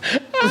before. So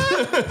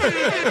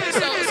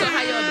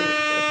how y'all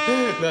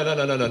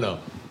doing? No.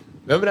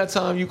 Remember that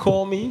time you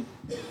called me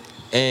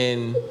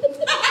and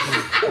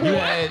you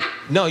had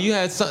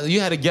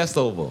a guest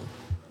over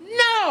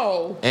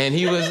No. and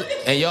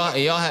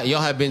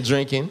y'all had been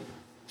drinking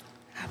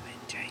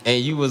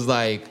and you was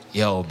like,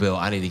 yo, Bill,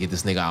 I need to get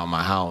this nigga out of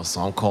my house,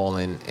 so I'm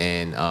calling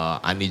and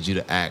I need you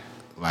to act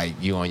like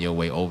you on your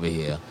way over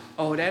here.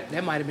 Oh,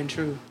 that might have been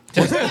true.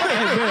 Bill,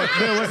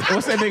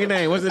 what's that nigga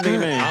name? What's that nigga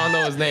name? I don't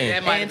know his name.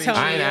 That might have been true.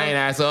 Antonio. I ain't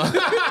asked her.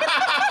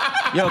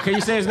 Yo, can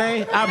you say his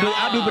name? I'll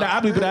bleep it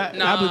out.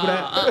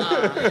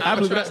 I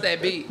don't trust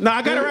that beat. No,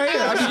 I got it right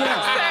here. I'll bleep it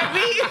out.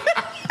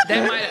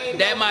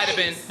 That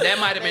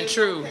might have been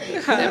true.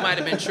 That might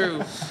have been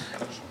true.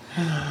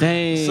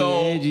 Dang,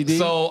 Angie D.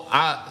 So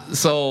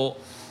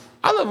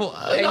I live.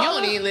 And you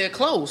don't even live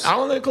close. I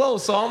don't live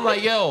close, so I'm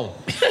like, yo.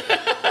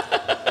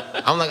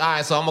 I'm like, all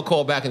right, so I'm gonna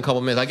call back in a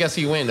couple minutes. I guess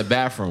he went in the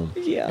bathroom.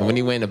 Yeah. And when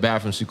he went in the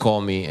bathroom, she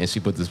called me and she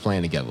put this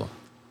plan together.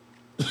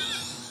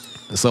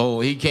 So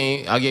he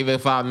came. I gave it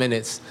 5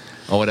 minutes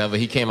or whatever.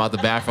 He came out the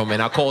bathroom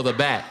and I called her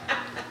back.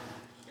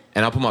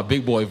 And I put my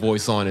big boy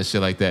voice on and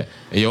shit like that.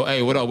 And yo,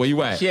 hey, what up? Where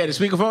you at? She had the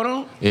speakerphone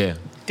on? Yeah.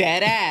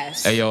 Dead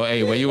ass. Hey, yo,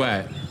 hey, where you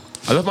at?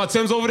 I left my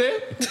Timbs over there.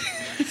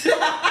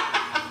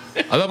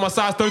 I left my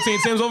size 13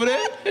 Timbs over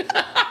there.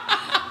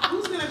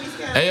 Who's gonna be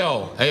scared?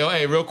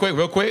 Hey, real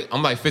quick.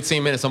 I'm like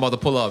 15 minutes. I'm about to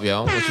pull up,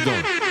 yo. What you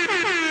doing?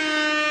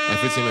 Like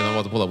 15 minutes. I'm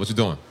about to pull up. What you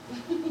doing?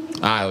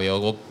 All right,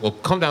 yo. Well,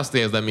 come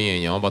downstairs. Let me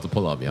in, yo. I'm about to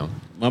pull up, yo.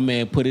 My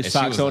man put his And she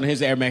socks was on like-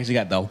 his Air Max and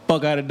got the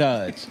fuck out of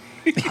Dodge.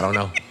 I don't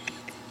know.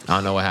 I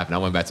don't know what happened. I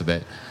went back to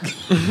bed.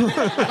 But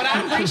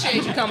I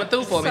appreciate you coming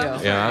through for me, though.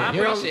 Yeah, I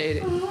you know- appreciate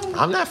it.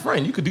 I'm not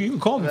friend. You can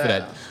call me for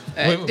that.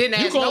 Didn't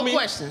You ask call no me-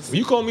 questions. When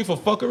you call me for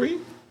fuckery,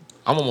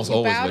 I'm almost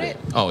always about with it?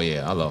 it. Oh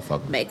yeah, I love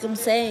fuckery. Make them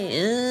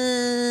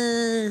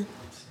say,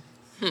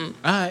 All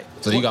right.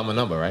 So you got my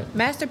number, right?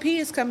 Master P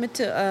is coming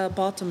to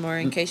Baltimore,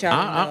 in case y'all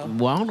don't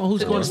know. Well, I don't know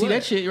who's going to see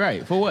that shit.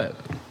 Right. For what?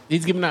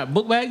 He's giving out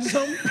book bags or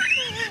something?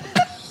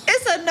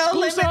 It's a no Who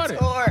limit started?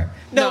 tour.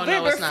 No,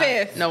 November it's not.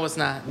 5th. No, it's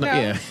not. No?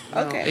 Yeah.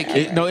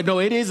 Okay. No, No,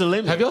 it is a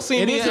limit. Have y'all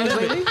seen it me is a and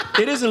limit.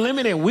 It is a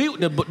limit, and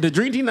the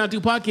Dream Team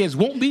 92 podcast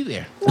won't be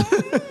there.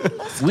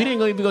 We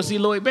didn't even go see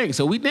Lloyd Banks,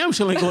 so we damn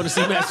sure ain't going to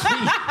see Master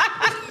P.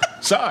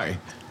 Sorry,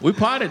 we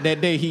potted that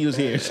day he was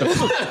here. So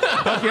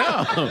fuck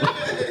y'all.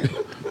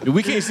 If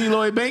we can't see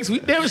Lloyd Banks, we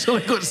damn sure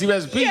ain't going to see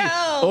Master P.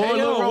 Yo. Or Hey,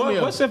 Lil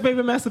Romeo. what's your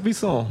favorite Master P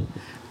song?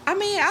 I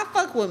mean, I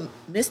fuck with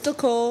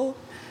Mystical,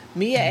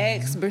 Mia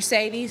X,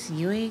 Mercedes.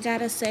 You ain't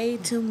gotta say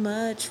too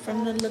much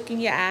from the look in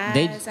your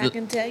eyes. I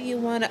can tell you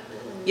wanna.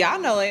 Y'all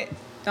know it.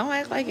 Don't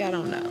act like y'all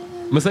don't know.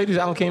 Mercedes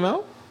album came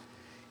out?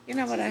 You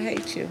know what? I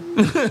hate you.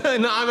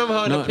 No, I remember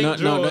her in the No, pink no,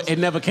 drawers. it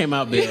never came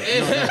out big. Yo,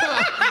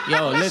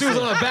 She was listen.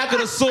 on the back of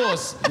the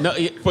source No,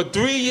 for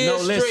 3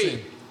 years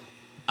straight.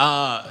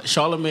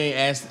 Charlamagne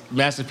asked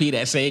Master P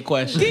that same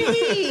question,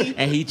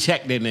 and he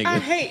checked that nigga. I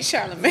hate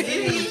Charlamagne.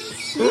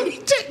 He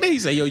checked that. He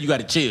said, "Yo, you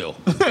gotta chill."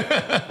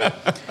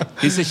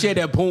 He said, "She had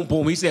that boom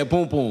boom." He said,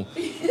 "Boom boom."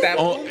 That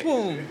Oh, boom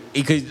boom.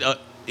 Because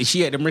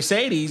she had the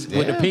Mercedes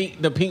with the pink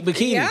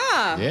bikini.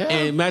 Yeah. Yeah.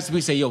 And Master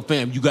P said, "Yo,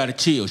 fam, you gotta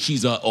chill.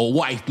 She's a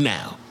wife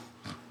now."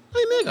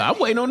 Hey, nigga, I'm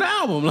waiting on the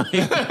album. Like,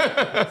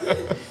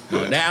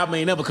 no, that album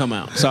ain't never come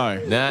out.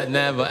 Sorry.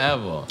 Never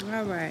ever. All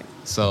right.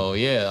 So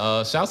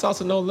yeah, shouts out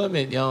to No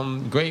Limit.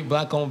 Great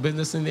black-owned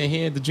business in there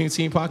here at the Dream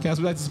Team Podcast.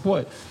 We like to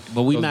support.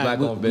 But we those not.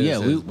 black-owned We, yeah,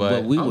 businesses,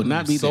 but we would I'm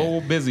not be so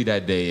there. busy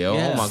that day, yo.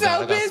 Yeah. Oh my So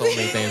god, I got so busy.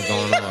 many things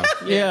going on.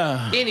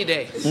 Yeah. Any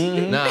day.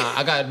 Nah,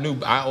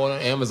 I ordered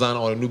on Amazon. I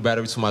ordered new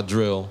batteries for my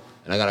drill,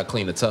 and I gotta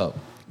clean the tub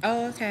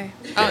Oh, okay.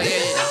 Oh,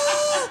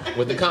 yeah.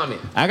 with the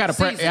comment. I gotta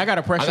pressure I got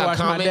wash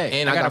my comment deck.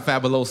 and I got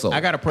Fabuloso. I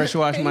gotta pressure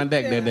wash my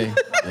deck that day.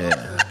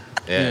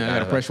 Yeah, I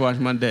gotta pressure wash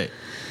my deck.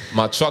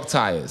 My truck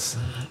tires.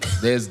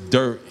 There's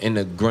dirt in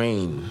the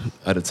grain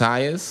of the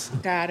tires.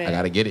 Got it. I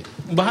gotta get it.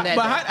 But, That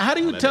but day. how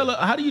do you tell her?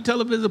 How do you tell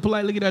a visitor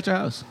politely get out your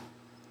house?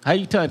 How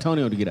you tell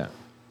Antonio to get out?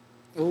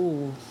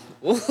 Ooh.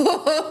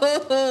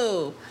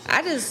 Ooh.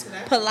 I just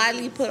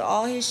politely put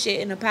all his shit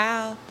in a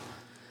pile.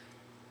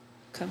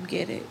 Come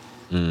get it.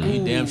 He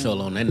damn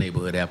sure on that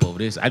neighborhood app over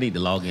this. I need to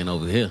log in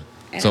over here.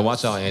 And So I'm-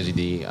 watch out, Angie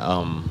D.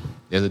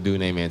 There's a dude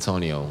named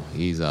Antonio.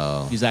 He's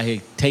He's out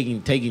here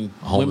taking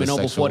women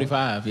over Homosexual.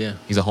 45. Yeah.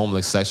 he's a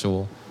homeless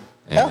sexual.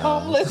 And, A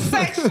homeless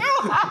sexual.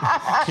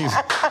 he's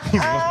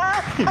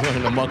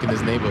running amok in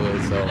his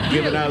neighborhood. So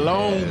Giving out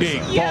long dick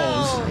balls.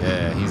 Yo.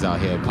 yeah, he's out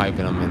here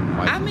piping them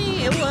and I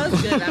mean, it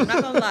was good. I'm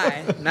not gonna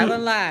lie. Not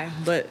gonna lie.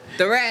 But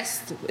the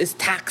rest is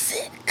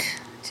toxic.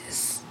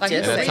 Like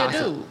Just you say say no.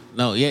 you do.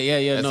 No, yeah.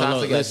 as No,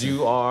 toxic as listen.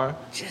 you are,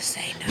 Just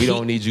say no. we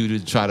don't need you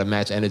to try to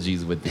match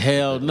energies with.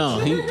 Hell no.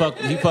 He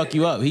fuck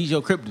you up. He's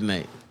your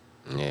kryptonite.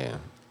 Yeah.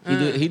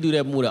 He do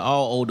that more to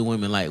all older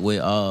women. Like with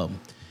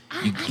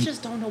I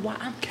just don't know why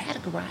I'm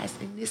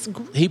categorized in this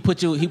group. he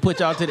put y'all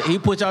to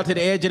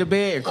the edge of the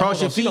bed and cross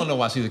Oh, your She feet. don't know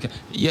why she's a kid.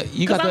 Yeah,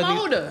 you got 'Cause that. I'm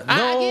older. I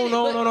get it,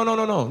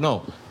 but-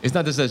 No. It's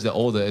not just as the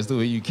older. It's the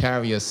way you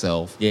carry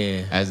yourself.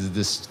 Yeah. As a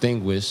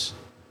distinguished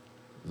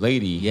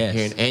lady.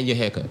 Yes. And your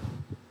haircut.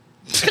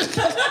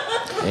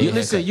 You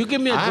listen, you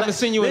give me a I haven't glass-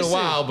 seen you in a listen,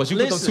 while, but you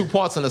put them listen. 2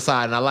 parts on the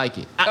side, and I like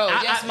it. Oh,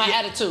 that's my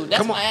attitude.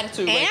 That's my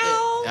attitude right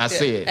Ow. I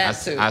see it.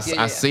 Attitude.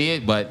 I see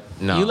it, but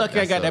no. You lucky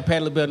I that's got that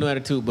Patti LaBelle no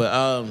attitude,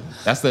 but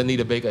That's the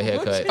Anita Baker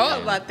haircut. What you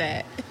know about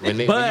that? When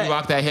you But-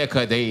 rock that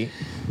haircut, we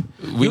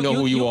know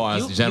who you are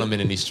as gentlemen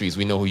in these streets.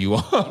 We know who you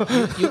are.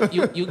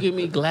 you give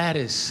me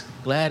Gladys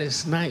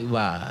Knight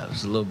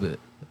vibes a little bit.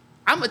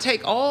 I'm gonna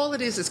take all of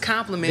this as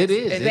compliments. It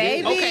is, and- it is.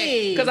 Baby.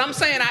 Okay, because I'm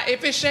saying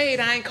if it's shade,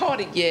 I ain't caught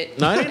it yet.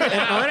 No, it ain't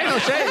no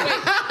shade.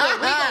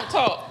 Look, we gonna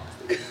talk.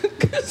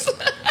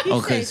 He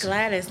Okay. said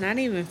Gladys, not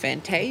even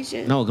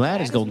Fantasia. No,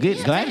 Gladys go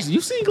get Gladys. You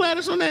seen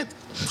Gladys on that?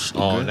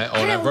 On that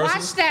didn't verse.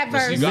 watch that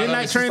verse.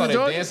 Midnight Train to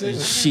Georgia? Dancing.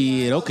 Shit,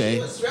 He okay.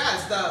 was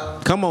dressed though.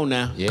 Come on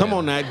now. Yeah. Come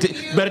on now.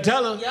 Better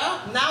tell her.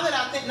 Yup. Now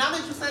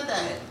that you said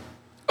that.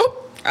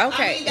 Okay.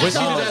 I mean, When she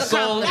did that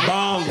song,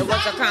 Bomb. It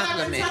was a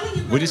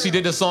compliment. when did she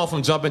did the song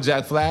from Jumpin'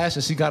 Jack Flash,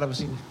 and she got up,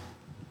 she.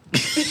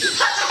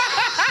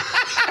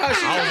 I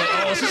was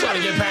like, oh, she's trying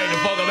to get paid to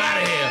fuck up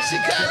out of here.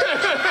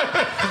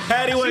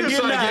 Patty She wasn't was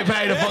getting trying to get that.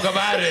 paid to fuck up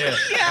out of here.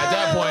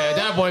 At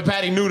that point,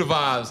 Patty knew the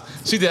vibes.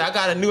 She did. I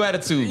got a new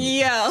attitude.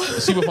 Yo.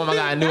 She performed. I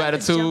got a new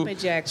attitude. Jumpin'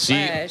 Jack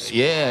Flash.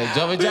 Yeah,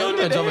 Jumpin'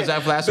 Jack. Jumpin'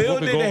 Jack Flash. Bill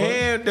Whoopi did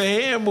Goldberg. the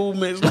hand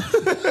movements.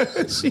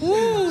 She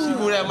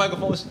moved that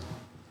microphone.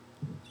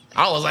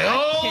 I was like,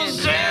 oh cannot.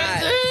 shit,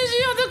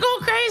 she have to go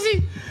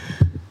crazy.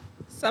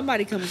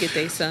 Somebody come get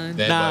their son.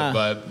 Nah.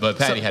 But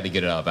Patty had to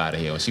get it up out of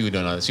here. When she was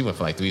doing, she went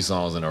for like 3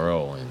 songs in a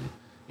row, and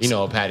you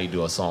know Patty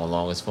do a song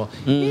long as fuck.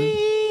 Yeah,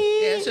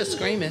 it's just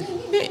screaming.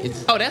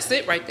 Oh, that's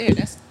it right there.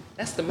 That's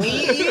the move.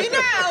 You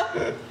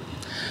know.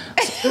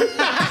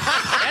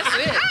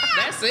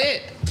 That's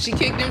it. She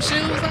kicked them shoes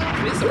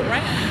off. It's a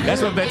wrap.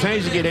 That's what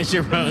Fantasia get that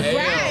shit from.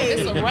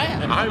 It's a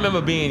wrap. I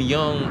remember being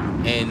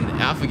young, and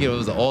I forget it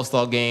was an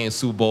All-Star game,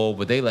 Super Bowl,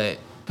 but they let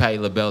Patti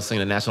LaBelle sing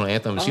the national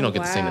anthem. She Oh, don't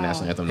get to sing the wow.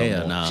 national anthem no Hell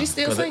more. no. She's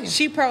still 'Cause it- singing.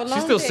 She prolonged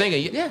She's still it.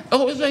 singing. Yeah.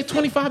 Oh, it's like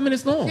 25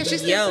 minutes long. Yeah,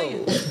 she's still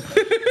singing.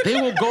 They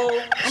will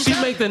go. She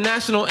make the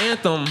national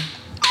anthem.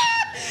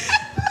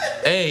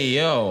 Hey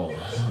yo,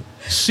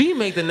 she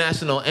make the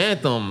national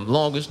anthem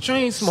longest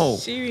train smoke,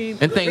 She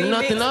and think remixed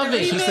nothing of the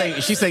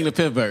it. She sang the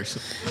 5th verse.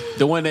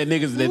 The one that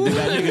niggas that got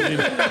niggas in.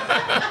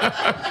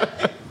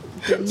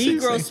 The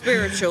Negro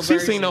spiritual She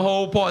version. seen the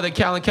whole part that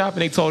Colin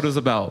Kaepernick told us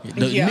about.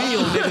 The Yeah. kneel,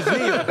 niggas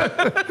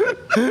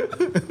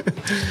kneel.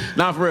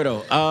 Nah, for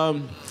real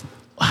though.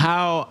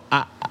 How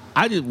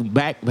I just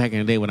back in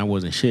the day when I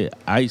wasn't shit,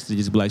 I used to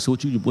just be like, so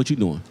what you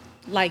doing?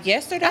 Like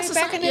yesterday, That's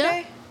back in the yeah.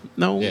 day?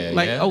 No,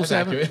 like that's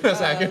 07. accurate.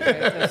 That's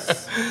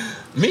accurate.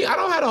 Me, I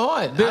don't have a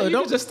heart. Bill, You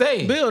can just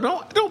stay. Bill,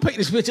 don't paint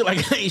this picture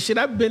like I ain't shit.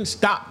 I've been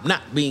stopped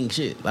not being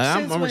shit. Like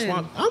Since I'm when?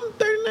 I'm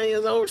 39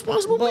 years old,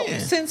 responsible Well, man.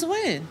 since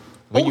when?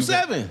 When you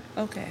 07.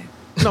 Okay.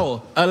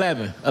 No,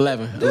 11.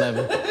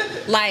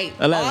 Like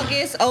 11.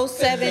 August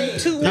 07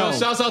 to Yo,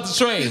 shouts out to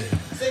Trey.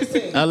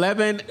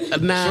 11,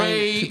 9,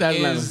 Trey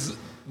 2011. is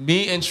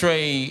me and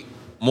Trey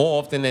more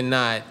often than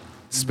not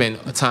spend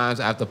times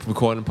after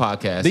recording the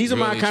podcast. These are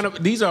really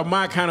these are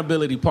my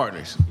accountability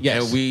partners.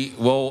 Yes.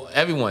 And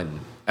everyone,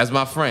 as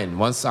my friend,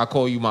 once I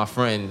call you my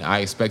friend, I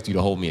expect you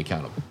to hold me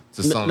accountable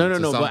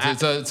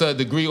to to a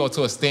degree or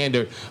to a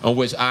standard on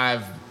which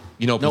I've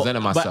presented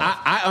myself. But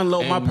I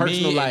unload my And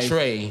personal me life. and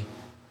Trey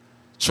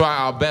try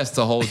our best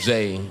to hold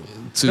Jay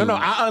to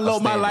I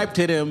unload my life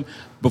to them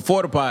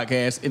before the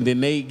podcast, and then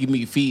they give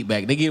me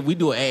feedback. We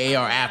do an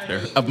AAR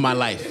after of my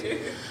life.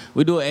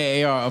 We do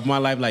an AAR of my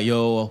life, like,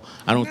 yo,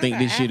 I don't think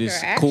this shit is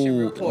after action cool.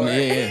 report.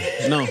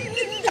 Yeah, no.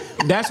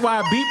 That's why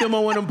I beat them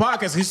on one of them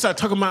podcasts. He started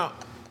talking about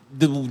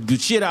the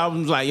shit. I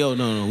was like, yo,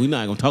 no, we're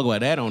not gonna talk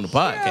about that on the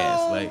podcast.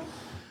 Yo. Like,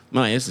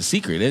 man, it's a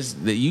secret.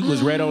 You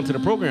was read on to the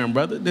program,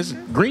 brother. This is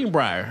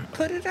Greenbrier.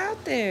 Put it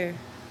out there.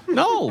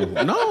 No.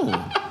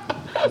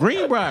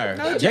 Greenbrier.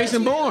 No,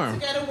 Jason To Bourne.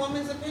 get a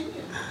woman's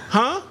opinion.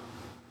 Huh?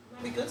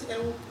 It'd be good to get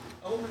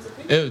a woman's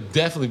opinion. It would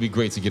definitely be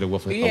great to get a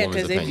woman's Yeah, opinion.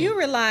 because if you're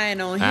relying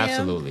on him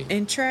Absolutely.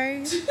 and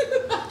Trey,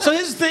 So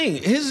here's the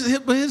thing. Here's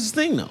the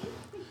thing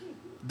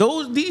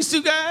though. These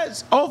two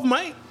guys off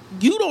mic,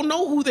 you don't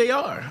know who they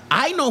are.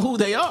 I know who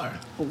they are.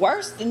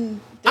 worse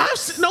than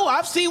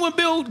I've seen when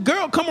Bill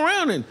Girl come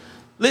around and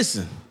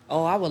listen.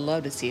 Oh, I would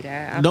love to see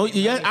that. No,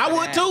 yeah, I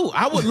would too.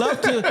 I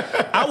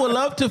would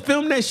love to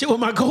film that shit with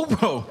my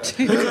GoPro.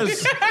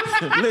 Because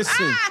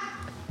listen.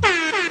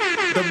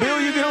 The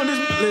Bill you get on this,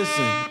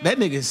 listen, that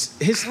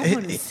nigga's I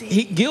wanna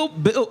see.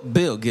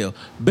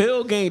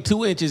 Bill gained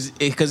 2 inches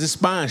because his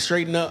spine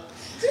straightened up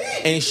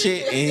and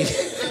shit. And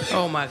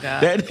Oh my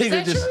God. that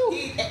nigga just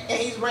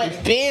He's ready.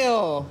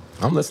 Bill,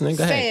 I'm listening.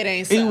 Go say ahead. it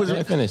ain't he so. was Let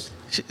me finish.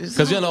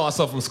 Because I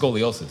suffer from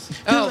scoliosis.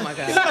 Oh my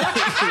God.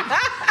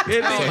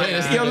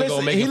 Yo,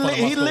 listen,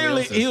 he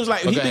literally, he was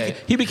like,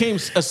 he became a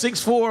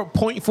 6'4"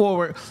 point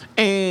forward,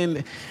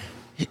 and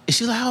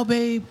she's like, "Oh,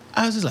 babe,"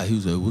 I was just like, he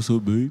was like, "What's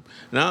up, babe?"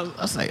 And I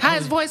was like, How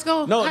his voice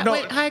go?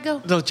 Wait, how it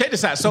go? No, check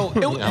this out. So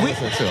we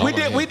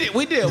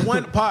did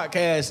one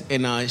podcast,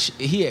 and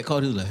he had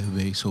called. He was like,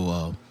 "Hey, babe,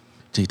 so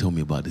Jay told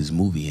me about this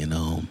movie, and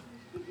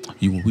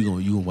you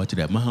gonna watch it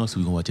at my house, or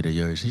we gonna watch it at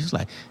yours?" She's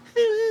like,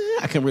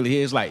 I can't really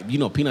hear. It's like,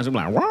 Peanuts. I'm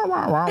like, wah,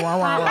 wah, wah, wah, wah,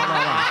 wah,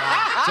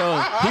 wah.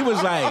 So he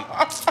was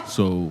like,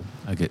 so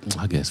I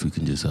guess we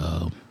can just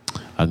I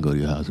can go to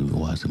your house and we can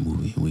watch the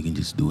movie and we can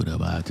just do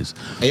whatever.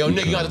 Hey, yo,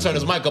 nigga, you got to turn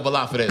his mic up a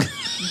lot for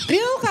this.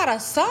 Bill got a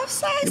soft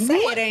side. Say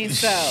it ain't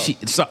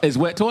so. It's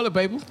wet toilet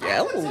paper.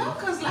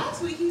 Because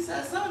last week he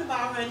said something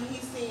about her and he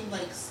seemed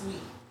like sweet.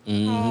 I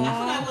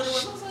forgot what it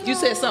was. You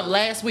said something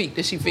last week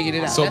that she figured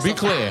it out. So That's be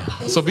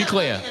okay.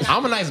 clear.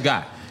 I'm a nice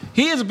guy.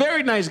 He is a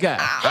very nice guy.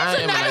 I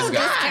am a I nice don't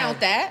guy. discount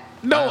that.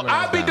 No, I am a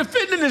nice I'll be guy.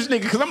 defending this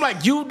nigga because I'm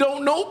like, you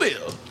don't know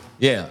Bill.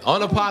 Yeah,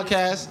 on the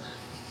podcast,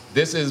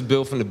 this is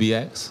Bill from the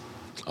BX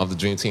of the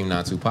Dream Team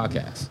 92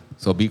 podcast.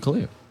 So be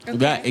clear.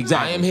 Right,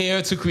 exactly. I am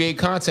here to create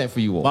content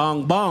for you all.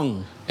 Bong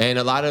bong. And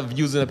a lot of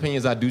views and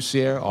opinions I do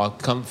share are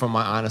come from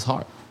my honest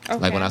heart. Like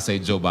Okay. when I say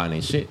Joe Biden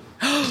ain't shit.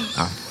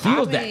 I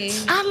feel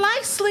that. I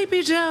like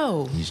Sleepy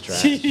Joe. He's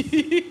trash.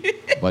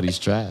 But he's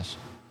trash.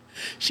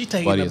 She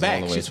taking But it he's all back.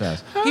 the way She's- trash.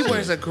 He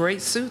wears a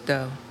great suit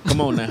though.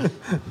 Come on now.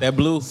 That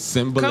blue.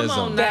 Symbolism. Come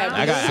on now.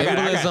 I got-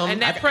 Symbolism.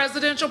 And that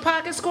presidential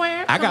pocket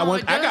square. I got Come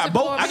one. on, I does got it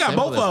both. for I me. got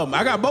both of them.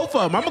 I got both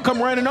of them. I'm gonna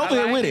come running over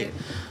here like with it.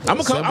 I'm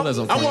gonna come.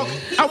 Symbolism,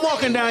 I'm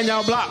walking down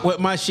y'all block with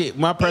my shit,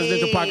 my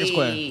presidential pocket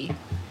square. Hey.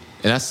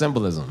 And that's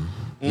symbolism.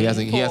 He Poor.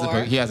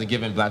 hasn't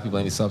given black people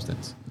any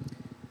substance.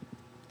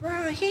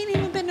 Bro, he ain't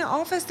even been in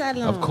office that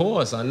long. Of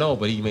course, I know,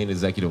 but he made an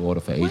executive order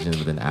for Asians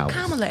within hours.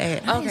 Kamala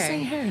at? I ain't Okay.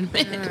 seen her in a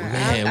minute.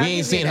 Man, we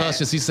ain't seen her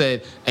since he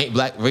said ain't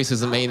black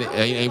racism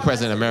ain't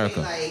present in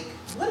America. Like,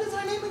 what is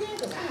her name again?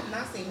 Because I have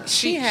not seen her.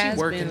 She has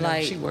working been though.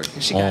 like- she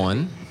working. She got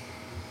On.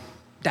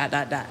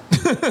 dot.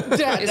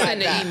 It's in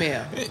the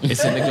email.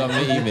 It's in the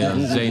government email.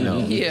 Jay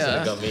knows. It's in Yeah.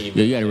 the government email.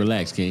 Yo, you gotta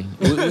relax, King.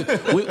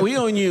 We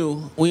on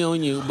you. We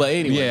on you. But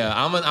anyway. Yeah,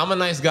 I'm a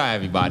nice guy,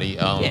 everybody.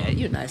 Yeah,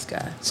 you're a nice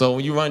guy. So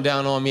when you run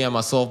down on me at my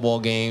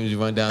softball games, you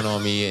run down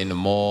on me in the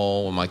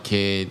mall with my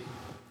kid,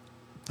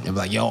 and be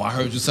like, yo, I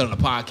heard you said on the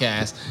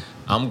podcast.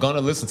 I'm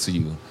gonna listen to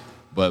you.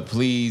 But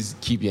please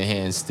keep your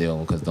hands still,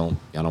 because I don't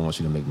want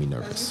you to make me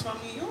Because nervous. she's from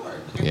New York.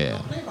 Yeah.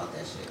 Don't play about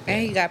that shit.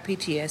 And he got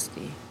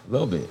PTSD. A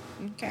little bit.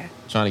 Okay.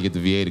 Trying to get the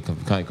VA to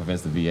kind of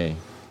convince the VA.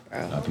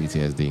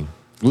 PTSD.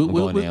 We I'm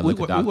going there and look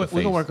the doctor gonna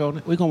face. work on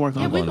it. We gonna work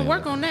on Yeah, it. we going can there.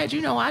 work on that. You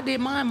know, I did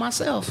mine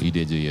myself. You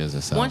did your years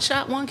yourself. One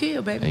shot, one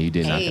kill, baby. And you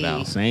did knock it Hey.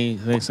 out. Same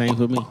for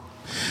me. You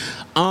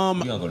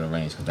gonna go to the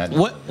range because that.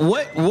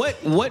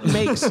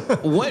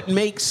 What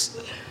makes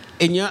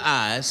in your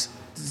eyes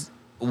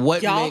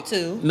what Y'all make-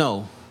 too.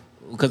 No,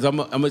 because I'm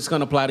just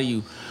gonna apply to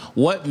you.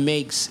 What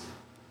makes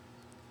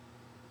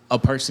a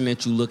person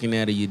that you looking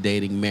at or you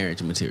dating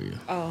marriage material?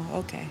 Oh,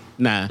 okay.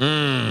 Nah,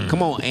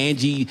 come on,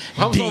 Angie.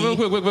 Hold D. on,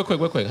 real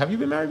quick. Have you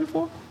been married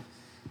before?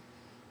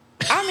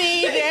 I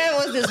mean, there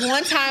was this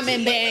one time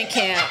in band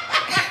camp.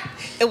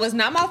 It was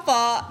not my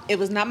fault. It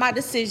was not my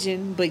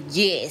decision, but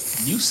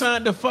yes. You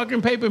signed the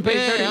fucking paper and paid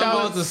Yeah, $30. I'm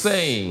about to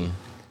say.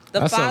 The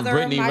That's some father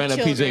Brittany of my Renner,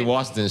 children. PJ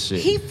Washington shit.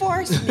 He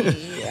forced me.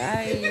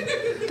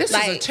 This is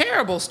a Like-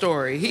 terrible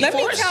story. He Let me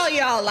forced- tell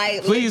y'all,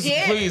 like, Please,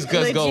 legit, let's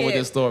go with legit.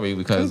 this story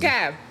because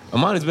Okay.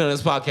 Amani's been on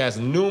this podcast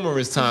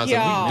numerous times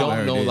and Y'all. we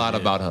don't know a lot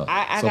about her.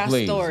 I so got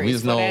please, stories we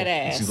just for know that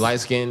ass. she's light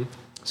skinned.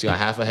 She got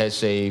half a head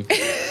shaved.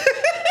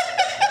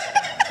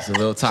 It's a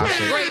little top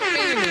shit. Great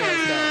females,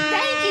 though.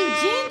 Thank you.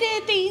 Jen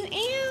did these.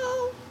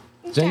 Ew.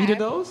 Jen, you Okay. did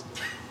those?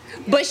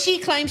 But she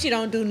claims she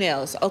don't do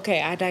nails.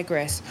 Okay, I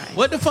digress.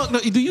 What the fuck?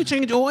 Do you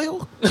change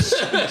oil?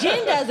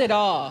 Jen does it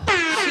all.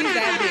 She's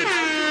that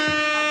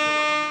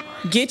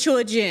bitch. Get you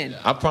a Jen.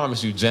 I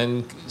promise you,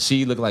 Jen,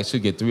 she looked like she'll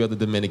get 3 other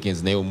Dominicans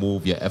and they will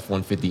move your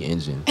F-150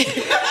 engine.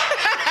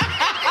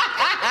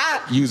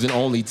 Using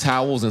only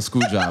towels and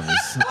screwdrivers.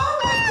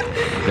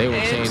 They will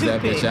change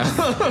that bitch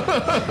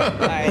out.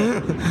 Like,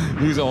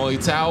 Using only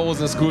towels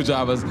and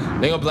screwdrivers.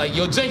 They gonna be like,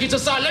 yo, Jen, get your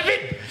side, let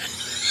it.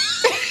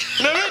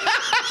 Let it.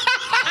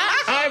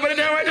 All right, put it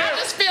down right I there.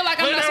 just feel like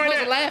I'm not supposed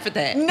to laugh at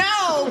that.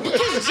 no,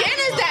 because Jen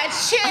is that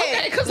shit.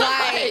 Okay, because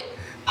I'm like,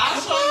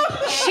 I'll show you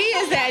She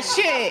is that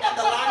shit.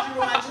 the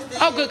laundry room I just did.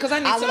 oh, good, because I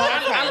need I some. love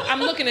her.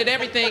 I'm looking at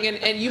everything,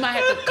 and you might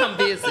have to come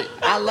visit.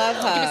 I love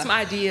Give me her. some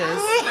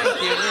ideas.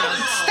 Thank you. Yeah.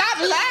 Stop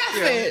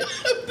laughing.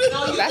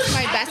 That's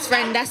my best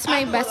friend. That's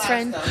my best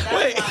friend.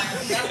 Wait.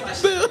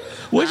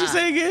 What'd you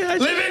say again?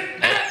 Live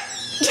it.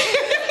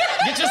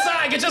 Get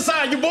your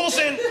side. You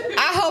bullshitting.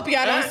 I hope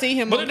y'all don't see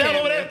him Put on it down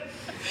over camera. there.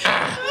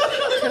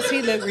 Because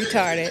he look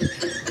retarded.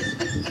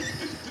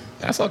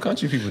 That's how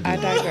country people do. I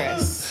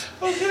digress.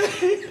 Hood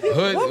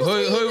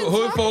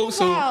folks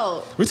who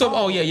about? we talking.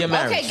 Oh yeah, your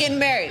marriage. Okay, getting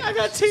married. I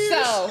got tears.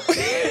 So,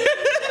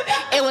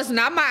 it was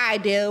not my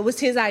idea. It was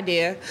his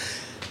idea.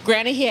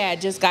 Granted, he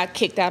had just got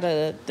kicked out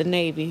of the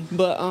Navy.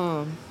 But,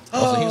 Oh,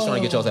 so he was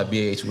trying to get y'all at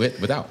BH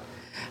without.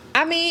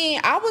 I mean,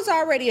 I was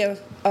already a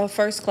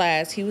first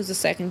class. He was a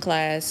second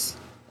class.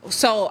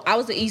 So, I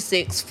was an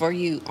E6 for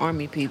you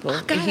Army people.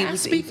 God, and he I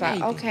was speak E5.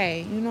 Navy.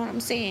 Okay, you know what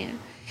I'm saying?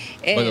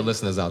 For the And,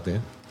 listeners out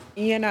there,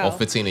 you know. all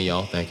 15 of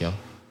y'all, thank y'all.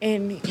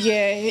 And,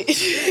 yeah.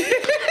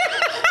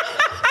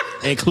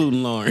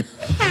 Including Lauren.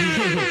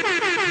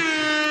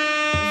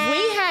 We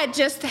had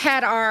just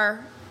had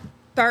our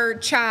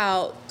third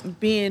child,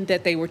 being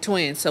that they were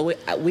twins. So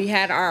we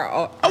had our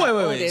Oh, wait.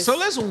 oldest. So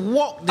let's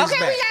walk this Okay,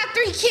 back. we got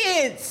 3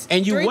 kids.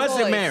 And you 3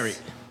 wasn't boys. married?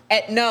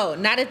 No,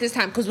 not at this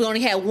time, because we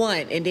only had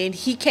 1. And then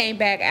he came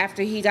back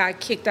after he got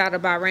kicked out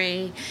of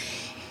Bahrain.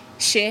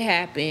 shit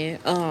happened.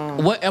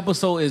 What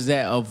episode is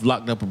that of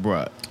Locked Up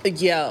Abroad?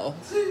 Yo.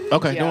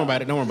 Okay, Yo. don't worry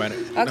about it. Don't worry about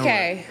it. Don't worry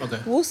Okay. about it.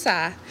 Okay.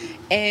 Woosah.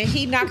 And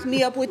he knocked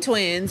me up with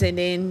twins, and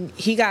then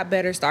he got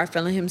better, started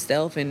feeling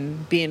himself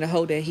and being the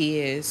hoe that he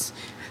is.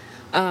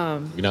 You're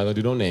not gonna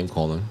do no name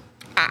calling.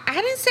 I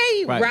didn't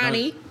say Right,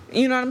 Ronnie.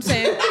 You know what I'm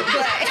saying?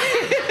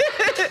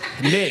 But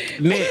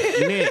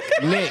Nick.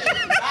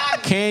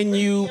 Can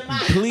you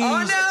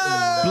please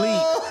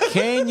bleep?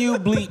 Can you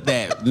bleep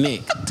that,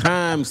 Nick?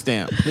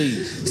 Timestamp,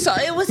 please. so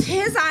it was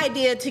his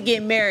idea to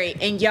get married,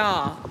 and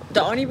y'all,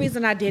 the only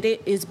reason I did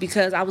it is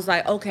because I was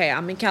like, okay,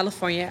 I'm in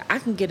California, I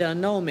can get an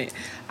annulment.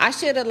 I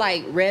should have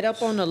like read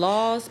up on the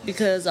laws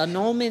because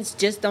annulments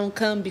just don't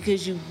come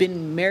because you've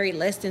been married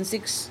less than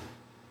 6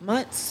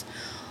 months.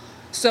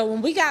 So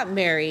when we got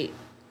married,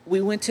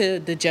 we went to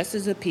the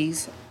Justice of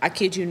Peace. I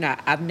kid you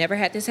not, I've never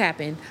had this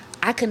happen.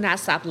 I could not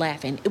stop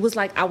laughing. It was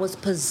like I was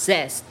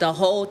possessed the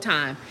whole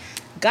time.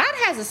 God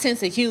has a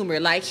sense of humor.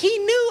 Like, he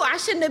knew I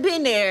shouldn't have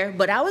been there,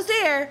 but I was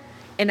there,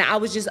 and I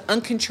was just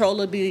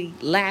uncontrollably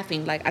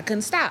laughing. Like, I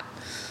couldn't stop.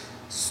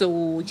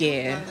 So,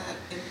 yeah. Done that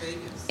in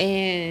Vegas.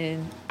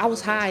 And I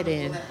was high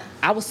then.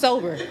 I was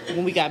sober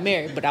when we got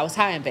married, but I was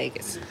high in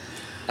Vegas.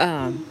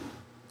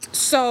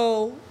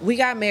 So, we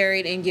got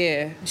married, and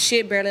yeah,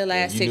 shit barely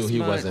lasted 6 You months.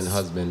 knew he wasn't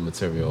husband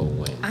material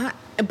when.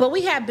 But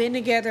we had been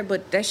together,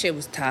 but that shit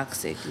was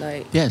toxic.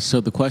 Like, Yes.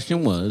 So the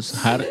question was,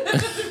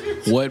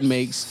 what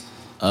makes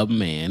a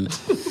man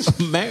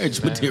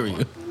marriage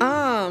material?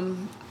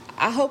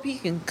 I hope he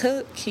can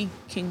cook, he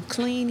can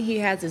clean, he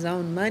has his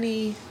own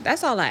money.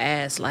 That's all I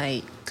ask,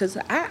 like, because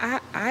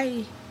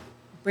I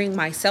bring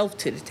myself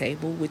to the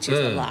table, which is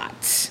a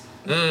lot.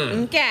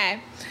 Okay.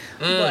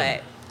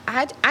 But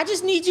I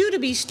just need you to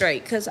be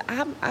straight, because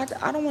I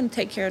don't want to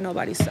take care of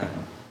nobody's son.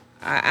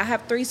 I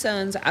have 3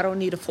 sons. I don't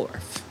need a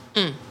 4th.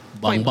 Bong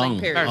Point blank, bong.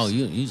 period. Oh,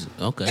 you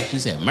okay? She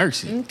said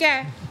mercy.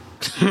 Okay.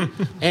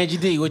 Angie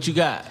D, what you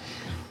got?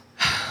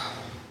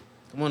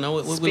 Come on now,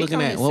 what we Speak looking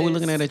on at? it, What we sis.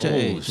 looking at your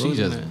age? What She we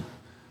just looking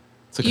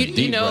took You- a you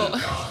deep know-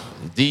 breath.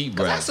 Deep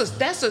breath.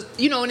 That's a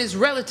and it's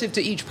relative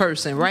to each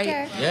person, right?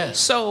 Okay. Yes.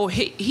 So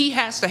he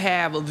has to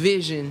have a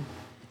vision,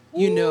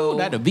 you know,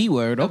 That a V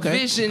word, okay?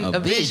 a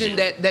vision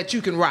that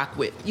you can rock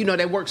with, you know,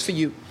 that works for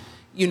you.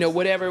 You know,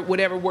 whatever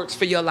works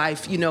for your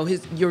life, you know,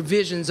 your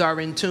visions are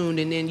in tune,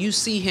 and then you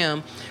see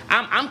him.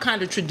 I'm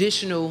kind of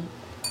traditional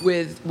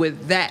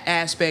with that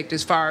aspect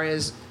as far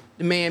as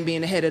the man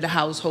being the head of the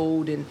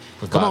household and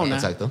Come on now.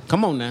 Protector.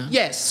 Come on now.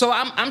 yes, so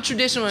I'm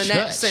traditional in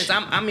that Church. sense.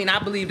 I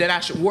believe that I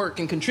should work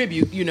and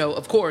contribute, you know,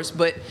 of course,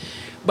 but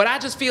I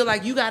just feel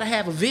like you got to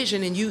have a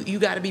vision, and you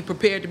got to be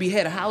prepared to be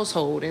head of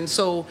household. And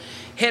so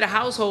head of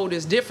household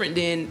is different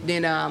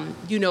than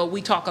you know,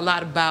 we talk a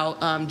lot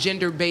about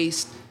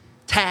gender-based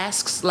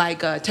tasks like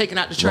taking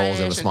out the trash Roles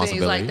and and things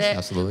like responsibilities, that.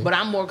 absolutely. But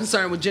I'm more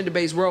concerned with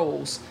gender-based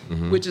roles,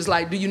 which is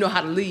like, do you know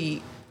how to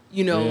lead,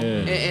 you know,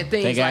 and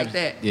things like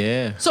that.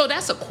 Yeah. So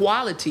that's a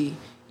quality,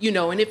 you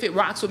know, and if it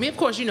rocks with me, of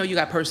course, you know, you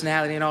got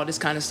personality and all this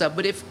kind of stuff.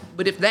 But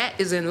if that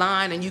is in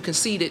line and you can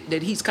see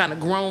that he's kind of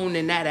grown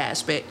in that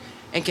aspect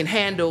and can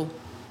handle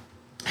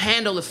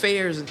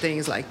affairs and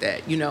things like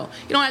that, you know,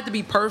 you don't have to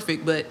be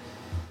perfect, but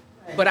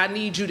I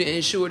need you to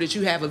ensure that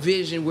you have a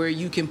vision where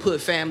you can put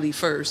family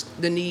first,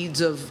 the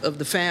needs of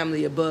the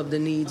family above the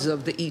needs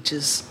of the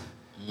eaches.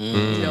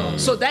 You know,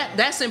 so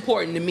that's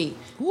important to me.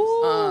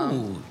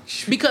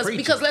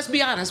 Because let's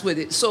be honest with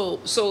it. So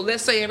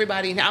let's say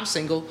everybody, I'm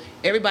single,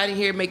 everybody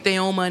here make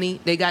their own money,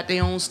 they got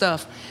their own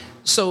stuff.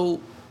 So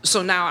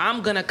now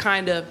I'm gonna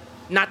kind of,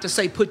 not to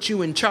say put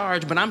you in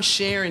charge, but I'm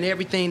sharing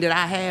everything that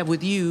I have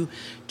with you,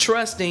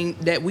 trusting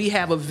that we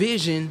have a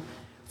vision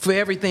for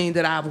everything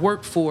that I've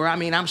worked for. I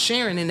mean, I'm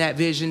sharing in that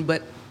vision,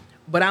 but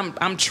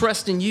I'm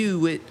trusting you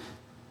with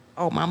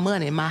all my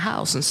money in my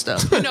house and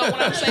stuff. You know what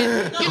I'm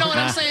saying? You know what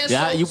I'm saying?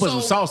 Yeah, So- you put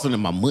some so- sauce in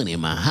my money in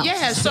my house.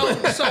 yeah, so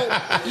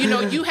you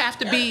know, you have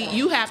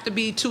to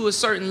be to a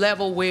certain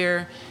level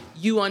where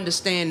you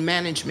understand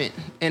management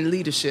and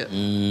leadership.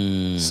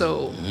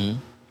 So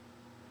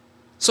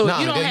No, if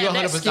you don't you're have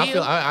that 100%.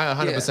 skill, I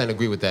 100%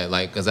 agree with that.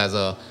 Like, because as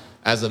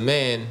a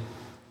man,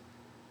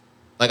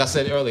 like I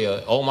said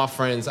earlier, all my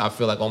friends, I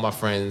feel like all my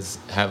friends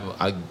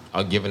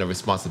are given a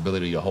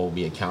responsibility to hold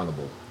me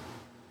accountable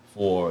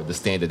for the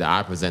standard that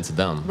I present to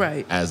them.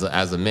 Right. As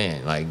a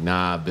man, like,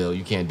 nah, Bill,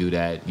 you can't do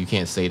that. You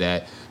can't say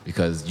that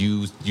because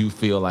you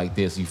feel like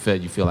this. You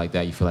feel like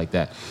that. You feel like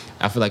that.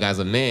 I feel like as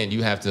a man,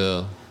 you have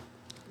to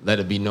let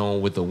it be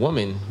known with the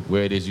woman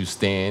where it is you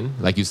stand.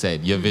 Like you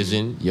said, your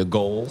vision, your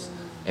goals,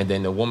 and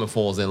then the woman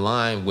falls in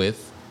line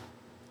with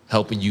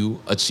helping you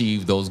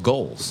achieve those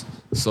goals.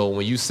 So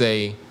when you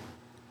say,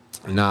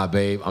 nah,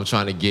 babe, I'm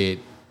trying to get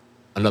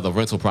another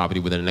rental property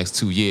within the next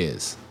 2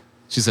 years.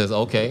 She says,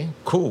 okay,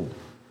 cool.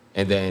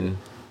 And then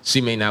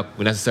she may not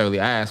necessarily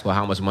ask, well,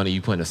 how much money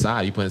you putting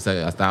aside? You putting aside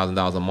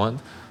 $1,000 a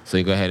month? So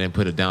you go ahead and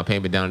put a down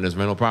payment down on this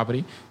rental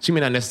property? She may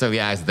not necessarily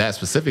ask that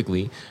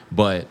specifically,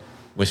 but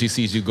when she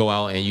sees you go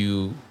out and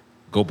you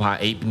go buy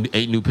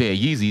eight new pair of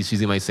Yeezys,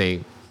 she might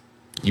say,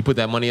 You put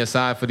that money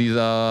aside for these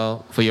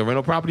for your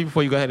rental property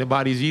before you go ahead and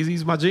buy these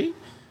Yeezys, my G.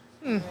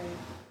 And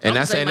I'm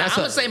that's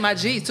gonna say my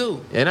G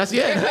too. and that's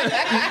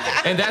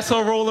and that's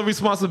her role and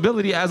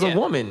responsibility as a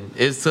woman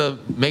is to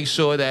make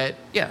sure that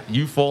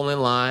you fall in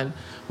line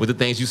with the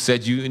things you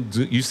said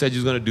you said you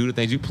was gonna do, the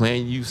things you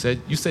planned. You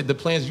said the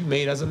plans you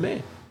made as a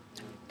man.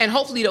 And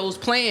hopefully those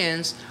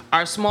plans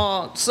are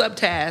small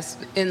subtasks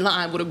in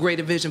line with a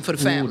greater vision for the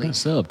family.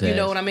 that's subtask. You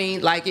know what I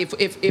mean? Like if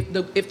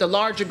the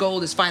larger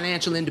goal is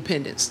financial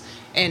independence,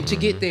 and to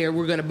get there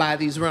we're going to buy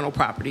these rental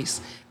properties,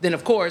 then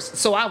of course,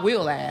 so I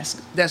will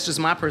ask. That's just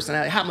my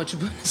personality. How much you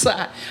put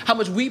aside? How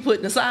much we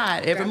putting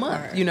aside every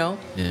month? You know?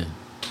 Yeah.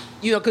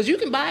 You know, because you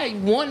can buy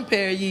one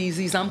pair of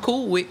Yeezys. I'm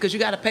cool with because you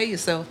got to pay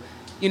yourself.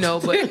 You know,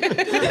 but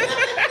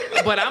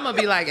but I'm gonna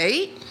be like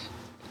 8.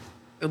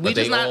 We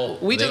just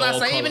not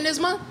saving this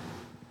month.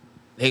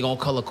 They gonna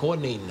color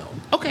coordinating though.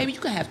 Okay, but you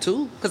can have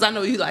 2, because I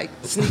know you like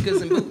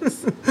sneakers and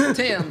boots.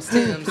 Tim's,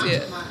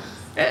 yeah.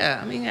 Yeah,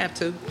 I mean, you have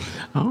 2.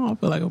 I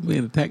feel like I'm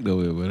being attacked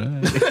over here,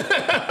 but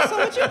So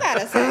what you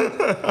gotta say?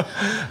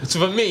 So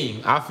for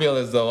me, I feel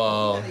as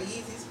though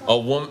a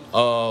woman,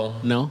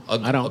 No,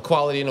 I don't. A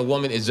quality in a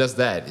woman is just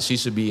that. She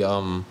should be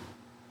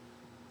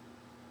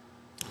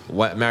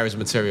what marriage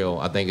material.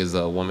 I think is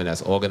a woman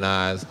that's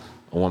organized,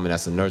 a woman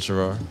that's a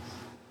nurturer,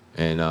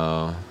 and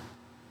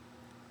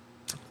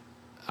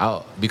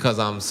because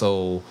I'm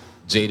so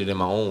jaded in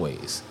my own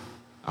ways,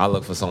 I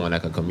look for someone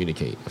that can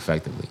communicate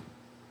effectively.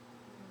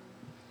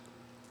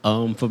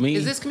 For me,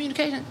 Is this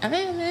communication?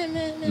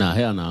 nah,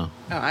 hell no.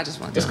 Oh, I just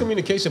want It's to.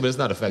 communication, but it's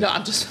not effective. No,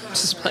 I'm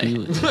just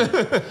playing.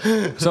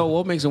 So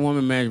what makes a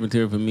woman marriage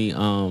material for me?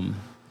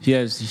 She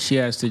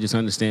has to just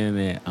understand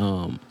that.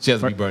 She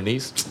has to be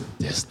Bernice.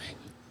 This thing.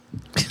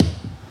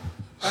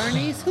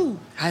 Bernice who?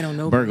 I don't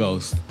know.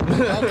 Virgos.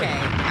 Okay,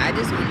 I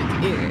just wanted to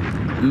hear it.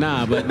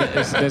 Nah, but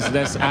that's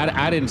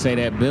I didn't say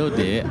that. Bill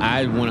did.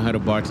 I wanted her to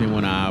bartend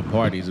one of our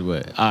parties,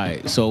 but all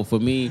right. So for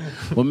me,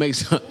 what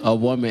makes a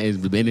woman is,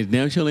 and it's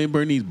damn sure ain't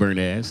Bernice burnt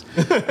ass.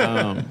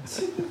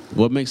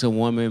 What makes a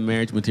woman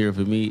marriage material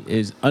for me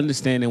is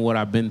understanding what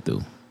I've been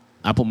through.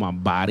 I put my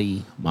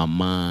body, my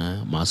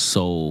mind, my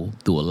soul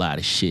through a lot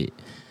of shit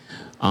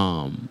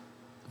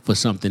for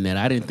something that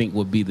I didn't think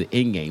would be the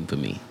end game for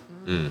me.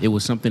 It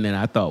was something that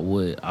I thought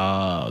would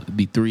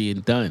be 3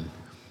 and done.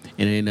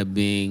 And it ended up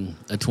being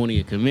a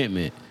 20-year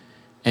commitment.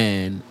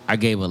 And I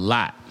gave a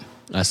lot.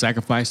 I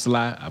sacrificed a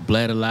lot. I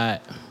bled a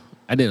lot.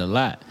 I did a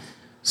lot.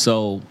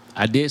 So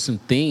I did some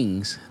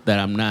things that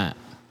I'm not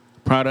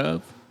proud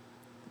of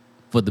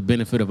for the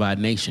benefit of our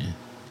nation.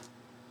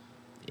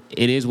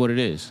 It is what it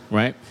is,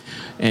 right?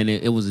 And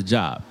it was a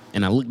job.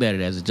 And I looked at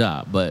it as a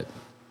job. But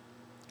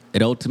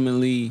it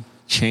ultimately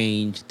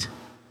changed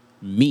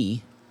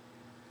me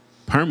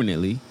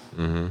permanently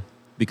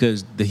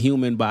because the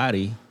human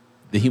body,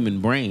 the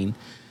human brain,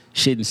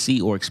 shouldn't see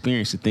or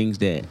experience the things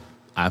that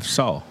I've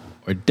saw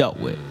or dealt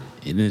with.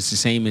 And it's the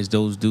same as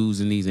those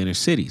dudes in these inner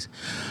cities.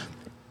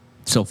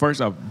 So first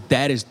off,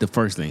 that is the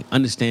first thing.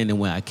 Understanding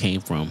where I came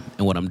from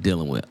and what I'm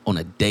dealing with on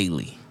a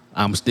daily.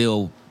 I'm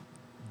still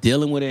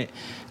dealing with it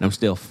and I'm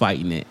still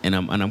fighting it and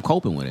I'm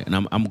coping with it. And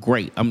I'm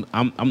great.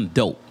 I'm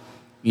dope.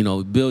 You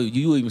know, Bill,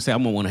 you even say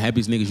I'm one of the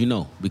happiest niggas you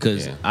know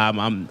because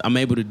I'm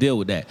able to deal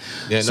with that.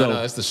 Yeah, so,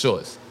 no, it's the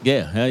shorts.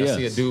 Yeah, hell yeah. I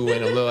see a dude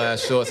wearing them little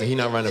ass shorts and he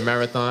not running a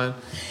marathon.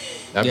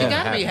 You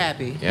gotta be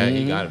happy. Yeah,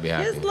 you gotta be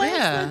happy. His legs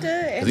Yeah. look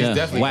good. 'Cause he's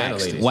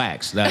definitely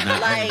waxed.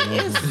 ventilated. Like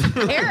it's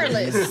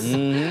hairless.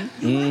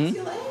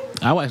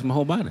 I waxed my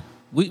whole body.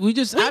 We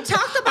just We talked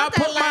about I that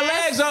put my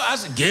last- legs up. I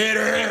said, get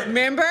her.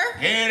 Remember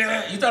Get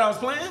her. You thought I was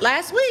playing?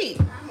 last week?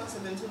 I must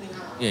have been tuning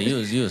out. Yeah,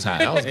 you was hot.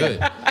 That was good.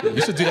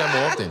 You should do that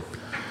more often.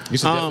 You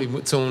should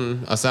definitely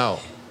tune us out.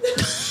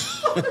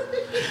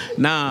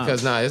 Nah.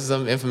 Because this is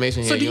some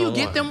information here. So do you don't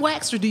get want. them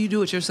waxed or do you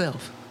do it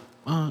yourself?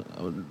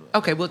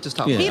 Okay, we'll just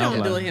talk. Yeah. He about don't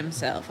I'm do like- it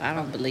himself. I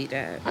don't believe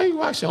that. How you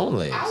wax your own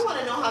legs? I want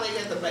to know how they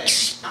get the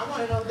best. I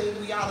want to know if they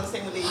do y'all the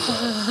same way they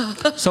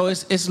do. So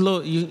it's a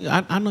little.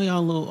 I know y'all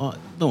a little.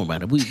 Don't worry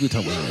about it. We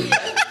talk about it.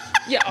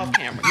 Yeah, off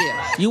camera.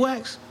 Yeah. You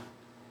wax?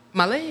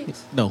 My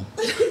legs. No.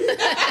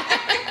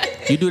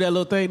 You do that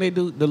little thing they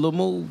do, the little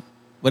move,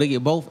 where they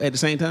get both at the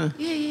same time.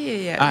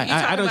 Yeah. All right,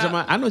 I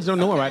know I know you don't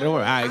know it right. Don't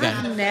worry. All right,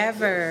 got it.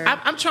 Never.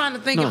 I'm trying to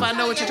think No. if I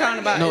know what you're talking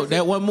about. No,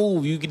 that one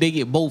move they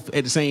get both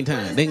at the same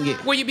time. They can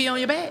get Where you be on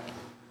your back?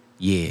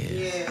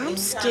 yeah. I'm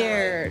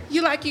scared.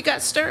 You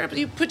got stirrups,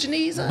 you put your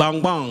knees up.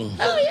 Bong bong.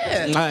 Oh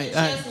yeah. All right,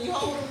 all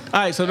right. All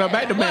right, so now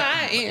back to Well,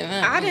 back.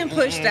 I done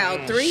pushed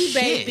out 3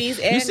 babies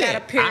You and said,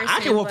 got a piercing. I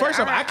can. Well, but first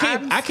off, I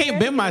can't I'm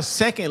bend my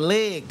second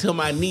leg to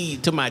my knee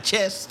to my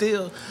chest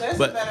still. There's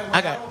But a better way. I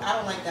I got.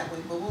 don't like that way,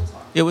 but we'll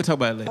talk. Yeah, we'll talk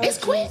about it later. It's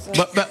quick.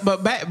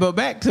 But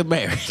back to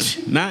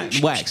marriage,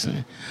 not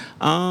waxing.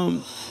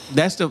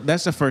 That's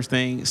the first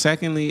thing.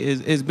 Secondly,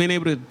 is being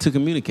able to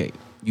communicate.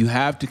 You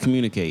have to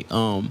communicate.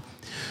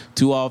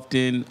 Too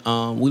often,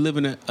 we live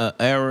in an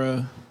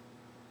era,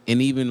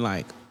 and even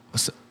like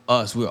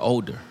us, we're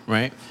older,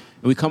 right?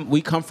 We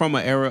come from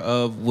an era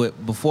of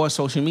what before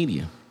social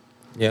media.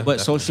 Yeah.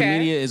 But social Okay.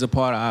 media is a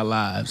part of our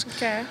lives.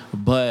 Okay.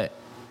 But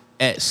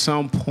at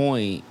some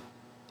point,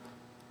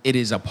 it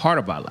is a part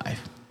of our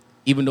life,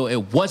 even though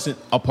it wasn't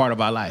a part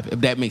of our life,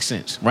 if that makes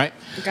sense, right?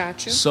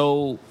 Gotcha.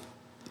 So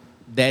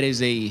that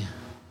is a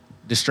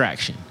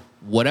distraction.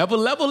 Whatever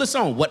level it's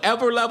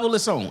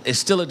on, it's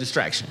still a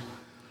distraction.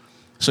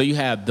 So you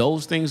have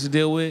those things to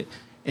deal with,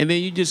 and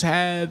then you just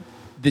have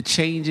the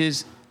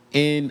changes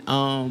in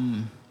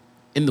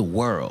the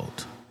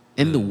world.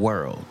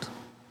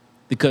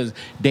 Because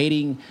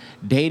dating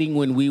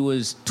when we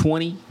was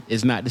 20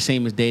 is not the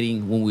same as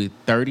dating when we're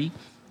 30.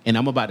 And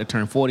I'm about to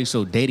turn 40,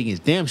 so dating is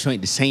damn sure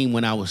ain't the same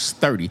when I was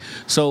 30.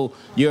 So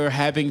you're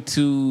having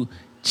to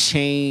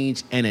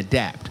change and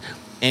adapt.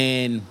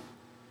 And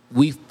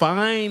we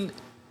find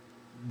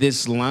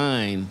this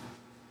line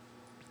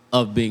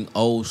of being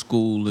old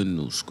school and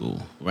new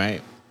school,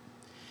 right?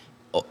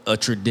 A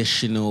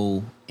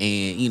traditional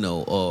and,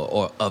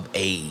 or of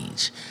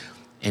age.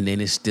 And then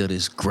it's still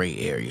this gray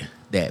area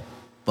that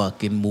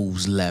fucking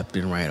moves left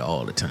and right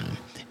all the time.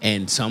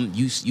 And some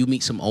you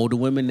meet some older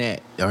women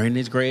that are in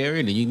this gray area,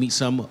 and then you meet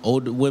some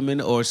older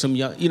women or some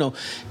young,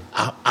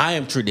 I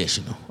am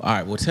traditional. All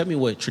right, well, tell me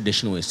what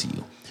traditional is to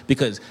you.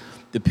 Because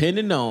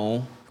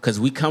because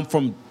we come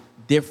from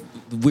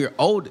we're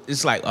old.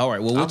 It's like, all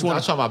right, well, which one? I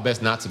try my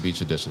best not to be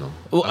traditional.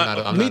 Well,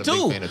 I'm me not a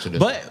too. big fan of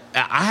traditional.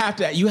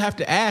 But you have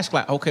to ask,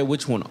 like, okay,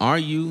 which one are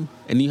you?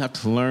 And you have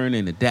to learn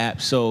and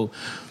adapt. So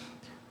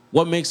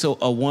what makes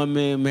a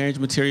woman marriage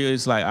material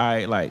is like, all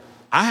right, like,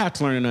 I have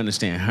to learn and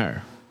understand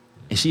her.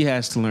 And she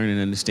has to learn and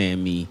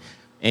understand me.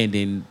 And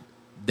then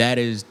that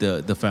is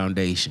the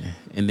foundation.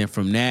 And then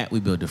from that, we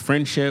build a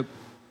friendship.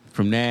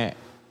 From that,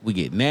 we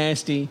get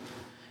nasty.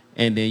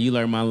 And then you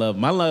learn my love.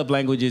 My love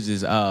languages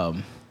is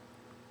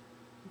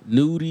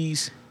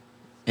nudies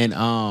and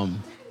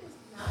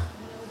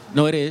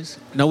no, it is.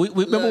 No, we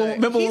remember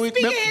He's when we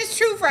speaking his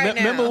truth right now.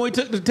 Remember when we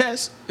took the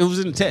test? It was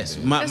in the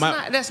test.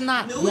 That's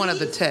not one of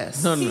the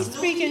tests. No. He's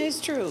speaking his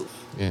truth.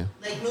 Yeah.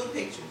 Like nude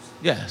pictures.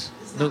 Yes.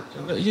 No,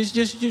 just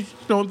if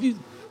you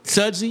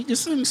sudsy,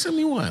 just send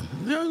me one.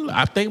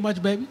 I think about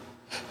you, baby.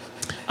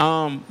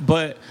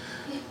 But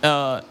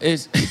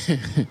it's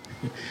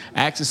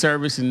acts of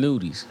service and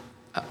nudies.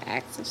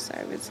 Acts of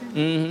service.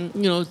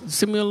 Mm-hmm.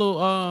 Send me a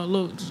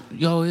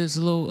little here's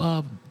a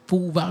little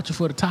food voucher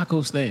for the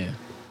taco stand.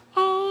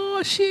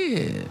 Oh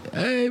shit.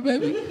 Hey,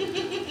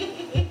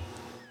 baby.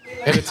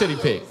 And a titty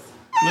pic.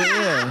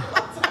 Yeah.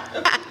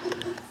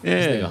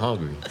 This nigga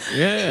hungry.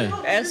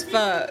 Yeah. As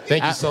fuck.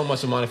 Thank you so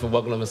much, Amani, for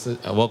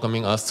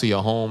welcoming us to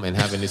your home and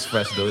having this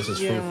fresh, delicious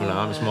fruit from the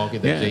Amish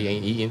market that Jay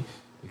ain't eating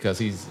because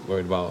he's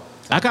worried about.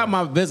 I got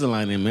my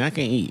Invisalign in, man. I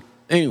can't eat.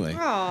 Anyway.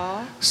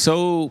 Aww.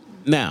 So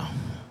now,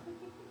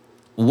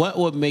 what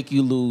would make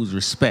you lose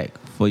respect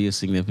for your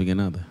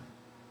significant other?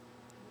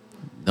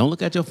 Don't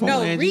look at your phone,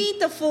 No, Angie. read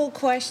the full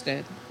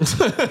question. 'Cause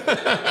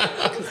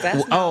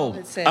that's not all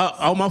it says.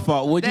 My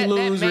fault. Would you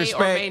lose that may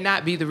respect? or may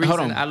not be the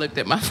reason I looked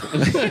at my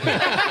phone.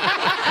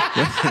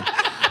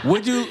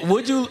 Would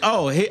you?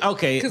 Oh,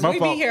 okay. Because My we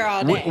fault. be here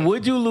all day.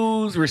 Would you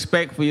lose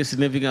respect for your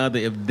significant other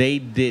if they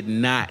did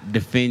not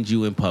defend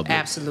you in public?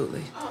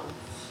 Absolutely.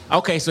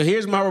 Okay, so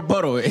here's my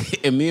rebuttal,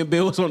 and me and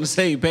Bill was on the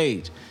same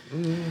page.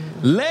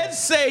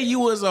 Let's say you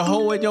was a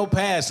hoe in your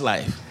past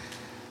life.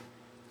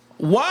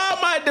 Why am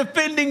I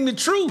defending the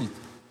truth?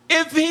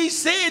 If he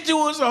said you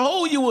was a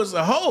hoe, you was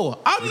a hoe.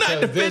 I'm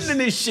not defending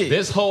this shit.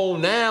 This hoe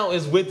now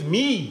is with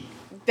me.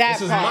 That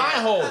This is part. my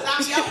hoe.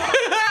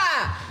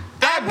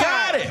 I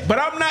got it, but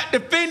I'm not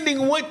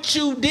defending what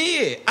you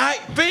did.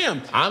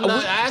 I'm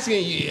not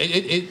asking you.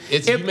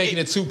 It's you making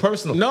it too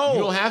personal. No. You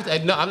don't have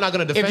to. No, I'm not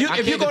going to defend. I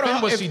can't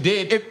defend what she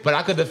did, but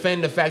I could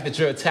defend the fact that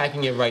you're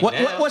attacking it right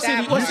now. What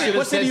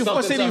city you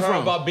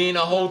from? About being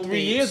a hoe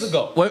 3 years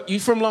ago. Well, you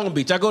from Long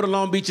Beach. I go to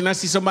Long Beach and I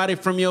see somebody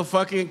from your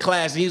fucking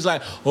class, and he's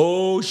like,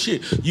 "Oh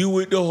shit, you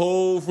with the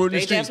hoe from the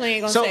They streets." definitely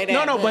ain't gonna say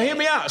that, No, but hear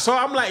me out. So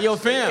I'm like, "Yo,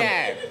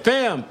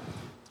 fam."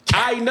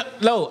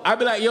 I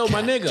be like, "Yo,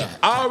 my nigga,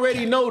 I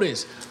already know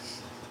this.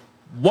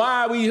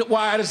 Why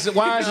is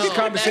this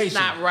conversation?"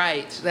 That's not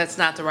right. That's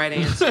not the right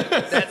answer.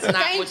 That's not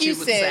Thank what you, you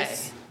would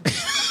sis.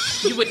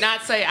 say. You would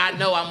not say, "I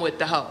know I'm with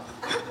the hoe."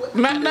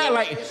 Not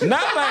like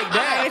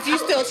that. If you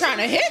still trying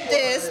to hit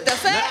this, the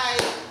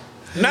fact.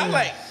 Not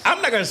like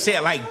I'm not gonna say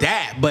it like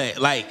that, but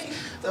like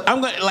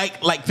I'm gonna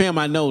like fam.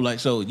 I know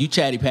so you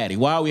chatty patty.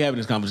 Why are we having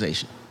this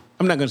conversation?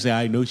 I'm not gonna say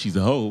I know she's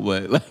a hoe,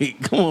 but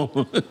like come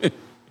on.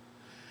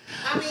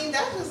 I mean,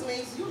 that just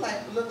makes you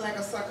look like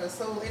a sucker.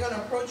 So they're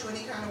gonna approach you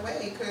any kind of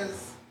way,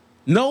 because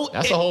No,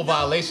 That's a whole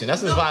violation.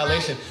 That's a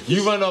violation.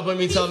 You run up on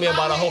me telling me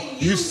about a hoe.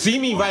 You see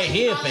me right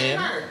here,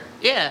 fam.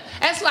 Yeah,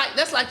 that's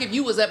like if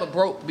you was ever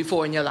broke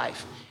before in your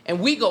life, and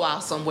we go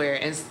out somewhere,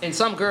 and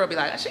some girl be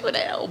like, "She with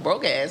that old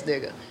broke ass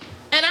nigga,"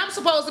 and I'm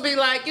supposed to be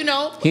like, he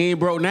ain't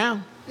broke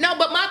now. No,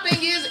 but my thing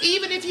is,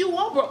 even if you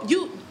were broke,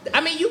 you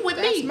with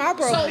me, my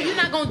broke so man. you're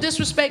not gonna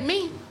disrespect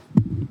me.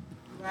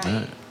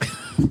 right.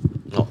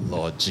 Oh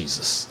Lord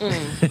Jesus.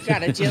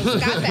 Gotta Jill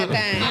Scott that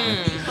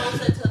thing.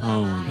 Closer to the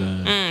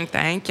line.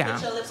 Thank you.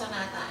 Put your lips on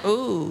that thigh.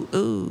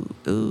 Ooh.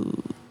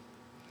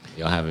 Yeah,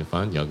 Y'all having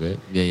fun? Y'all good?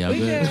 Yeah, y'all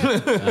good.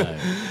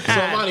 So,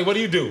 Amani, what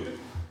do?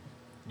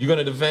 You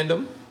gonna defend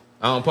him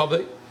out in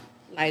public?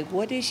 Like,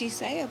 what did she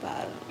say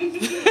about him? He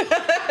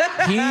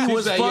She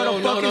was said, for yo,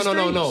 the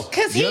fucking no.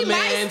 Because he Your might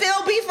man-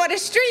 still be for the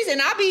streets,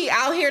 and I'll be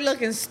out here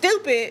looking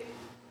stupid.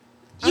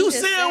 You I'm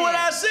just said what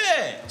I saying.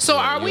 said. So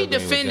Yeah, are you we agree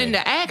with defending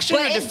that. the action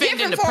But or it's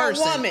defending the different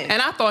for a person? woman.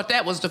 And I thought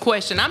that was the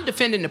question. I'm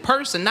defending the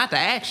person, not the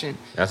action.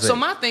 That's So it.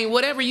 my thing,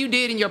 whatever you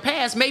did in your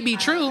past may be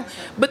true,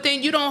 but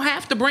then you don't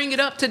have to bring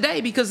it up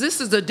today because this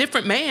is a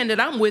different man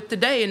that I'm with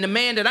today, and the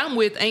man that I'm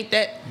with ain't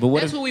that. But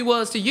what That's if- who he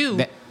was to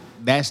you.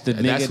 That's the And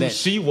nigga that's who that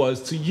she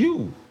was to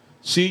you.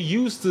 She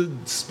used to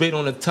spit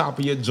on the top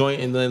of your joint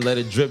and then let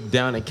it drip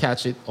down and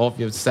catch it off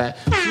your sack.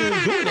 She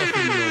ain't doing that for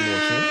you no more,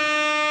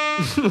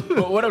 champ.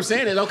 But what I'm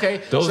saying is,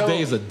 okay, Those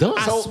days are done.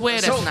 I swear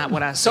that's not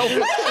what I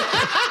said.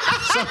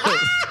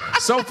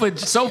 So for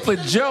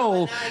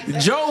Joe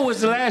was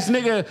the last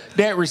nigga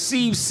that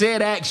received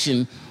said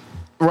action,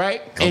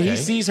 right? And he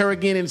Okay. sees her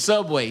again in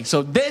Subway.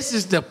 So this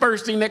is the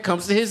first thing that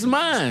comes to his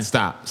mind.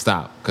 Stop.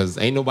 Because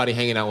ain't nobody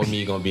hanging out with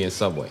me gonna be in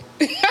Subway.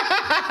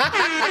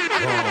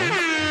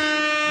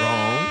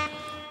 Wrong.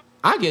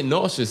 I get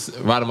nauseous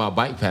riding my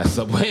bike past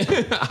Subway.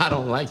 I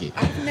don't like it.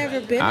 I've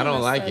never been I on don't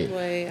a like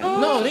Subway. it.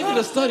 No, they did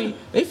a study.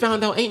 They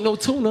found out ain't no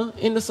tuna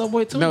in the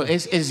Subway tuna. No,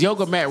 it's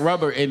yoga mat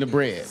rubber in the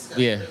bread.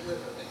 Yeah.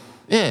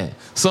 Yeah.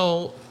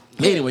 So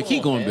Anyway, come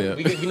keep on, going, man.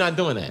 Bill. We're not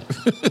doing that.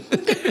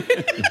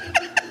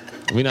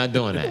 We're not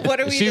doing that. What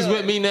are we She's doing?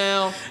 with me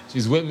now.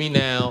 She's with me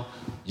now.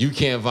 You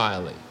can't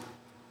violate.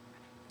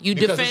 You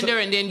Because defend it's a- her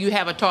and then you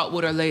have a talk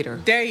with her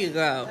later. There you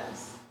go.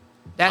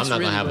 That's I'm not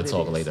really gonna have what a it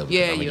talk is. later.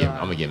 Yeah, I'm you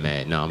gonna are. get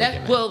mad. No, I'm gonna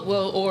get That, mad.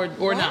 well,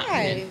 or not.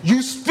 Why?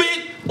 You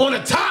spit on the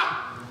top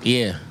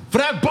Yeah. for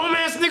that bum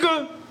ass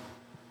nigga.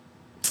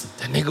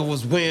 That nigga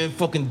was wearing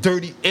fucking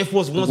dirty Air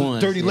Force Ones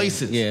with dirty yeah.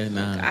 laces. Yeah,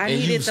 nah. I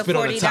And you needed the spit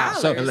on the top.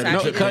 $40. So, and let I it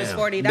needed drip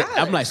the down. $40.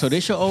 I'm like, so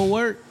this your old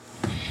work?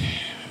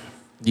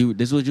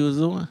 This is what you was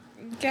doing?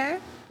 Okay.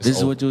 This is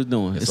over. what you was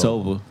doing. It's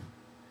over. over.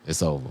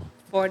 It's over.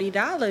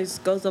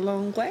 $40 goes a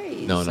long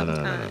way. No.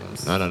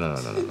 sometimes. No.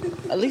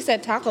 At least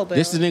at Taco Bell.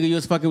 This the nigga you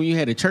was fucking when you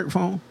had a chirp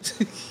phone?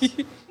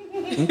 Okay.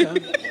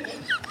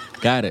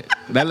 Got it.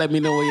 That let me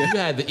know where You you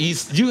had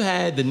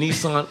the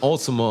Nissan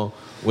Altima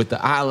with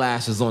the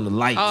eyelashes on the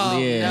lights. Oh,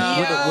 yeah. no.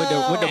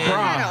 With the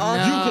bra.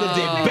 You could have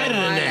did better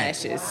than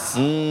that. Eyelashes.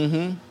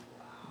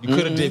 You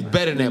could have did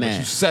better than that, but Nah.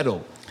 you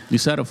settled. You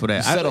settled for that.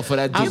 You settled for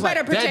that dude. You better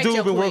That protect dude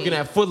your been working queen.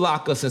 at Foot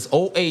Locker since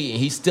 08 and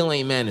he still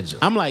ain't manager.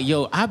 I'm like,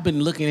 yo, I've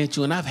been looking at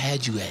you and I've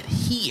had you at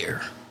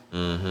here.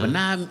 Mm-hmm. But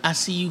now I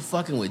see you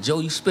fucking with Joe.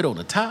 You spit on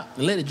the top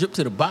and let it drip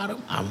to the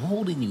bottom. I'm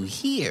holding you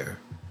here.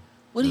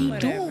 What are you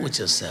doing with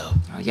yourself?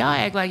 Y'all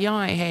act like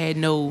y'all ain't had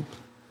no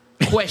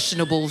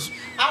questionables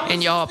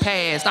in y'all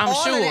past. I'm All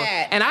of sure,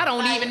 that. and I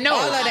don't even know.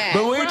 All of that.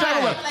 But we ain't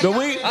talking about.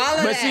 But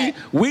All of see,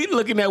 that. we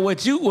looking at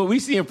what we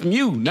seeing from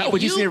you, not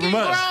what you seeing can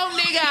from us. grow,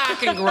 nigga, I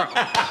can grow.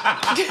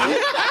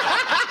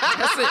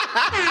 That's it.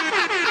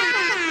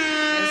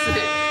 That's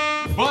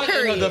it. But in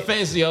Period. her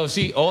defense, yo,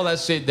 all that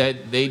shit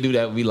that they do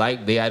that we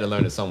like, they had to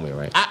learn it somewhere,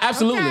 right?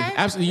 Absolutely, Okay.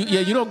 absolutely.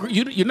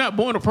 Yeah, you're not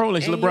born a pro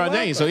like And LeBron you're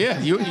James. So yeah,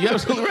 you're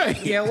absolutely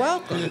right. You're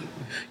welcome.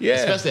 Yeah,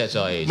 Especially at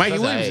your age. Mikey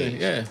Especially at Williamson.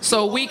 age. Yeah.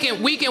 So we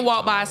can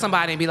walk by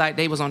somebody and be like,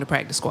 they was on the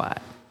practice squad.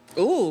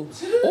 Ooh.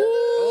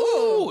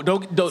 Ooh,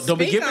 don't be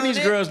Speak giving on these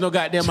it. girls no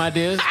goddamn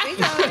ideas. Speak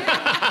on it.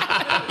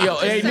 Yo,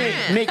 hey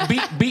Nick,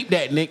 beep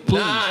that, Nick, please.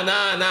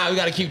 Nah, we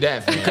gotta keep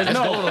that. That's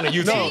no, going on the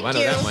YouTube. no. I know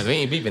that much. We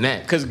ain't beeping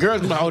that. Because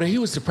girls be like, oh, he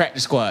was the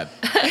practice squad.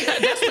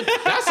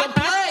 That's a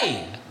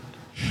play.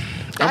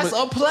 That's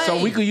a play.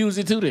 So we could use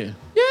it too then.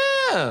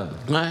 Yeah.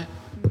 Right?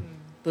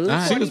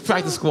 She was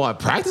practice squad.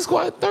 Practice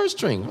squad, third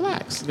string.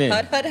 Relax. Yeah.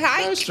 Hut Third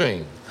hike.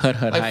 string. Hut,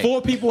 Like hike.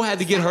 4 people had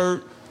to get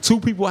hurt, 2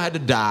 people had to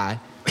die,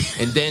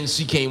 and then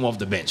she came off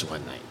the bench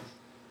one night.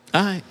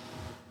 All right.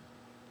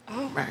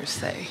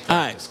 Mercy. All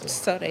right.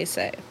 So they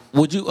say.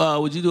 Would you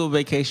do a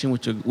vacation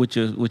with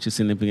your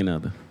significant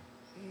other?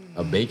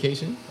 A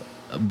vacation?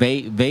 A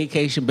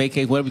vacation,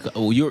 whatever.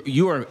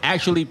 You are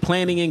actually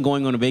planning and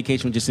going on a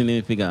vacation with your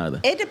significant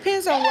other. It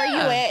depends on where you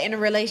at in a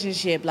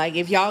relationship. Like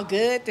if y'all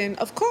good, then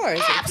of course.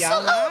 If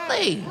y'all not,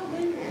 Absolutely.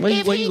 Where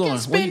If you he going? can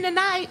spend the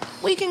night,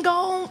 we can go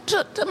on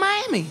to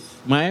Miami.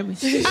 Miami? I'm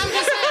just saying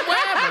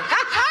wherever.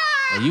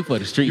 Oh, you for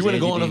the streets. You want to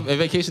go Angie on D. a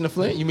vacation to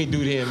Flint? You meet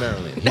dude here in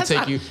Maryland. He That's take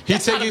not- you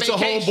that's not a to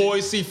vacation.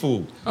 Homeboy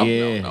Seafood.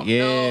 Yeah,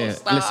 yeah.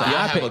 stop. Listen, Y'all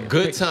I have pay- a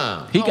good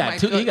time. He Oh got my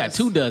two. He got goodness.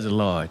 2 dozen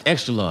large,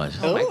 extra large.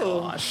 Oh my Ooh.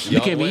 gosh.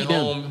 You can't went eat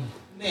them. home.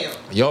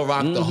 Y'all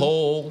rock the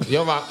whole.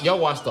 Y'all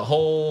watched the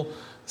whole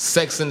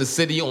Sex in the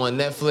City on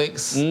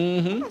Netflix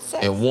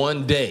in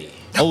one day.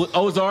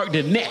 Ozark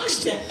the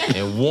next.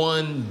 In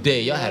one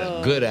day, y'all had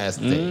a good ass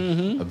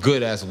day, a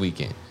good ass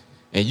weekend,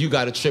 and you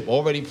got a trip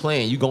already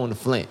planned. You going to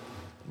Flint,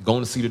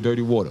 going to see the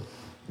dirty water.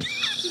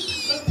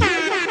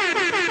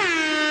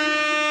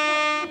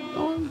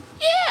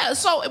 Yeah,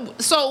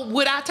 So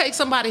would I take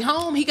somebody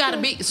home? He got to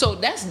be. So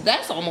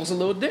that's almost a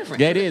little different.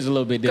 That is a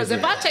little bit Because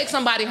different. if I take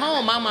somebody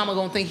home, my mama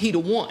gonna think he the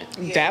one,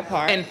 That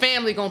part. and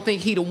family gonna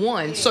think he the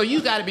one. So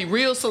you got to be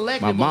real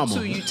selective My on mama.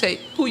 who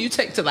you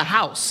take to the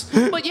house.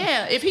 But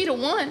yeah, if he the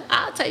one,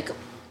 I'll take him.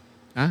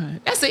 All right.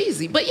 That's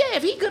easy. But yeah,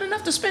 if he good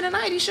enough to spend a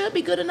night, he should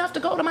be good enough to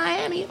go to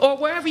Miami or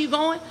wherever you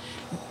going,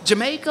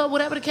 Jamaica,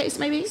 whatever the case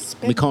may be.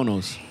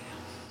 Mykonos.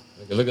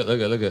 Look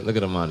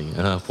at Amani and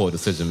her poor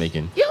decision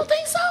making. You don't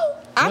think so?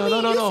 I No, mean,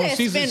 no, no, you no. said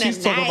She's spend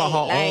a talking about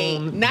her night,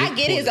 own not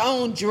get big his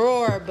own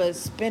drawer, but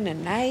spend a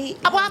night.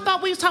 Well, I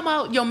thought we was talking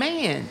about your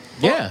man.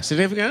 Yeah,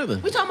 significant other.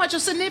 We talking about your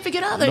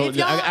significant other. If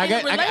y'all in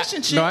a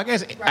relationship,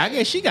 I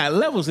guess she got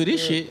levels of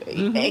this shit.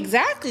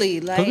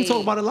 Exactly. Like Because we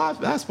talked about it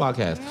last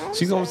podcast.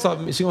 She's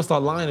gonna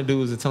start lying to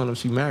dudes and telling them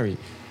she married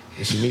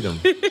and she meet them.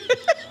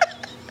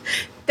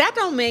 that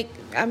don't make.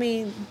 I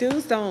mean,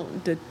 dudes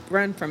don't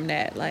run from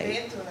that.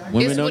 Like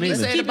Women it's don't what he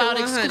either. said Keep it about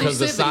 100. Because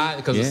the exclusivity.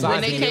 side Yeah.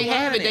 When they can't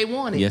have it, they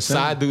want it. Yes, sir.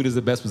 side dude is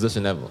the best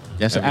position ever.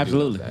 That's Every dude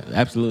absolutely, knows that.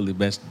 absolutely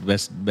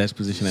best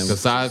position ever. The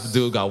side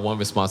dude got one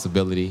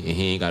responsibility and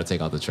he ain't got to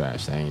take out the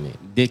trash. That ain't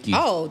it. Dickie.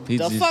 Oh, the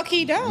fuck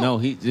he don't? No,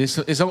 it's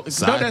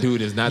Side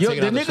dude is not taking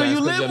the out the nigga trash. you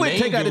 'cause live your with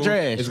main take out the dude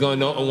trash. is going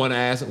to want to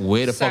ask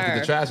where the fuck did Sir.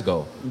 the trash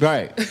go?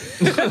 Right.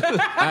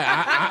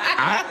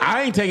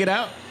 I ain't take it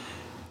out,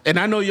 and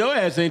I know your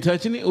ass ain't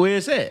touching it. Where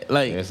it's at?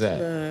 Like, Where's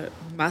that?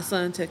 my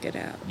son took it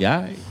out. yeah,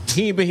 all right.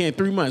 He ain't been here in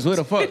 3 months. Where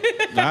the fuck?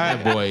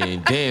 That boy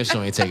ain't damn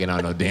sure ain't taking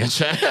out no damn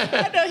trash.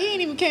 I know he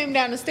ain't even came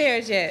down the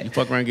stairs yet. You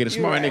fuck around and get a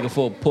smart right.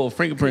 nigga pull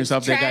fingerprints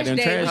off that Trash goddamn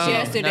day was trash.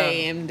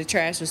 yesterday, and the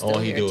trash was still All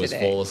he here do is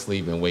today. fall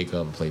asleep and wake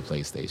up and play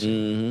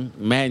PlayStation.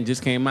 Madden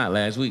just came out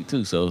last week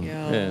too, so Yo.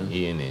 yeah,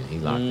 He in there. He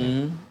locked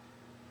in.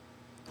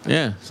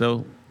 yeah.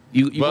 So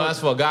you Well, as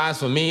for guys,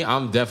 for me,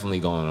 I'm definitely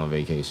going on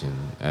vacation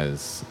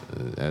as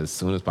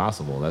soon as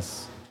possible.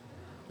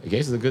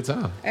 Vacation's a good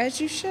time.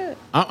 As you should.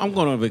 I'm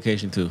going on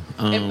vacation too.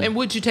 And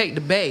would you take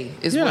the bay?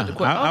 Is Yeah, what the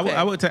question.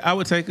 Okay. I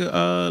would take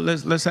a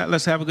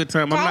let's have a good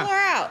time. Call her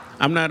out.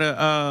 I'm not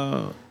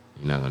a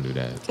You're not gonna do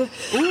that.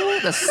 Ooh,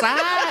 the side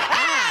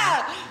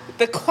eye.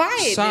 The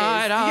quietness.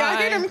 Side Y'all eye.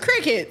 hear them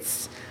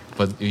crickets?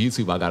 For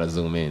YouTube, I gotta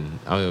zoom in.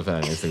 I don't even find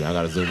on Instagram. I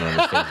gotta zoom in on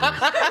his face.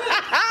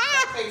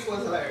 That face was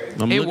hilarious.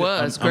 It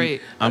was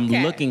great. I'm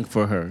Okay. looking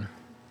for her.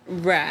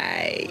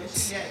 Right.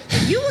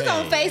 You was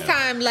on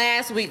FaceTime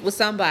last week with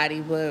somebody,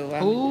 but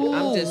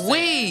I'm just Ooh,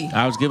 wee.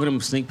 I was giving them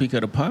a sneak peek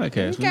of the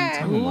podcast. What you Okay.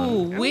 talking about?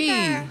 Ooh, wee.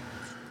 Okay.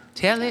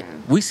 Tell it.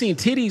 We seen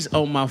titties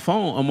on my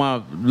phone, on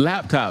my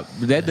laptop.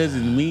 But that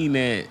doesn't mean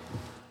that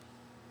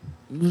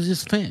it was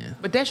just fan.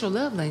 But that's your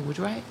love language,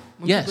 right?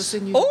 When Yes. people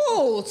send you-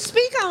 Oh,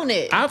 speak on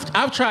it.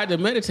 I've tried to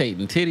meditate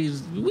and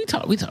titties. We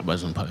talk about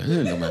some podcast.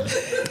 It don't matter.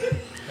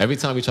 Every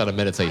time we try to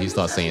meditate, he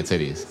starts saying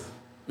titties.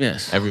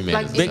 Yes. Every man,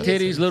 Like is Big obsessed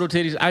with titties, little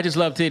titties. I just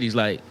love titties.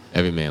 Like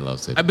Every man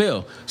loves titties.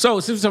 Bill. So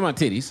since we're talking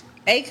about titties,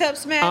 A cup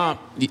smack.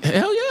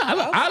 hell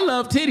yeah, I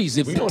love titties.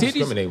 If We don't titties,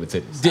 discriminate with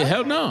titties.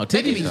 hell no,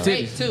 They can titties be is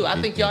fake titties. too. I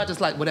think y'all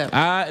just like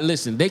whatever.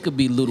 Listen, they could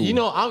be little. You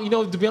know,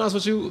 to be honest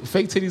with you,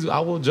 fake titties,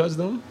 I will judge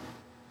them.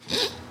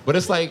 But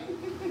it's like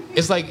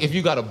if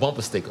you got a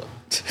bumper sticker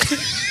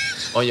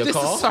on your This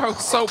car. is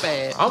so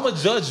bad. I'm gonna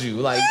judge you.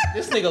 Like,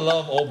 this nigga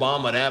love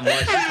Obama that much.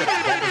 He put a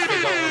bumper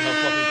sticker on her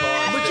fucking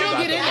car. But Still you'll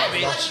got get the in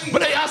that box bitch. on.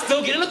 But y'all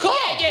still get in the car.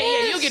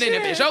 Yeah, you get in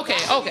there, bitch. Okay.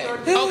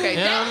 You know what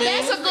I mean?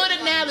 That's a good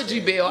analogy,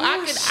 Bill.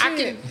 I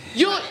can.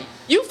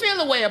 You feel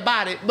a way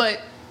about it,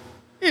 but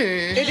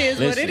it is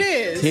what Listen, it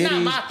is. Titties,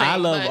 not my thing, I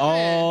love but,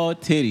 all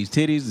titties.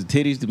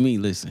 Titties to me.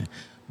 Listen,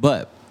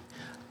 but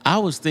I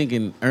was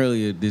thinking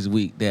earlier this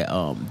week that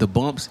the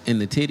bumps in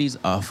the titties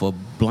are for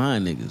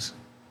blind niggas.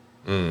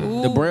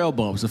 The braille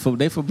bumps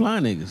they for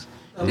blind niggas.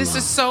 this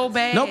is so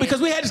bad. No, because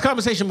we had this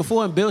conversation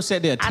before, and Bill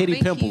said there are I titty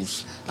think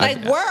pimples.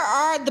 Like, where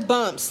are the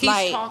bumps? He's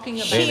like talking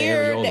about-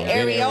 here, the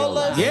They're the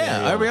areolas,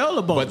 Yeah,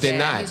 areola bumps. But they're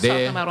not. He's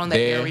talking about on the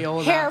They're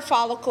areola. hair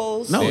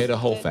follicles. No. They're the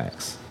whole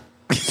facts.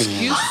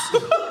 You,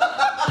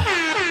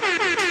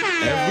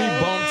 Every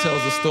bump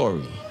tells a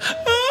story.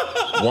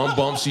 One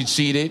bump, she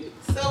cheated.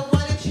 So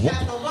what if she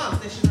got no bumps?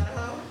 Then she not a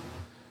hoe?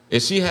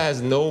 If she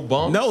has no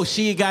bumps, No,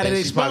 she got then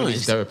it she probably needs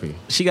expunged. therapy.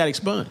 She got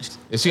expunged.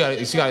 If she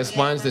got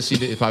expunged, then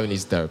she probably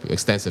needs therapy,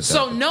 extensive so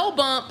therapy. no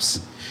bumps.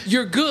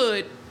 You're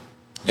good.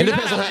 It You're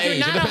depends not on a- her you're age.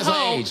 not It a depends on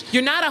hoe. age.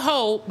 You're not a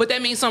hoe, but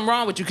that means something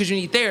wrong with you because you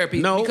need therapy.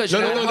 No. because No,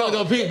 you're not a hoe.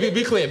 no.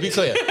 Be clear. Be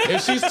clear.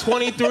 If she's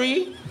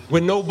 23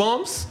 with no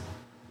bumps,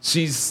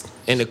 she's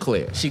in the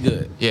clear. She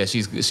good. Yeah,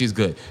 she's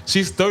good.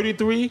 She's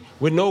 33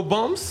 with no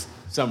bumps.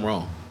 Something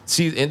wrong.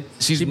 She's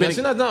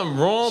not nothing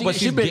wrong, but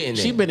she's getting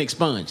there. She been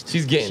expunged.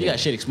 She's getting She there. got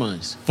shit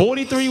expunged.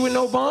 43 with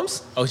no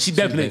bumps. Oh, she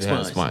definitely She's been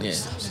expunged. Yeah.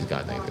 She's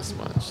got that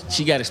expunged.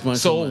 She got expunged.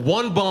 So much.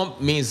 one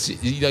bump means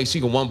she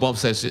can one bump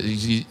says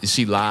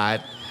she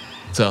lied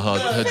to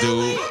her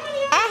dude.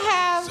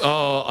 I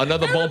have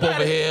Another bump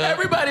over here.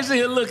 Everybody's in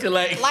here looking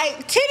like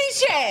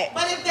titty check.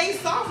 But if they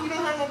soft, you don't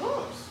have no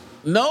bumps.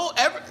 no.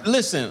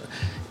 Listen,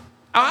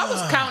 I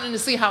was counting to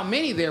see how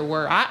many there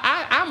were.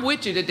 I'm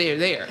with you that they're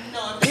there.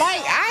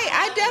 Like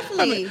I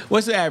definitely.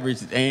 What's the average,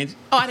 Ange?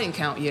 Oh, I didn't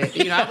count yet.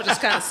 I was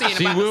just kind of seeing.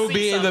 She if I could will see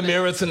be in the something.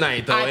 mirror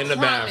tonight, though, in the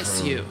promise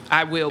bathroom. you,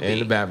 I will be. In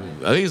the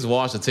bathroom. At least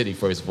wash the titty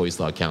first before you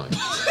start counting.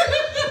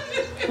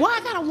 Why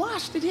I gotta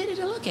wash the titty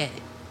to look at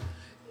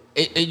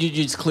it? You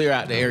just clear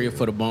out the area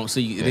for the bump, so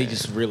they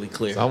just really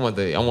clear. So I want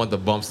the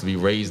bumps to be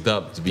raised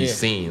up to be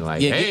seen.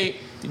 Like, hey,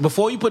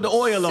 before you put the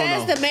oil on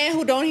Says them. the man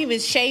who don't even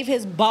shave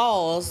his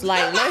balls.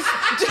 Like, let's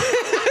do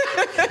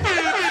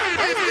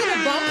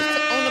the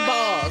bumps on the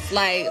balls.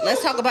 Like,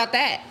 let's talk about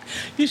that.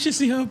 You should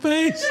see her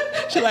face.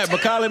 She like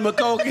Macaulay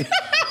Culkin.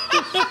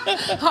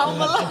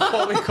 Home Alone.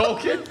 Macaulay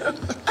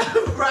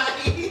Culkin.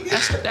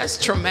 Right. That's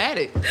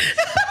traumatic.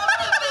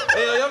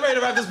 Hey, y'all ready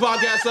to wrap this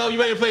podcast up? You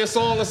ready to play a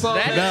song or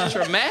something? That's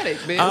traumatic,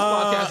 man. This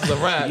podcast is a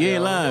wrap. You ain't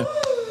yo. lying.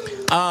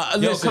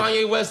 Yo, Listen.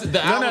 Kanye West, the No,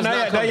 album's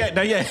not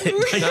not yet.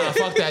 Nah,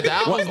 fuck that. The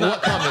album's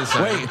not coming,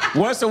 son. Wait,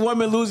 once a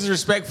woman loses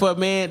respect for a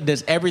man,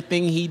 does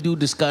everything he do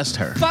disgust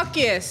her? Fuck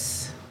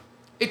yes.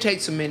 It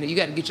takes a minute. You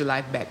got to get your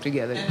life back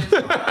together.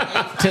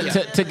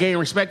 To gain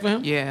respect for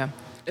him? Yeah.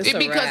 It's a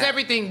Because wrap.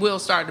 everything will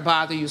start to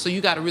bother you, so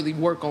you got to really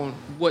work on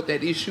what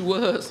that issue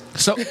was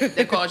So,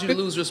 that caused you to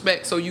lose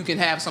respect, so you can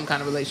have some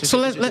kind of relationship. so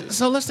with your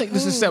dude. let's take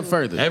this a step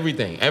further.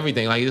 Everything. Like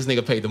this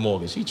nigga paid the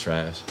mortgage. He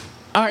trash.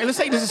 All right, let's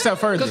take this a step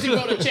further. Because he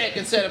wrote a check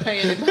instead of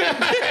paying it.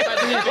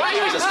 Why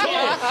you just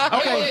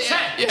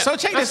Okay, so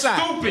check this out.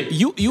 stupid.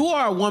 You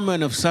are a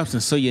woman of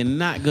substance, so you're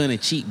not gonna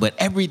cheat. But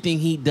everything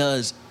he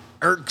does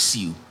irks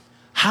you.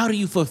 How do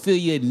you fulfill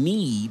your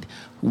need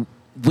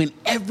when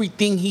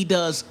everything he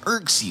does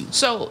irks you?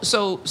 So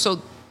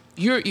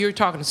you're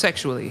talking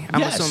sexually,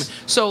 I'm Yes. assuming.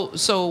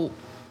 So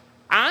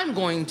I'm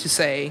going to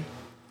say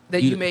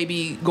that you may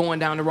be going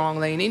down the wrong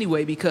lane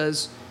anyway,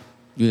 because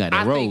You got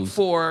that I think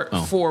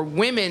rose. for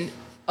women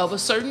of a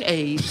certain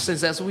age,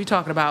 since that's what we're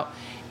talking about,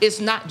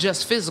 it's not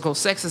just physical.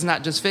 Sex is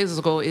not just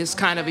physical. It's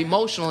kind of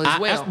emotional as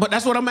well. But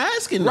that's what I'm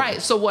asking.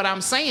 Right. So what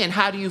I'm saying,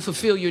 how do you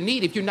fulfill your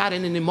need if you're not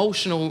in an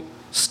emotional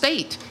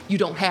state? You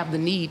don't have the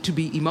need to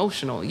be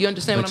emotional. You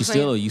understand But what I'm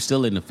saying? you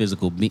still in the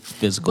physical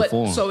But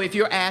form. so if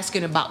you're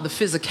asking about the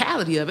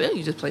physicality of it,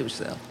 you just play with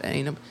yourself. That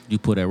ain't no, You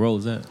put that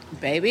rose up.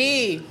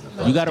 Baby.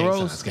 You got a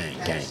rose? Gang.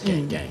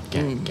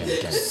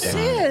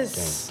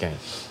 Sis.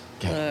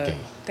 Child.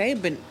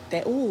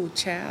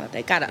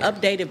 They got an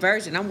updated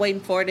version. I'm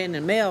waiting for it in the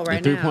mail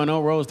right The now.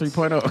 3.0 rose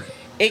 3.0.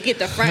 It get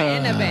the front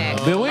and the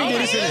back. Bill, we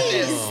did this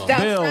Please, the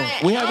Bill,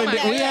 front we and the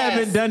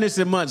haven't back. done this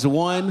in months.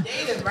 1,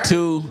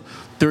 2,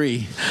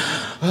 3.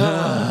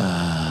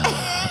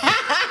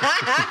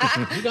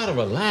 You gotta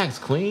relax,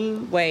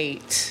 queen.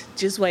 Wait.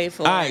 Just wait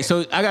for All it. right,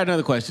 so I got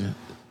another question.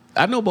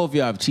 I know both of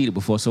y'all have cheated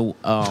before, so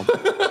why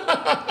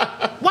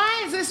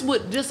is this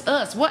with just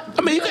us? What?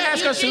 I mean, you can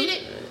ask us too.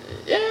 cheated?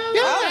 Yeah.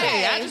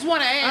 Okay. I just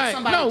want to ask All right,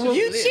 somebody. no, to well,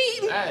 You this.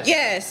 cheating?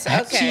 Yes.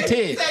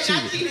 Okay.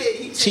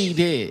 She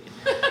did.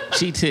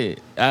 She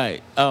did. All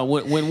right.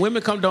 When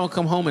women don't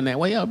come home in that,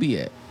 where y'all be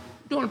at?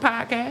 Doing a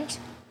podcast.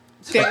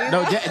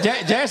 No,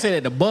 Jazz said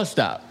at the bus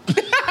stop.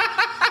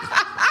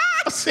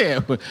 I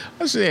said what?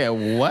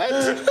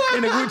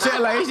 In the group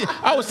chat, like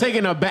I was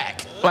taking her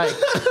back, like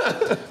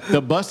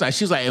the bus stop.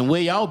 She was like, "And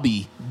where y'all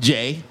be,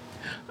 Jay?"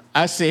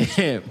 I said,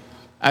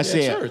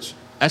 church.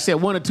 I said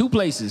one of two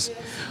places.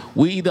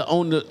 We either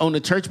on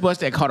the church bus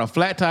that caught a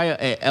flat tire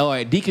or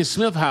at Deacon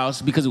Smith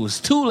house because it was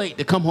too late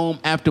to come home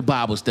after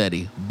Bible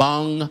study.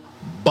 Bong,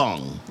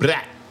 bong.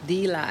 Blah.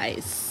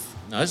 D-lies.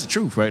 No, that's the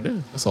truth right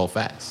there. That's all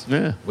facts.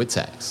 Yeah. With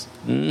tax.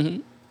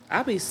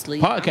 I'll be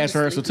sleeping. Podcast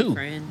rehearsal too.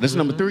 That's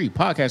number 3.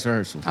 Podcast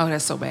rehearsal. Oh,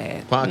 that's so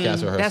bad.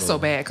 Podcast rehearsal. That's so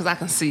bad because I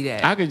can see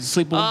that. I could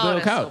sleep on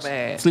Bill's that's so couch.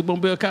 bad. Sleep on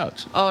Bill's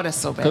couch. Oh, that's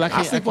so 'Cause I bad.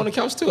 I sleep on the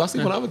couch too. I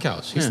sleep on the other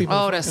couch. He sleep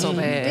on Oh, that's so Did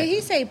bad.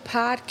 he say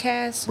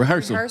podcast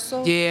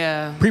Rehearsal.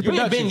 Yeah. You ain't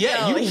Pre-production. been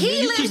yet. You He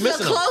keep lives the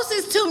missing them.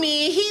 closest to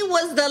me. He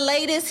was the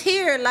latest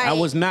here. Like I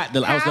was not.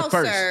 I was the how,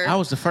 first. sir? I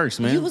was the first,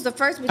 man. You was the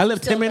first. But I you live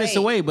still 10 minutes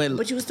late. away,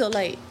 but you was still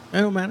late.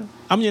 it don't matter.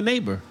 I'm your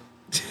neighbor.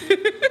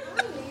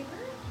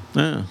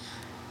 Yeah.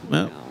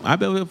 Well, I've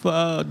been here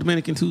for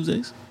Dominican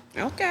Tuesdays.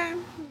 Okay,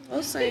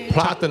 we'll see.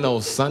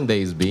 Platanos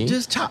Sundays, B.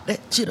 Just chop that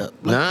shit up.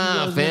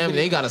 Nah, fam,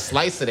 they gotta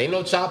slice it. Ain't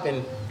no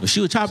chopping. She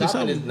was chopping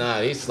Chopping is, something. nah,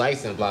 they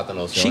slicing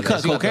platanos. She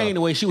cut cocaine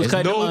the way she was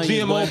There's cutting no the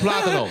onions, GMO boy.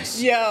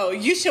 platanos. Yo,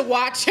 you should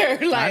watch her.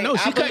 Like I know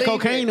she cut believe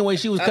cocaine it. the way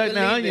she was I cutting the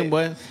believe onion, it.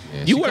 boy. Yeah,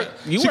 You she work.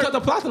 cut- she cut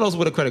the platanos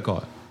with a credit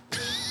card.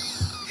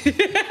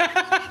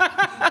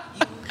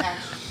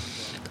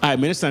 All right,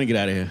 man. It's time to get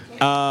out of here.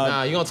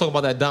 Nah, you gonna talk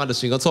about that Donda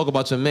shit. You gonna talk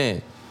about your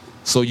man.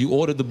 So you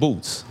ordered the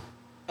boots.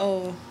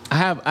 Oh, I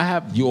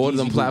have. You ordered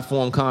them Yeezy boots.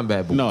 platform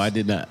combat boots. No, I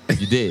did not.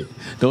 You did.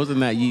 Those are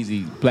not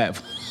Yeezy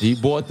platform. You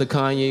bought the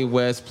Kanye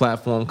West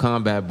platform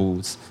combat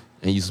boots,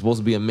 and you're supposed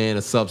to be a man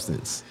of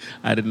substance.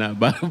 I did not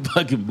buy them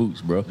fucking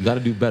boots, bro. You gotta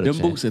do better, Them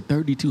Chad. boots are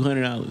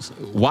 $3,200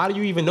 Why do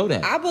you even know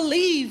that? I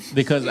believe.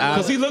 because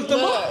Because he looked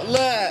them up.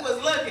 Look, He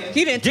was looking.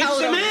 he didn't Get tell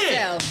your them man.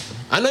 himself.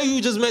 I know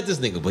you just met this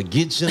nigga, but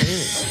get your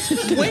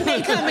man. When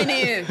they coming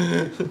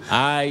in?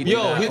 I did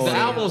Yo, not the order.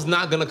 album's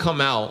not gonna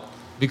come out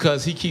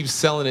because he keeps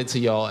selling it to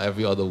y'all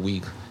every other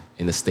week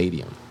in the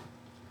stadium.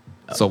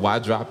 So why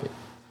drop it?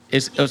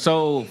 It's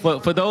so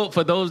for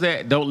those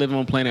that don't live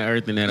on planet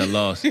Earth and that are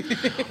lost.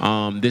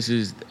 This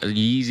is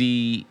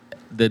Yeezy.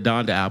 The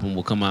Donda album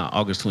will come out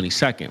August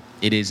 22nd.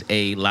 It is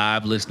a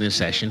live listening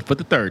session for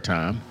the third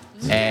time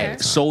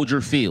at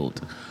Soldier Field.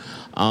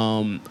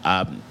 By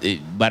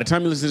the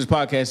time you listen to this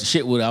podcast, the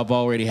shit would have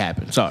already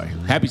happened. Sorry.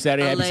 Happy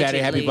Saturday, happy Saturday,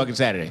 happy fucking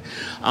Saturday.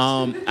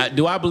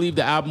 Do I believe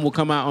the album will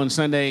come out on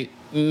Sunday?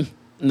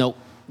 No.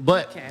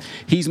 But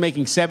he's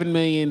making $7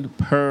 million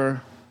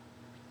per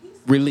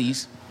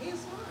release.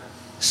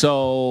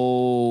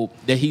 So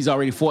that he's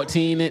already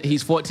 14.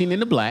 He's 14 in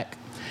the black,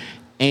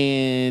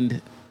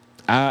 and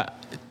I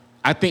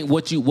think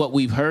what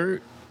we've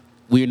heard,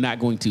 we're not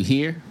going to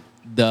hear.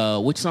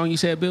 Which song you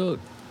said, Bill?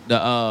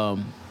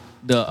 The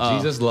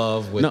Jesus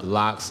Love with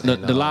Locks. The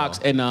Locks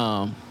and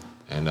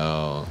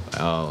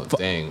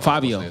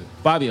Fabio. The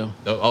Fabio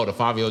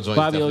joint.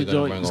 Fabio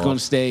joint is going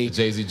to stay. The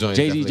Jay-Z joint.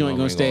 Jay-Z joint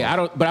going to stay. I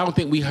don't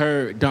think we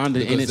heard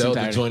Donda in its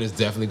entirety. The joint is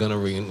definitely going to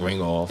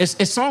ring off.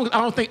 It's songs.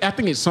 I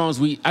think it's songs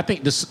I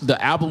think the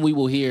album we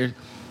will hear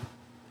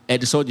at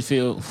the Soldier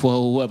Field for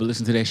whoever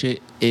listens to that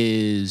shit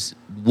is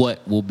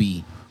what will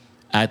be.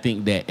 I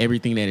think that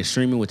everything that is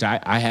streaming, which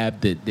I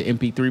have the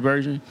MP3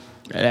 version,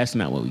 that's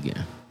not what we get.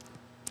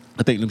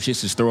 I think them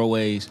shits is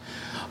throwaways,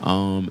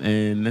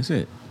 and that's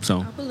it.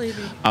 So I believe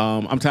it.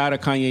 I'm tired of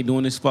Kanye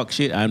doing this fuck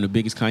shit. I'm the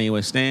biggest Kanye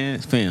West stan.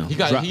 Fam.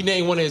 He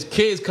named one of his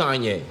kids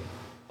Kanye.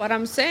 What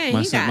I'm saying,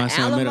 he got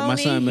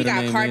alimony, he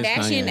got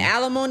Kardashian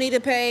alimony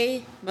to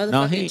pay,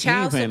 motherfucking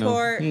child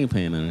support. He ain't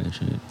paying none of that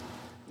shit.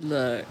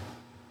 Look.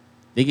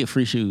 They get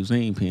free shoes. They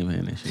ain't paying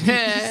that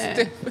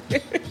shit.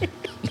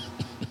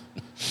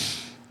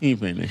 He ain't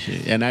paying that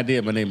shit. And I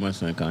did name my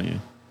son Kanye.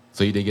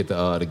 So you did get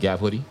the Gap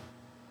hoodie?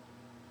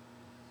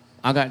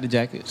 I got the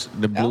jackets,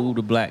 the blue,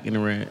 the black, and the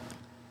red.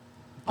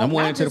 I'm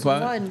wearing to the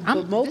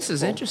pod. This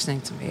is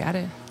interesting to me. I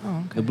didn't.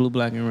 Oh, okay. The blue,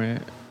 black, and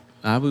red.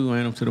 I'll be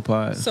wearing them to the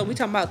pod. So we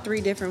talking about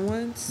 3 different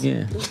ones?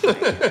 Yeah.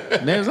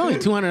 There's only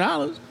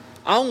 $200.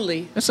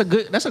 Only. That's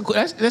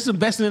the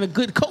best in a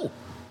good coat.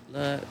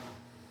 Look.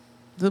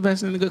 The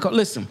best in a good coat.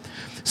 Listen.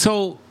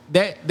 So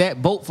that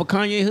vote for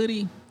Kanye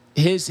hoodie,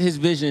 his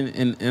vision,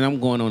 and I'm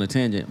going on a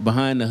tangent,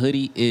 behind the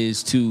hoodie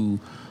is to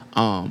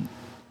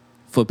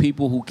for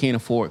people who can't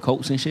afford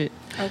coats and shit.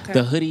 Okay.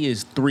 The hoodie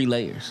is 3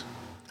 layers.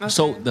 Okay.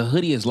 So the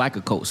hoodie is like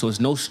a coat. So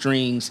it's no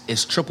strings.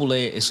 It's triple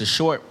layer. It's a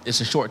short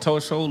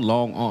torso,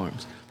 long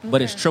arms.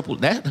 But it's triple.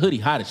 That hoodie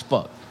hot as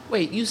fuck.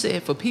 Wait, you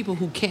said for people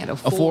who can't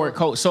afford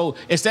coats. So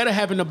instead of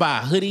having to buy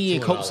a hoodie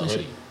and coats and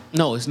shit.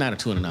 No, it's not a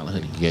 $200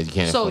 hoodie. You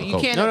can't so afford you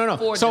can't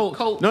afford the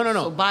coat. No.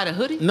 So buy the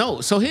hoodie.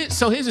 No. So here's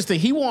the thing.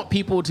 He want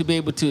people to be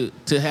able to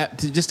have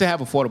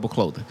affordable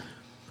clothing.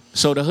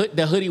 So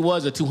the hoodie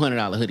was a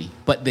 $200 hoodie,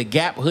 but the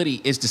Gap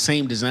hoodie is the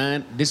same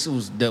design. This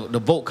was the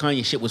Vote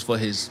Kanye shit was for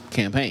his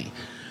campaign,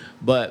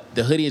 but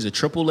the hoodie is a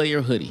triple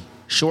layer hoodie,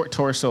 short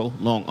torso,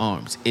 long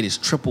arms. It is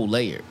triple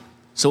layered,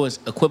 so it's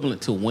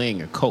equivalent to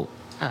wearing a coat.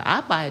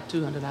 I buy a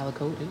 $200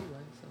 coat anyway.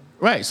 So.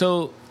 Right.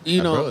 So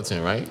you know,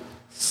 Burlington, right?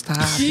 Stop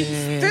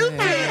it. Stupid.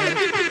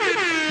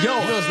 Yo,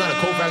 it's not a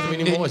coat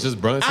factory anymore. It's just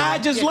Burlington. I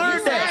just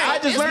learned that. I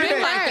just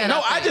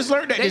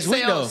learned that this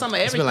week though.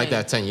 It's been like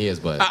that 10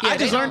 years, but I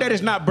just learned that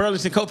it's not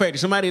Burlington Coat Factory.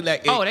 Somebody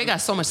like they got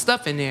so much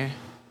stuff in there.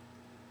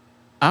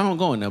 I don't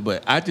go in there,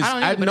 but I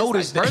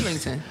noticed like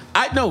Burlington.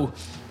 I know.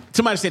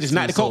 Somebody said it's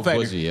not the Coat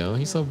Factory. Bougie, yo.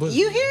 He's so bougie.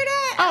 You hear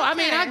that? Oh, I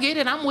mean, I get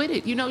it. I'm with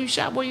it. You know, you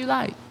shop where you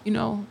like. You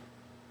know,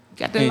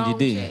 got that long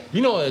check.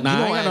 You know, I ain't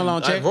got no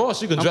long check. At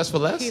Ross, you can dress for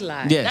less. He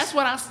lied. Yes.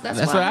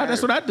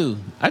 That's what I do.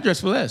 I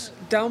dress for less.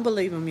 Don't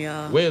believe him,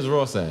 y'all. Where's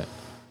Ross at?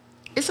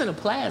 It's in a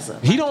plaza.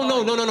 He don't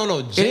know.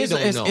 No. Jay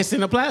don't know. It's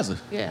in the plaza.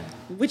 Yeah.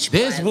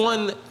 There's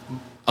one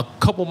a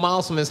couple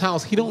miles from his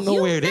house. He don't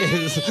know where it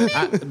is.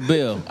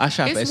 Bill, I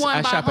shop at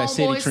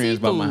City Trends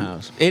by my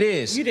house. It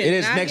is. You did it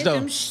is not next get door.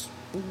 them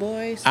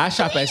boys. I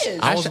shop at.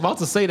 I was about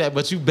to say that,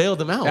 but you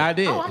bailed him out. I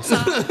did. Oh, I'm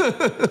sorry.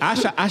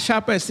 I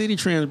shop at City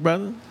Trends,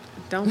 brother.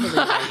 Don't believe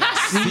it.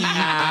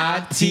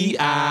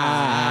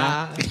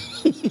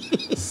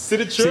 CITI.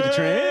 City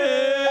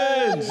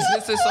Trends.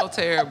 This is so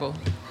terrible.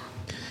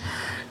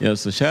 Yo,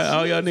 so shout out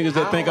all y'all niggas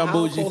that think I'm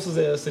bougie. How close is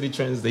that City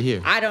Trends to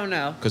here? I don't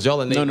know. Because y'all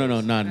are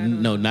neighbors.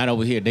 No, not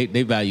over here.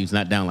 They value's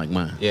not down like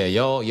mine. Yeah,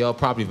 y'all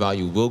property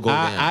value will go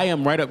down. I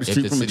am right up the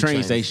street from the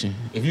train station.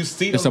 If you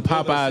see it's a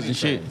Popeyes and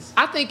shit.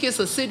 I think it's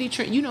a City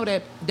Trend. You know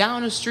that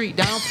down the street,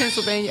 down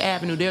Pennsylvania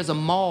Avenue, there's a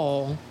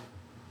mall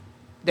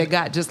that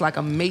got just like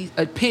a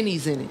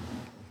Penny's in it.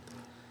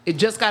 It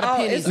just got a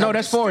Penny's. No,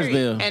 that's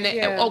Forestville. And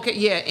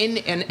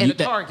a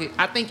Target.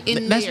 I think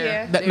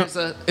there's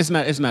a. It's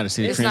not a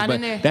City Trends,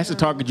 but that's the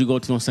Target you go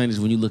to on Sundays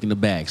when you look in the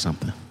bag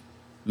something.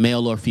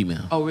 Male or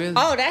female. Oh, really?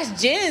 Oh, that's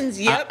Jen's.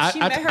 Yep, she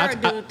met her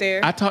dude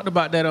there. I talked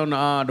about that on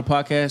the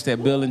podcast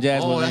that Bill and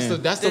Jasmine. Oh,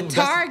 that's the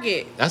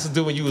Target. That's the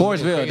dude when you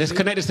was Forestville. It's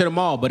connected to the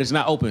mall, but it's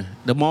not open.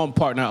 The mall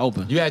part not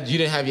open. You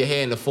didn't have your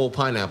hair in the full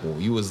pineapple.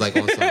 You was like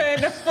on something.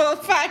 In the full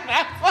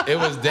pineapple. It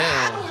was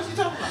down. What you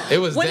talking about? It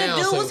was when down.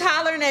 the dude was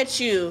hollering at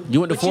you.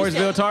 You went to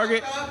Forestville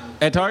Target?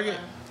 At Target?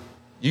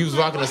 You was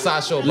rocking a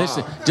sideshow bob.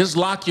 Listen, just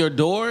lock your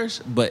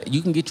doors, but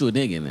you can get you a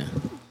nigga in there.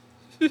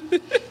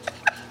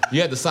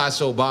 You had the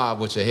sideshow bob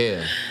with your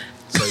hair,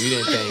 so you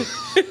didn't think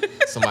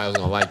somebody was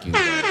gonna like you.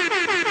 But you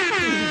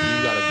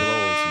got a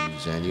glow to you,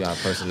 Jen. You got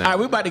a personality. All right,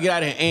 we're about to get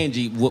out of here,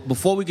 Angie.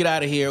 Before we get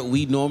out of here,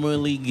 we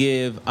normally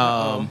give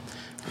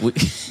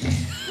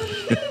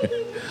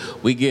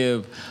we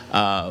give.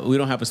 We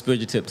don't have a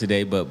spiritual tip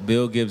today, but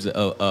Bill gives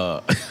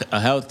a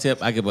health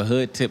tip. I give a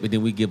hood tip, and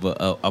then we give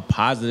a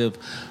positive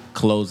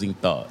closing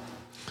thought.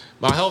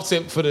 My health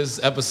tip for this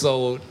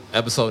episode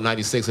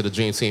 96 of the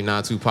Dream Team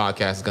 92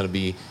 podcast is going to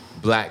be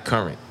black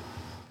currant.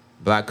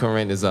 Black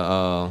currant is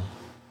well,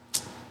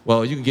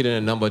 you can get it in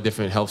a number of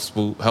different health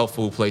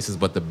food places,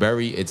 but the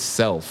berry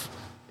itself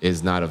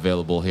is not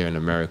available here in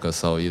America.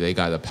 So they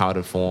got a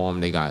powdered form.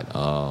 They got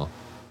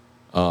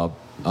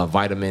a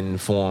vitamin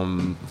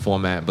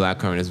format. Black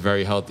currant is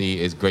very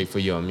healthy. It's great for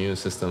your immune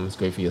system. It's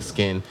great for your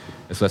skin,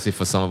 especially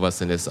for some of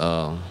us in this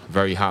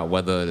very hot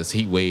weather, this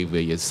heat wave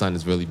where your sun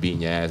is really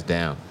beating your ass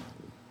down.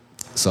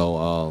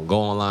 So go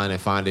online and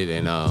find it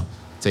and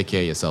take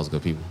care of yourselves,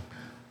 good people.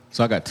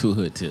 So I got 2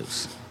 hood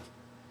tips.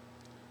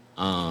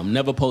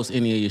 Never post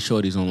any of your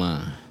shorties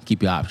online.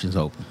 Keep your options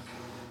open.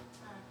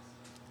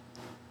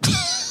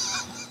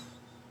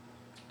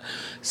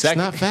 That's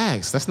not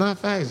facts. That's not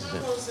facts.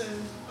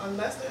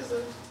 Unless there's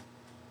a...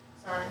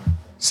 Sorry.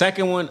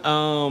 Second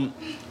one,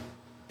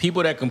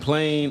 people that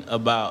complain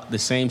about the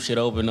same shit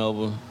over and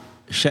over,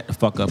 shut the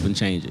fuck up and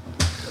change it.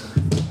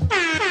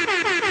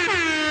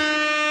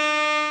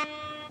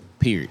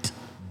 Period.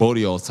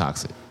 Bodio's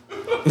toxic.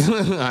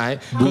 All right?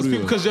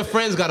 Because your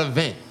friends got to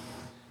vent.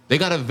 They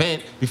got to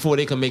vent before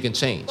they can make a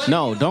change.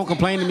 No, don't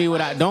complain to me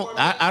without.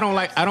 I don't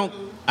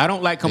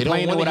like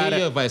complaining they don't without hear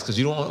your advice because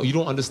you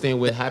don't understand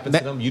what happened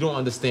to them. You don't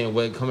understand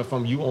where it's coming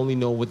from. You only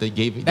know what they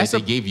gave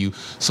you.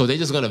 So they're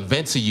just gonna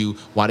vent to you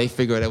while they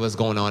figure out what's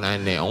going on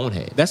in their own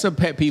head. That's a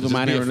pet peeve of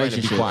mine in a Be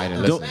relationship. quiet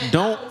and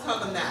Don't. I'll tell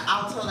them that.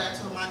 I'll tell that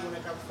to Amani when I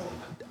got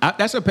phone.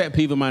 That's a pet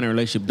peeve of mine in a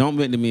relationship. Don't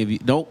vent to me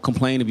don't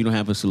complain if you don't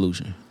have a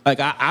solution. Like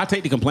I'll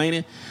take the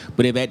complaining,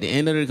 but if at the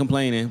end of the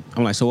complaining,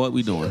 I'm like, so what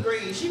we doing? She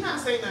agrees. She's not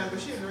saying nothing,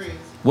 but she agrees.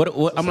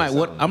 What I'm like,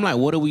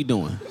 what are we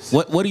doing?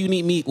 What do you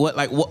need me?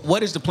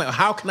 What is the plan?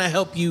 How can I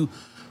help you?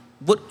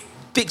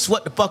 Fix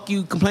what the fuck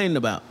you complaining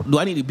about? Do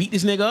I need to beat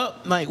this nigga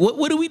up? Like,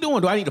 what are we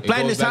doing? Do I need to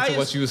flatten It goes this back tires? to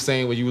what you were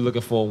saying when you were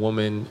looking for a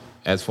woman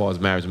as far as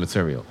marriage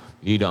material.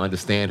 You need to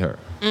understand her.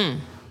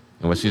 And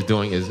what she's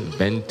doing is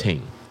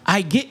venting.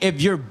 I get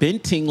if you're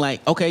venting,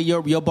 like, okay,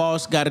 your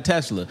boss got a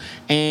Tesla,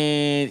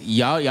 and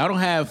y'all don't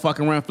have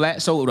fucking run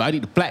flat, so do I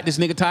need to flat this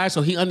nigga tire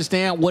so he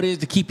understand what it is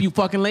to keep you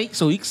fucking late,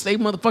 so he can stay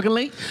motherfucking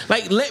late?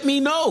 Like, let me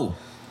know.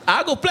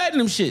 I'll go flatten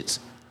them shits.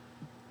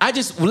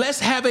 Let's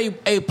have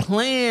a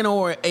plan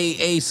or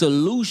a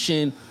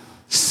solution,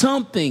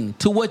 something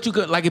to what you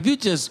could, like, if you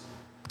just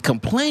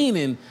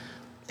complaining,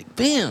 like,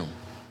 damn,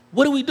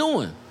 what are we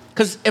doing?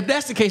 Because if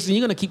that's the case, then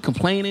you're going to keep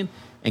complaining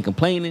and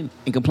complaining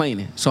and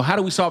complaining. So how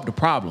do we solve the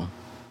problem?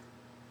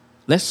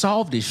 Let's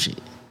solve this shit.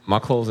 My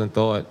closing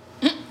thought.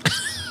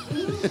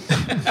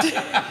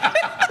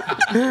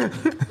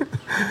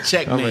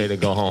 Checkmate. I'm ready to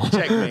go home.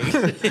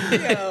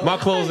 Checkmate. My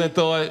closing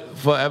thought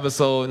for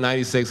episode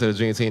 96 of the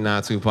Dream Team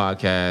 92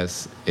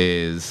 podcast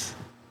is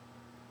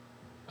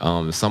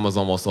summer's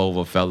almost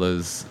over,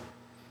 fellas.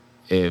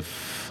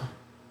 If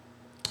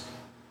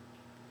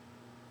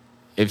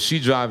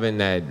she driving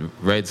that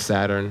red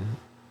Saturn,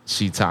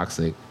 she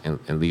toxic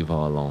and leave her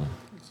alone.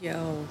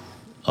 Yo.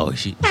 Oh,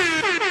 she. A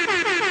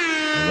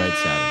red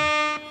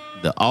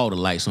Saturn. All the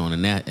lights on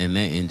in that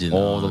engine.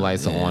 All the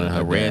lights are on in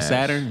her A red dash.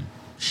 Saturn,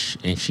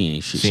 and she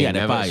ain't shit. She got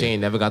that fire. She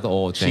ain't never got the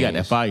oil change. She got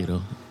that fire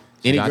though.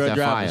 She Any got girl that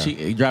drive, fire.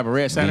 she drive a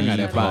red Saturn, got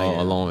that fire.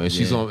 Alone. If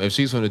she's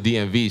from the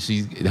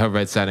DMV, her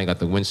red Saturn got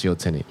the windshield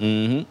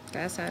tinted.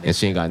 That's how And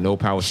she ain't got no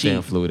power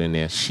steering fluid in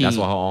there. That's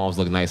why her arms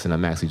look nice in a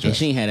maxi dress. And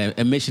she ain't had an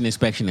emission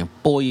inspection in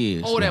 4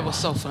 years. Oh, that was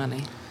so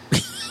funny.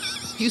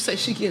 You say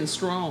she getting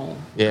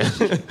strong. Yeah.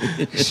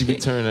 She be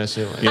turning that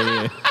shit like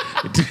Yeah.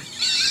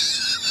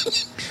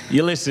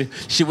 You listen,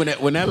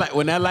 when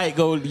that light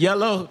go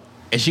yellow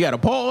and she got to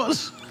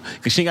pause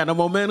because she ain't got no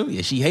momentum.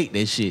 Yeah, she hate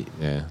that shit.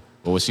 Yeah.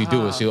 But what she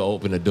do is she'll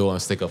open the door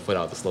and stick her foot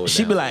out to slow it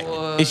She down.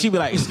 be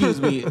like, excuse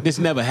me, this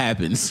never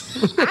happens.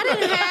 I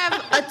didn't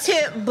have a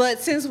tip, but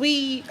since this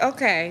Yeah,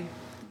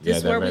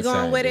 is that where we red going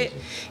Saturn with did it.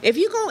 you. If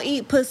you gonna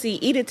eat pussy,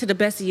 eat it to the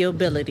best of your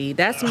ability.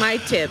 That's my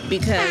tip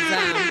because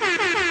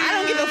I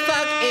don't give a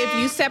fuck if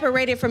you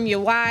separated from your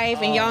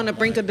wife and y'all on the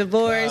brink of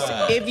divorce.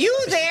 If you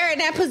there in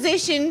that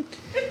position,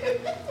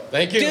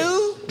 Thank you.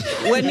 do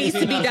what needs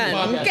to be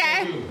done.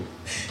 Okay.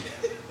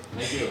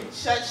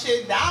 Shut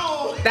shit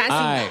down. That's All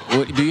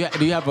right, do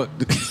you have a?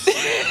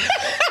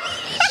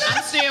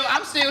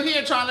 I'm still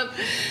here trying to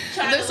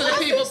listen to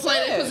people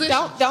play their position.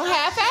 Don't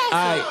half-ass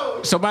All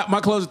right. So my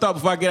closing thought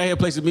before I get out here and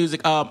play some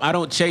music. I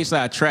don't chase,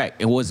 I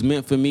attract. And what's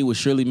meant for me will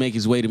surely make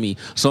its way to me.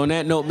 So on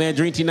that note, man,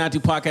 Dream Team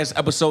 92 Podcast,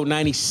 episode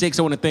 96.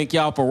 I want to thank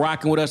y'all for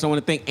rocking with us. I want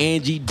to thank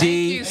Angie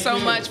D. Thank you so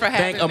much for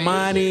having Thank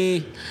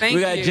Amani. Thank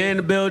we got you. Jen in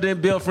the building.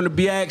 Bill from the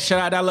BX. Shout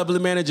out our lovely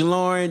manager,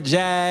 Lauren.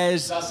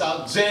 Jazz. Shouts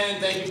out Jen.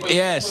 Thank you for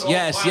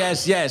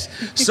Yes.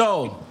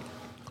 So,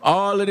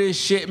 all of this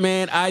shit,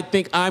 man, I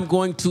think I'm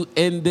going to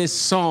end this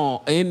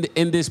song, in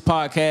this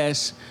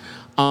podcast,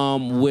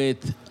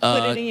 with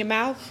Put it in your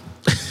mouth.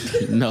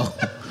 no.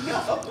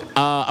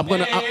 I'm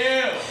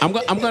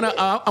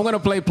gonna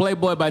play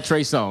Playboy by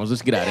Trey Songz.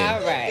 Let's get out of here.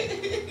 All right.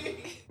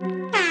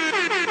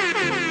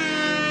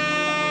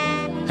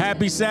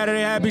 Happy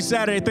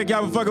Saturday. Thank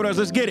y'all for fucking with us.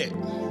 Let's get it.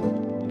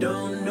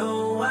 Don't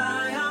know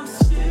why I'm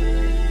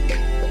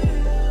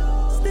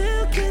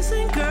still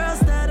kissing girls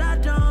that I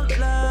don't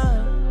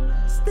love.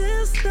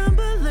 Still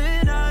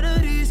stumbling out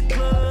of these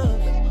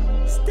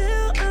clubs.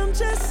 Still, I'm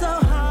just so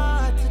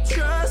hard to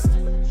trust.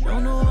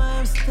 Don't know why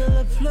I'm still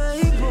a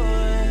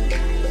playboy.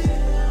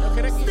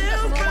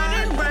 Still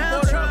running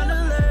around trying to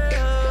lay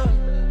up.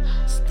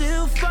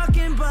 Still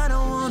fucking, but I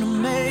don't wanna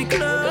make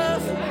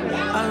love.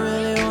 I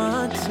really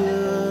want to.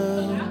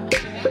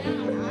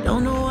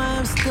 Don't know why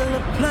I'm still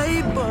a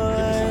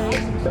playboy.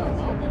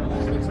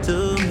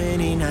 Too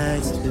many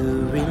nights to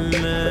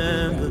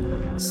remember.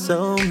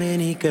 So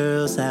many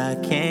girls I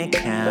can't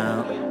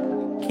count.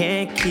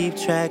 Can't keep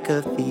track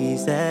of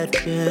these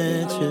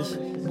adventures.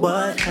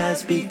 What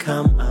has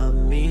become of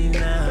me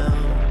now?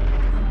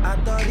 I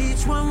thought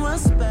each one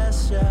was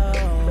special.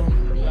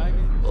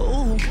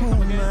 Oh, who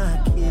am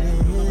I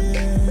kidding?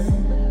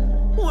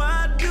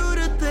 Why do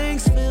the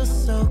things feel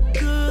so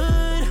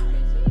good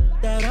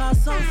that are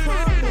so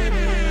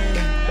forbidden?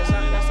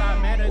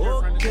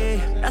 Okay,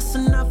 that's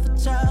enough for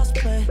child's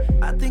play.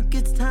 I think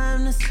it's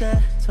time to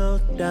settle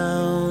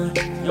down.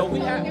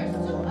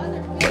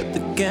 But the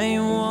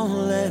game won't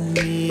let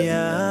me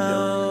out.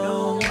 Don't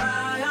know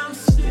why I'm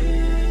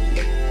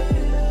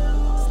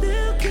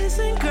still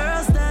kissing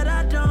girls that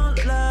I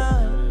don't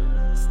love.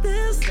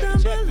 Still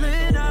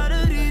stumbling out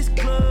of these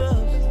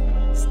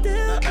clubs.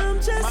 Still, I'm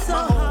just so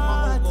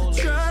hard to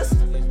trust.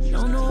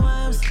 Don't know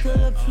why I'm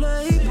still a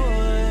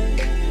playboy.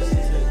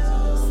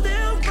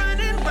 Still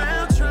running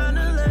around trying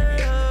to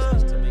lay up.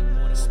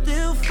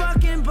 Still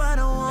fucking, but I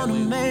don't wanna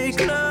make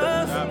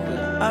love.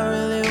 I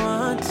really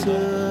want to.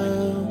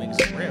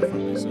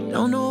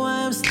 Don't know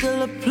why I'm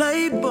still a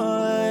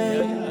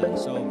playboy.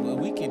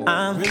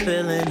 I'm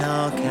feeling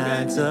all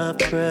kinds of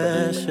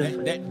pressure.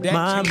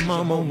 My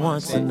mama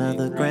wants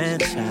another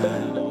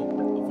grandchild.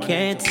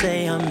 Can't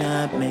say I'm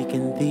not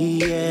making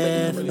the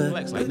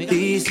effort, but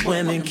these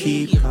women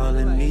keep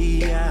calling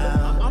me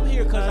out. I'm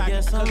here I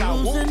guess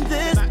I'm losing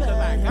this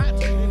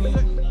battle.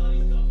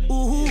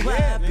 Ooh,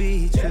 I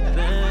be tripping.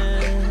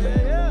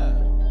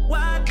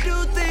 Why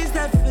do things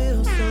that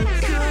feel so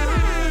good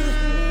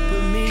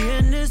put me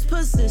in this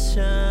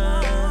position?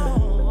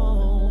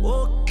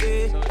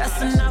 Okay,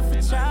 that's enough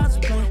for child's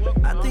play.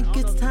 I think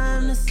it's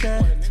time to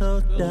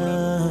settle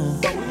down.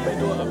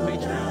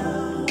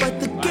 But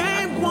the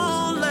game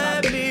won't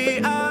let me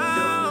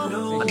out. I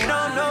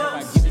don't know.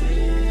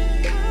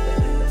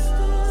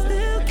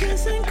 Still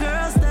kissing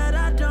girls that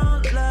I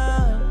don't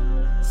love.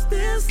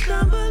 Still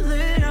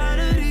stumbling out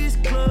of these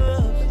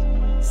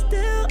clubs.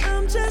 Still,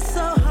 I'm just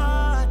so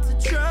hard to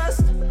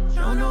trust.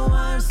 Don't know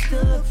why I'm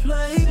still a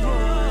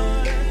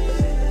playboy.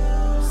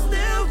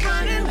 Still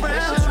running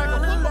around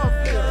trying to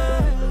lay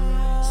up.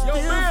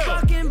 Still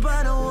fucking, but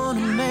I don't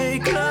wanna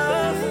make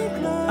love.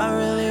 I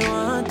really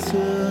want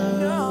to.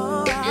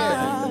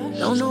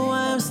 Don't know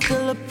why I'm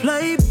still a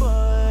playboy.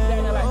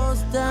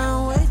 Rose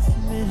down way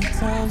too many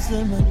times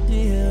in my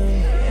deal.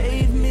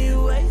 Gave me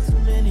way too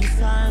many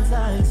signs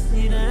I ain't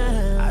see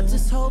them. I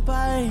just hope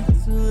I ain't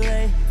too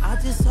late. I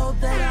just hope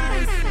that I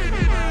ain't seen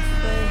my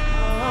face.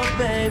 Oh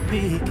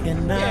baby,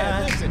 can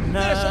I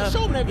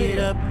show him that get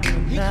video. up He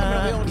coming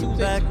up here on get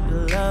Tuesday. back to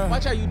love?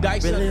 Watch how you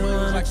dice Really up.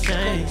 wanna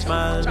change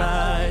my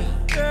life,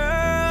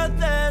 girl.